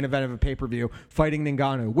back in a main event of a pay-per-view fighting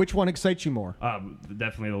Ngannou? Which one excites you more?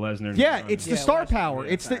 Definitely the Lesnar. Yeah, it's the star power.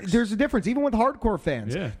 There's a difference, even with hardcore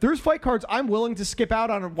fans. Yeah. There's fight cards I'm willing to skip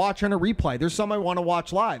out on and watch on a replay. There's some I want to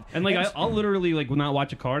watch live. And I'll literally like will not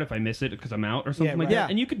watch a card if I miss it because I'm out or something like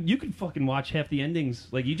that. And you could fucking watch half the endings.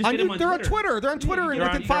 Like you just get them on Twitter. They're on Twitter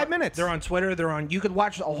within 5 minutes. They're on Twitter. You could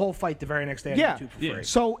watch a whole fight the very next day on YouTube for free.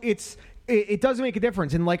 So it does make a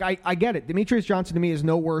difference, and like I get it. Demetrius Johnson to me is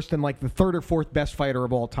no worse than like the 3rd or 4th best fighter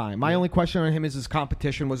of all time. My only question on him is his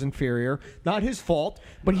competition was inferior. Not his fault,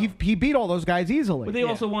 but he beat all those guys easily. But they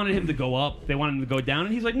also wanted him to go up. They wanted him to go down,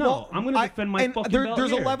 and he's like, no, I'm going to defend my fucking belt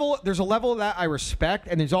There's here. There's a level of that I respect,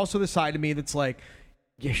 and there's also the side of me that's like,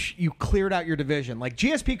 you cleared out your division. Like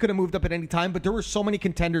GSP could have moved up at any time, but there were so many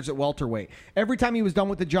contenders at welterweight. Every time he was done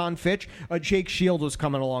with the John Fitch, Jake Shield was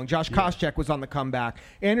coming along. Josh Koscheck was on the comeback.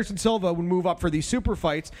 Anderson Silva would move up for these super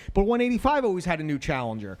fights, but 185 always had a new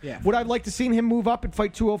challenger. Yeah. Would I like to see him move up and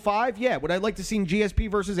fight 205? Yeah. Would I like to see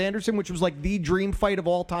GSP versus Anderson, which was like the dream fight of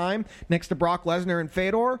all time, next to Brock Lesnar and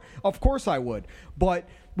Fedor? Of course I would. But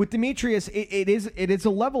with Demetrius, it is a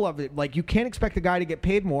level of it. Like, you can't expect a guy to get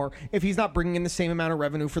paid more if he's not bringing in the same amount of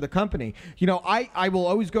revenue for the company. You know, I will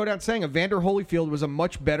always go down saying Evander Holyfield was a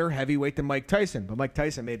much better heavyweight than Mike Tyson, but Mike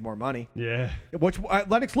Tyson made more money. Yeah.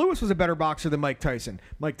 Lennox Lewis was a better boxer than Mike Tyson.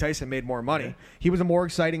 Mike Tyson made more money. Yeah. He was a more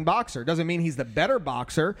exciting boxer. Doesn't mean he's the better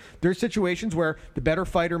boxer. There's situations where the better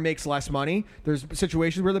fighter makes less money. There's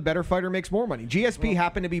situations where the better fighter makes more money. GSP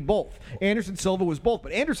happened to be both. Anderson Silva was both,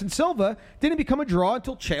 but Anderson Silva didn't become a draw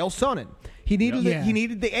until Chael Sonnen. He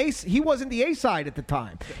needed the ace. He wasn't the A side at the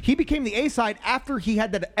time. He became the A side after he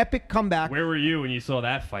had that epic comeback. Where were you when you saw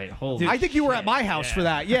that fight? Holy I think you were at my house for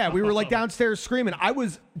that. Yeah, we were like downstairs screaming. I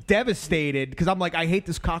was devastated because I'm like, I hate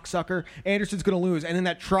this cocksucker. Anderson's going to lose. And in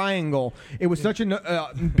that triangle, it was such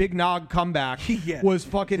a big nog comeback. Was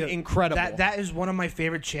fucking incredible. That is one of my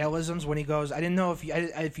favorite Chaelisms when he goes, I didn't know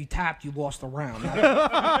if you tapped, you lost the round.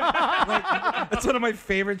 That's one of my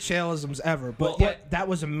favorite Chaelisms ever. But that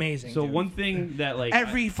was amazing. So dude. thing that like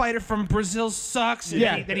every fighter from Brazil sucks. And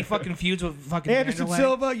then he fucking feuds with fucking Anderson Vanderlei.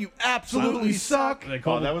 Silva, you absolutely suck. Colby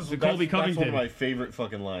Colby Covington. That's one of my favorite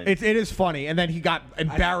fucking lines. It is funny, and then he got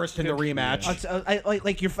embarrassed in the rematch.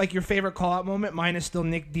 Like your favorite call out moment. Mine is still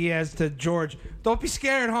Nick Diaz to George. Don't be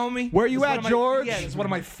scared, homie. Where you at, George? Yeah, it's one of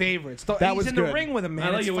my favorites. That was in good. the ring with him, man. I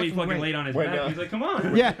like It's it when he fucking great. laid on his Wait, back. no. He's like, "Come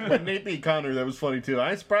on." Yeah, When Nate beat Connor, that was funny too.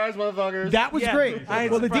 I ain't surprised, motherfuckers. that was great. I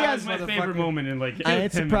Well, the That Diaz was my motherfucker. favorite moment in like. I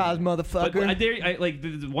ain't him. surprised, But motherfucker. I like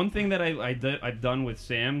the one thing that I've done with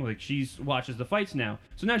Sam, like she's watches the fights now,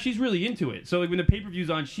 so now she's really into it. So like when the pay-per-view's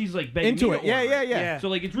on, she's like begging Into me it, to yeah, order yeah, it. yeah. So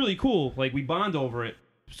like it's really cool. Like we bond over it.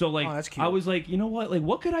 So like Oh, that's cute. I was like, you know what? Like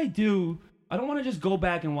what could I do? I don't want to just go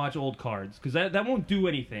back and watch old cards because that won't do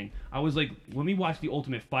anything. I was like, let me watch the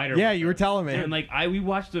Ultimate Fighter. Yeah, with you her. were telling me. And like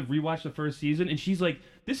rewatched the first season, and she's like,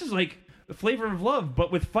 this is like the Flavor of Love, but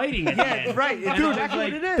with fighting. At the end. right. And It's I was exactly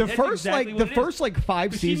like, what it is. The that's first exactly what it is.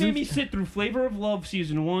 5 She seasons. made me sit through Flavor of Love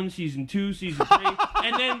season 1, season 2, season 3,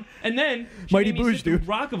 and then she Mighty made me Boosh, sit through dude.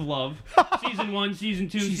 Rock of Love season 1, season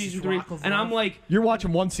 2, Jesus, season 3, Rock of and I'm Love. like, You're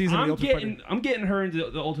watching one season of the Ultimate Fighter. I'm getting her into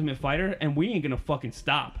the Ultimate Fighter, and we ain't gonna fucking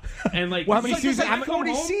stop. And like, Well, how many it's like, seasons- I how come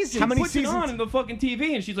many home, seasons? she How many puts it on seasons? in the fucking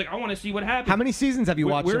TV, and she's like, I want to see what happens. How many seasons have you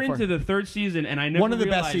watched We're so far? into the 3rd season, and I never One of the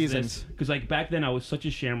best realized seasons. because like back then I was such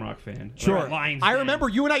a Shamrock fan. Sure. Lions I fan. remember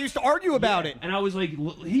you and I used to argue about it. And I was like,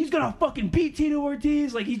 he's gonna fucking beat Tito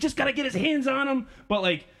Ortiz. Like, he's just gotta get his hands on him. But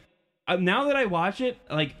like, now that I watch it,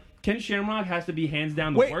 like, Ken Shamrock has to be hands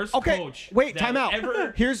down the worst coach. Wait, that time out.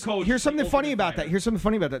 Ever Here's coached something the funny Ultimate about Fighter. that. Here's something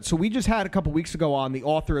funny about that. So we just had a couple weeks ago on the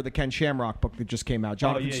author of the Ken Shamrock book that just came out,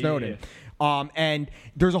 Jonathan yeah, Snowden. yeah. And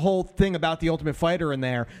there's a whole thing about the Ultimate Fighter in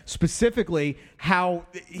there, specifically how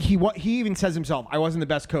he even says himself, I wasn't the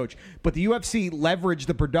best coach, but the UFC leveraged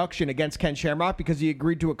the production against Ken Shamrock because he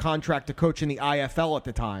agreed to a contract to coach in the IFL at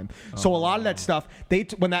the time. So a lot of that stuff,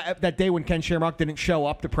 when that day when Ken Shamrock didn't show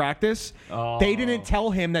up to practice, they didn't tell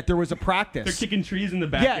him that there was a practice. They're kicking trees in the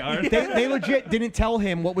Yeah, backyard. they legit didn't tell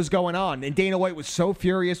him what was going on. And Dana White was so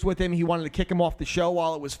furious with him, he wanted to kick him off the show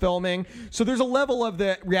while it was filming. So there's a level of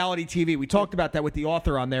the reality TV. We talked about that with the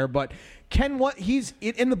author on there. But Ken,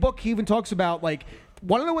 in the book, he even talks about, like,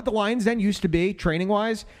 want to know what the Lions Den used to be,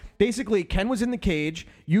 training-wise? Basically, Ken was in the cage,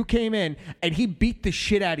 you came in, and he beat the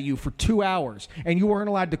shit out of you for 2 hours, and you weren't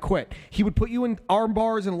allowed to quit. He would put you in arm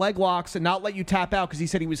bars and leg locks and not let you tap out because he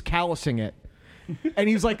said he was callousing it. And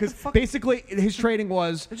he was like, because basically his training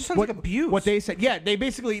was It just sounds like abuse. What they said, yeah, they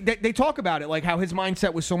basically they talk about it, like how his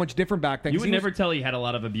mindset was so much different back then. You 'cause would he never was, tell he had a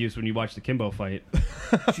lot of abuse when you watched the Kimbo fight.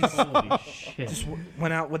 Holy shit. Just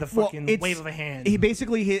went out with a well, fucking it's- wave of a hand. He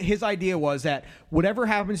basically his idea was that whatever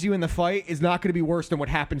happens to you in the fight is not going to be worse than what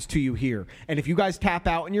happens to you here. And if you guys tap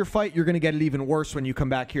out in your fight, you're going to get it even worse when you come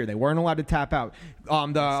back here. They weren't allowed to tap out.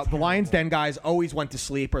 The Lions Den guys always went to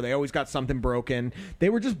sleep, or they always got something broken. They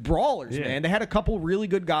were just brawlers, Yeah. man. They had a couple really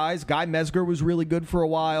good guys. Guy Mesger was really good for a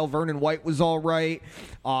while. Vernon White was all right.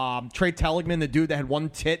 Trey Telligman, the dude that had one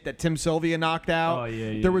tit that Tim Sylvia knocked out. Oh,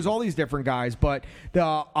 yeah. There was all these different guys, but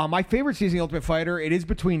my favorite season of Ultimate Fighter, it is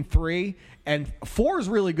between 3 and 4 is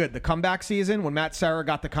really good. The comeback season when Matt Serra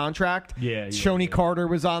got the contract. Yeah. Shoney Carter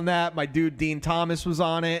was on that. My dude Dean Thomas was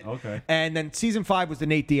on it. Okay. And then season 5 was the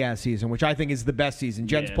Nate Diaz season, which I think is the best season.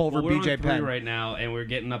 Jens Pulver, we're BJ on 3 Penn. right now, and we're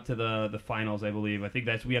getting up to the finals, I believe. I think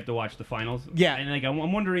we have to watch the finals. Yeah. And like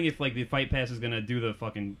I'm wondering if like the Fight Pass is gonna do the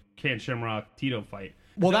fucking Ken Shamrock Tito fight.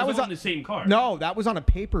 Well, that was on the same card. No, that was on a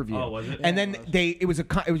pay-per-view. Oh, was it? And then it was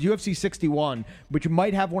UFC 61, which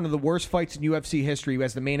might have one of the worst fights in UFC history.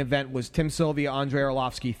 As the main event was Tim Sylvia, Andrei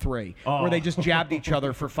Arlovsky 3, where they just jabbed each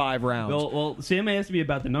other for 5 rounds. Well, Sam asked me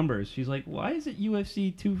about the numbers. She's like, "Why is it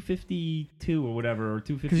UFC 252 or whatever, or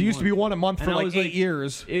 250?" Because it used to be one a month And for I like was 8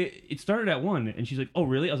 years. It started at 1, and she's like, "Oh,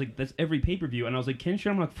 really?" I was like, "That's every pay-per-view," and I was like, "Ken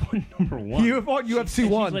Shamrock fought number 1." You fought UFC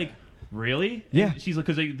 1. She's like, "Really?" Yeah. And she's like,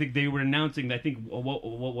 because they were announcing. I think what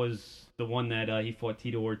was the one that he fought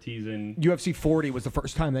Tito Ortiz in. UFC 40 was the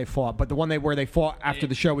first time they fought, but the one where they fought after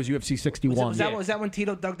the show was UFC 61. Was that when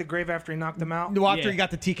Tito dug the grave after he knocked him out? No, after Yeah. he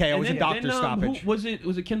got the TKO, it was a doctor stoppage. Who, was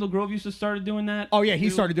it Kendall Grove used to started doing that? Oh yeah, he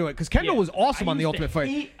started doing it because Kendall was awesome on the used to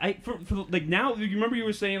Ultimate Fight. Like now, you remember you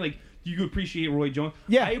were saying like you appreciate Roy Jones.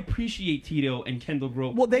 Yeah. I appreciate Tito and Kendall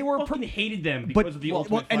Grove. Well, they were I fucking hated them because of the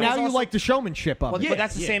Ultimate and Fight. now you like the showmanship of Well, it. but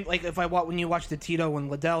that's the Yeah. same. Like when you watch the Tito and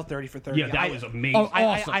Liddell 30 for 30. Yeah, that was amazing. Oh, I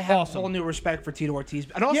awesome, have awesome. a whole new respect for Tito Ortiz,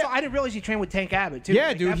 and also Yeah. I didn't realize he trained with Tank Abbott too. Yeah,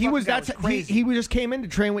 Like, dude, that he fucking was guy that's crazy. he just came in to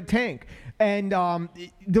train with Tank. And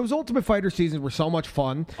those Ultimate Fighter seasons were so much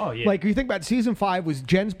fun. Oh, yeah. Like, you think about Season 5 was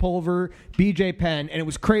Jens Pulver, BJ Penn, and it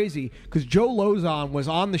was crazy because Joe Lozon was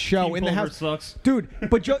on the show Team in the Pulver house. sucks. Dude,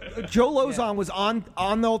 but Joe Lozon was on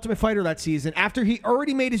the Ultimate Fighter that season after he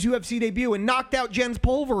already made his UFC debut and knocked out Jens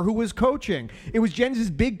Pulver, who was coaching. It was Jens'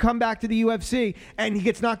 big comeback to the UFC, and he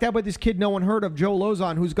gets knocked out by this kid no one heard of, Joe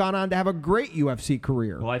Lozon, who's gone on to have a great UFC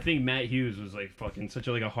career. Well, I think Matt Hughes was like fucking such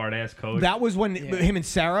a hard ass coach. That was when him and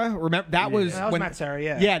Sarah. Remember that was That was when Matt Sarah.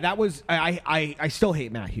 Yeah. Yeah, that was. I still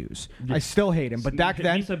hate Matt Hughes. I still hate him. But back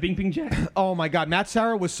then, Lisa Bing Bing Jack. oh my God, Matt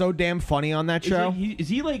Sarah was so damn funny on that show. Is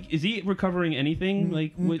he recovering anything?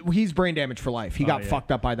 Like He's brain damaged for life. He got yeah.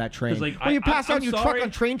 fucked up by that train. 'Cause, like, well, you pass I'm out your sorry. truck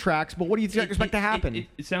on train tracks, but what do you expect to happen?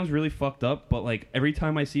 It sounds really fucked up, but like every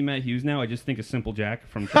time I see Matt Hughes now, I just think of Simple Jack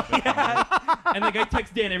from. And like I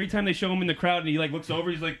text Dan every time they show him in the crowd, and he like looks over,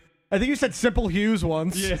 he's like. I think you said Simple Hughes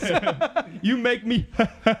once. Yeah. You make me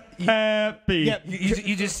happy. Yeah,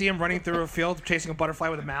 you just see him running through a field chasing a butterfly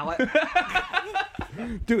with a mallet.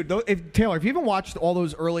 Dude, Taylor, if you haven't watched all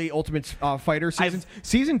those early Ultimate Fighter seasons,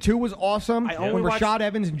 Season 2 was awesome. I When only watched- Rashad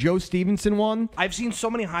Evans and Joe Stevenson won. I've seen so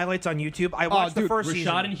many highlights on YouTube. I watched the first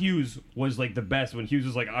season. Rashad and Hughes was like the best. When Hughes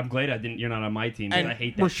was like, "I'm glad you're not on my team." And I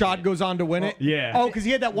hate that. Rashad shit. goes on to win it. Yeah. Oh, because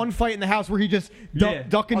he had that one fight in the house where he just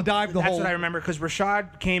duck and dive the That's whole. what I remember because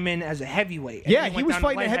Rashad came in as a heavyweight. and Yeah, then he went was down to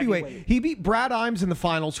fighting a light heavyweight. He beat Brad Imes in the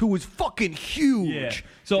finals, who was fucking huge. Yeah.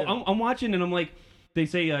 So I'm watching and I'm like, they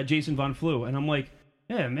say Jason Von Flew, and I'm like,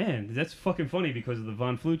 yeah, man, that's fucking funny because of the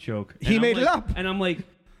Von Flew choke. And He I'm made it like- up. And I'm like,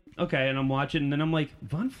 okay, and I'm watching, and then I'm like,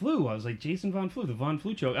 Von Flew. I was like, Jason Von Flew, the Von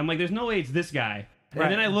Flew choke. I'm like, there's no way it's this guy. Right.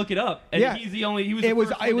 And then I look it up, and Yeah. he's the only. He was. The It was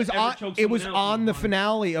first it one was to ever on choke it was someone else on in the one.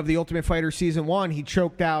 finale of the Ultimate Fighter season 1. He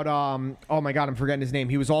choked out oh my God, I'm forgetting his name.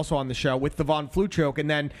 He was also on the show with the Von Flew choke, and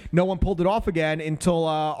then no one pulled it off again until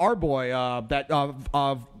our boy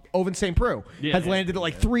Oven St. Preux has landed it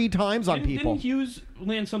like 3 times on people. Didn't Hughes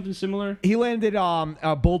land something similar? He landed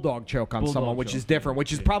a bulldog choke on Bulldog someone, which choke, is different,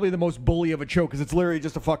 which is probably the most bully of a choke because it's literally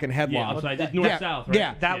just a fucking Yeah, headlock. upside, it's north-south, right?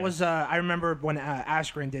 Yeah. That was I remember when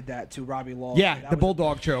Askren did that to Robbie Law. Yeah, That the was-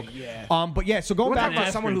 bulldog choke. Yeah. But yeah, so going We're back talking about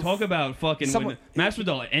to someone who- Talk about fucking someone- when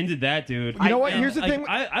Masvidal ended that, dude. You know what? Here's the thing.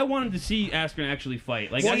 I wanted to see Askren actually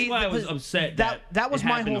fight. Like Well, that's he- why I was because upset. that was it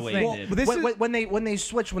my happened whole the way thing. it Well, did. but this is- when they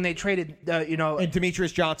switched, when they traded, and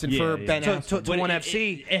Demetrius Johnson for Yeah, Ben yeah. Askren. to But ONE it-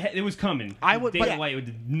 FC. It was coming. I would- Dana but- White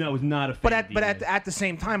was not a fan. But of either. at the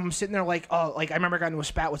same time, I'm sitting there like, oh, like I remember I got into a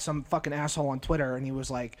spat with some fucking asshole on Twitter, and he was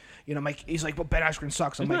like, he's like, well, Ben Askren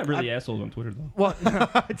sucks. I'm There's like, not really assholes on Twitter though. well,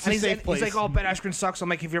 It's and a safe place. he's like, oh, Ben Askren sucks. I'm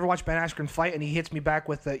like, have you ever watched Ben Askren fight? And he hits me back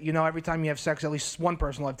with the, every time you have sex, at least one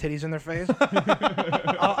person will have titties in their face.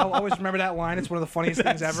 I'll always remember that line. It's one of the funniest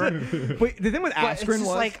things ever. Wait, the thing with But it's Askren just was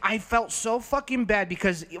like I felt so fucking bad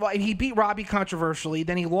because he beat Robbie controversially,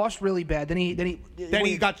 then he lost really bad, then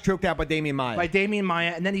he got choked out by Damian Maia. by Damian Maia,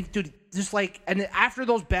 and then he just like, and after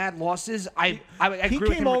those bad losses, I he agree with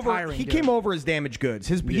came him over. retiring, He dude. came over as damaged goods.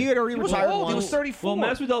 He had already He was retired. old. He once. was 34. Well,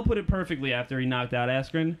 Masvidal put it perfectly after he knocked out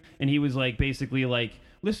Askren, and he was like, basically like,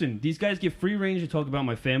 listen, these guys get free range to talk about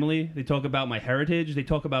my family, they talk about my heritage, they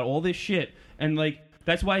talk about all this shit, and like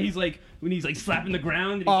that's why he's like when he's like slapping the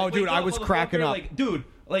ground. And he's Oh, like, dude, "Wake I up, was cracking motherfucker." up. Like, dude,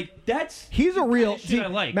 like that's He's a real. shit I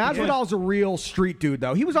like. Masvidal's a real street dude,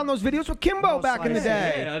 though. He was on those videos with Kimbo back in the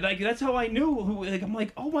day. Yeah, like that's how I knew. Like I'm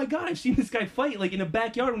like, oh my god, I've seen this guy fight like in a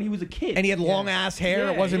backyard when he was a kid. And he had long ass hair.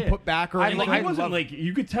 Yeah, it wasn't yeah. put back or And, like, anything. he wasn't like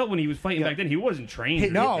you could tell when he was fighting back then. He wasn't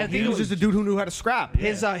trained. No, I he think was just a dude who knew how to scrap.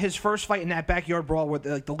 His first fight in that backyard brawl with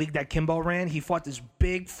the league that Kimbo ran, he fought this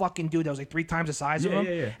big fucking dude that was like 3 times the size of him,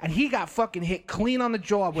 yeah. and he got fucking hit clean on the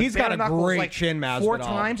jaw. With He's got bare a knuckles, great like chin, Masvidal. 4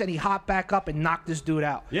 times, and he hopped back up and knocked this dude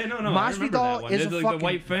out. Yeah, no. I remember that Masvidal one. is There's a like fucking the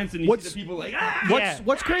white fence, and you see the people like ah.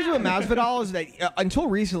 What's crazy with Masvidal is that until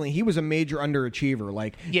recently he was a major underachiever.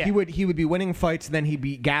 Like Yeah. he would be winning fights, and then he'd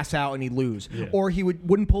be gas out and he'd lose, or he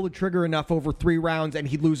wouldn't pull the trigger enough over 3 rounds and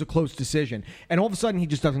he'd lose a close decision. And all of a sudden he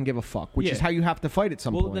just doesn't give a fuck, which Yeah. is how you have to fight at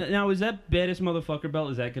some Well, point. now is that baddest motherfucker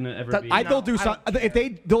belt? Is that gonna ever be? They'll do some.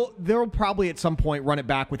 If they'll probably at some point run it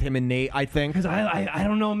back with him and Nate. I think. Because I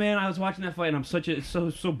don't know, man. I was watching that fight, and I'm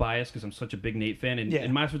so biased because I'm such a big Nate fan, and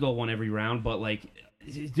Masvidal won every round, but like.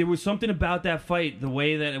 There was something about that fight, the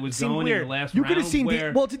way that it was going in the last You round. could have seen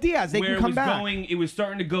to Diaz. They where can it come was back. Going, it was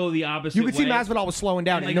starting to go the opposite. You could see way. Masvidal was slowing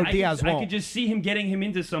down, and Diaz I won't. could just see him getting him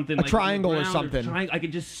into something, A like triangle or ground something. I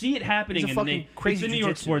could just see it happening. He's a and fucking they, crazy it's the New York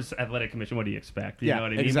jiu-jitsu. Sports Athletic Commission. What do you expect? You Yeah, know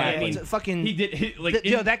what I mean? exactly. But, I mean, It's a fucking- he did like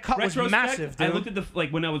that cut was retrospect, massive, I dude. looked at the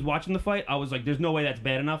when I was watching the fight, I was like, "There's no way that's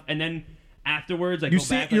bad enough." And then afterwards, I You go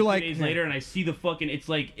see- back you're like 2 like, days later, and I see the fucking. It's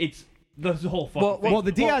the whole fucking thing. Well,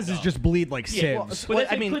 the Diaz's just bleed like sieves. But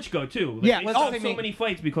that's Klitschko too. Like, Yeah. they stopped so many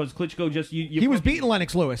fights because Klitschko just he was beating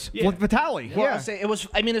Lennox Lewis with Vitaly. Well, it was.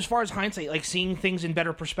 I mean, as far as hindsight, like seeing things in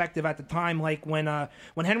better perspective at the time, like when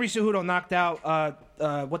Henry Cejudo knocked out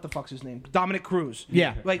what the fuck's his name, Dominic Cruz.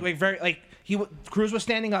 Yeah. Cruz was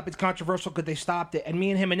standing up. It's controversial because they stopped it, and me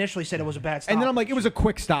and him initially said it was a bad stoppage. And then I'm like, it was a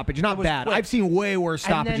quick stoppage, not bad. quick. I've seen way worse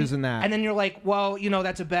stoppages than that. And then you're like, well,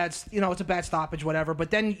 that's a bad, it's a bad stoppage, whatever.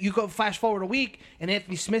 But then you go flash forward a week, and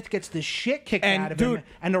Anthony Smith gets the shit kicked out of him,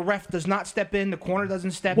 and the ref does not step in, the corner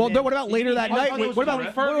doesn't step in. Well, what about later that night? What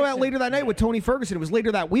about later that night with Tony Ferguson? It was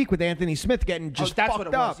later that week with Anthony Smith getting just that's fucked what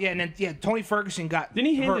it up. was. Yeah, and then Tony Ferguson got. Didn't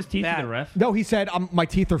he hand hurt his teeth bad. to the ref? No, he said, my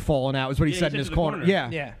teeth are falling out, is what he said in his corner. Yeah.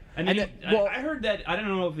 Yeah. And then, I heard that. I don't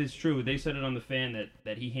know if it's true. They said it on the fan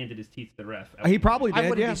that he handed his teeth to the ref. He probably did. I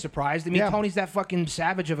wouldn't be surprised. I mean, Tony's that fucking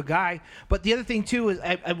savage of a guy. But the other thing too is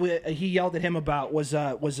he yelled at him about was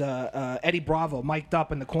Eddie Bravo mic'd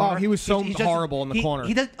up in the corner. Oh, he was so horrible in the corner.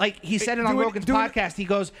 He does, he said it on Rogan's podcast. He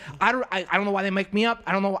goes, I don't know why they mic me up.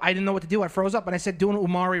 I don't know. I didn't know what to do. I froze up and I said, do an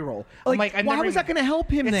Umari roll. Why was that going to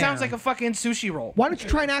help him? It there? sounds like a fucking sushi roll. Why don't you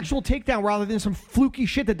try an actual takedown rather than some fluky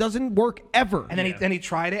shit that doesn't work ever? And then he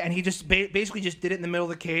tried it, and he just basically just did it in the middle of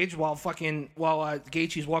the cage while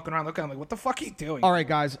Gaethje's walking around looking. I'm like, what the fuck are you doing? All right,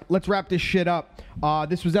 guys, let's wrap this shit up.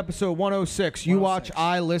 This was episode 106. You watch,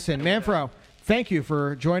 I listen. Manfro, thank you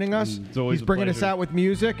for joining us. It's always He's bringing a us pleasure. out with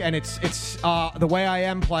music, and it's The Way I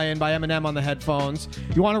Am playing by Eminem on the headphones.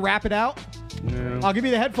 You want to wrap it out? No. I'll give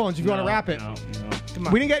you the headphones if you want to wrap it. No. Come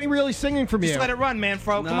on. We didn't get any really singing from you. Just let it run,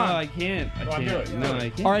 Manfro. Come on. I can't. I can't. No, I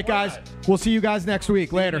can't. All right, guys, we'll see you guys next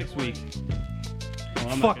week. Later. Next week. Well,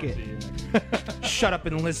 I'm not Fuck gonna it. see you next week. Shut up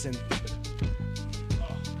and listen.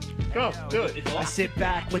 Go, do it. I sit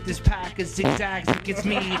back with this pack of zigzags. It gets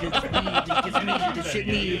me. It gets me. The shit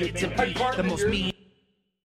me. It's the most me.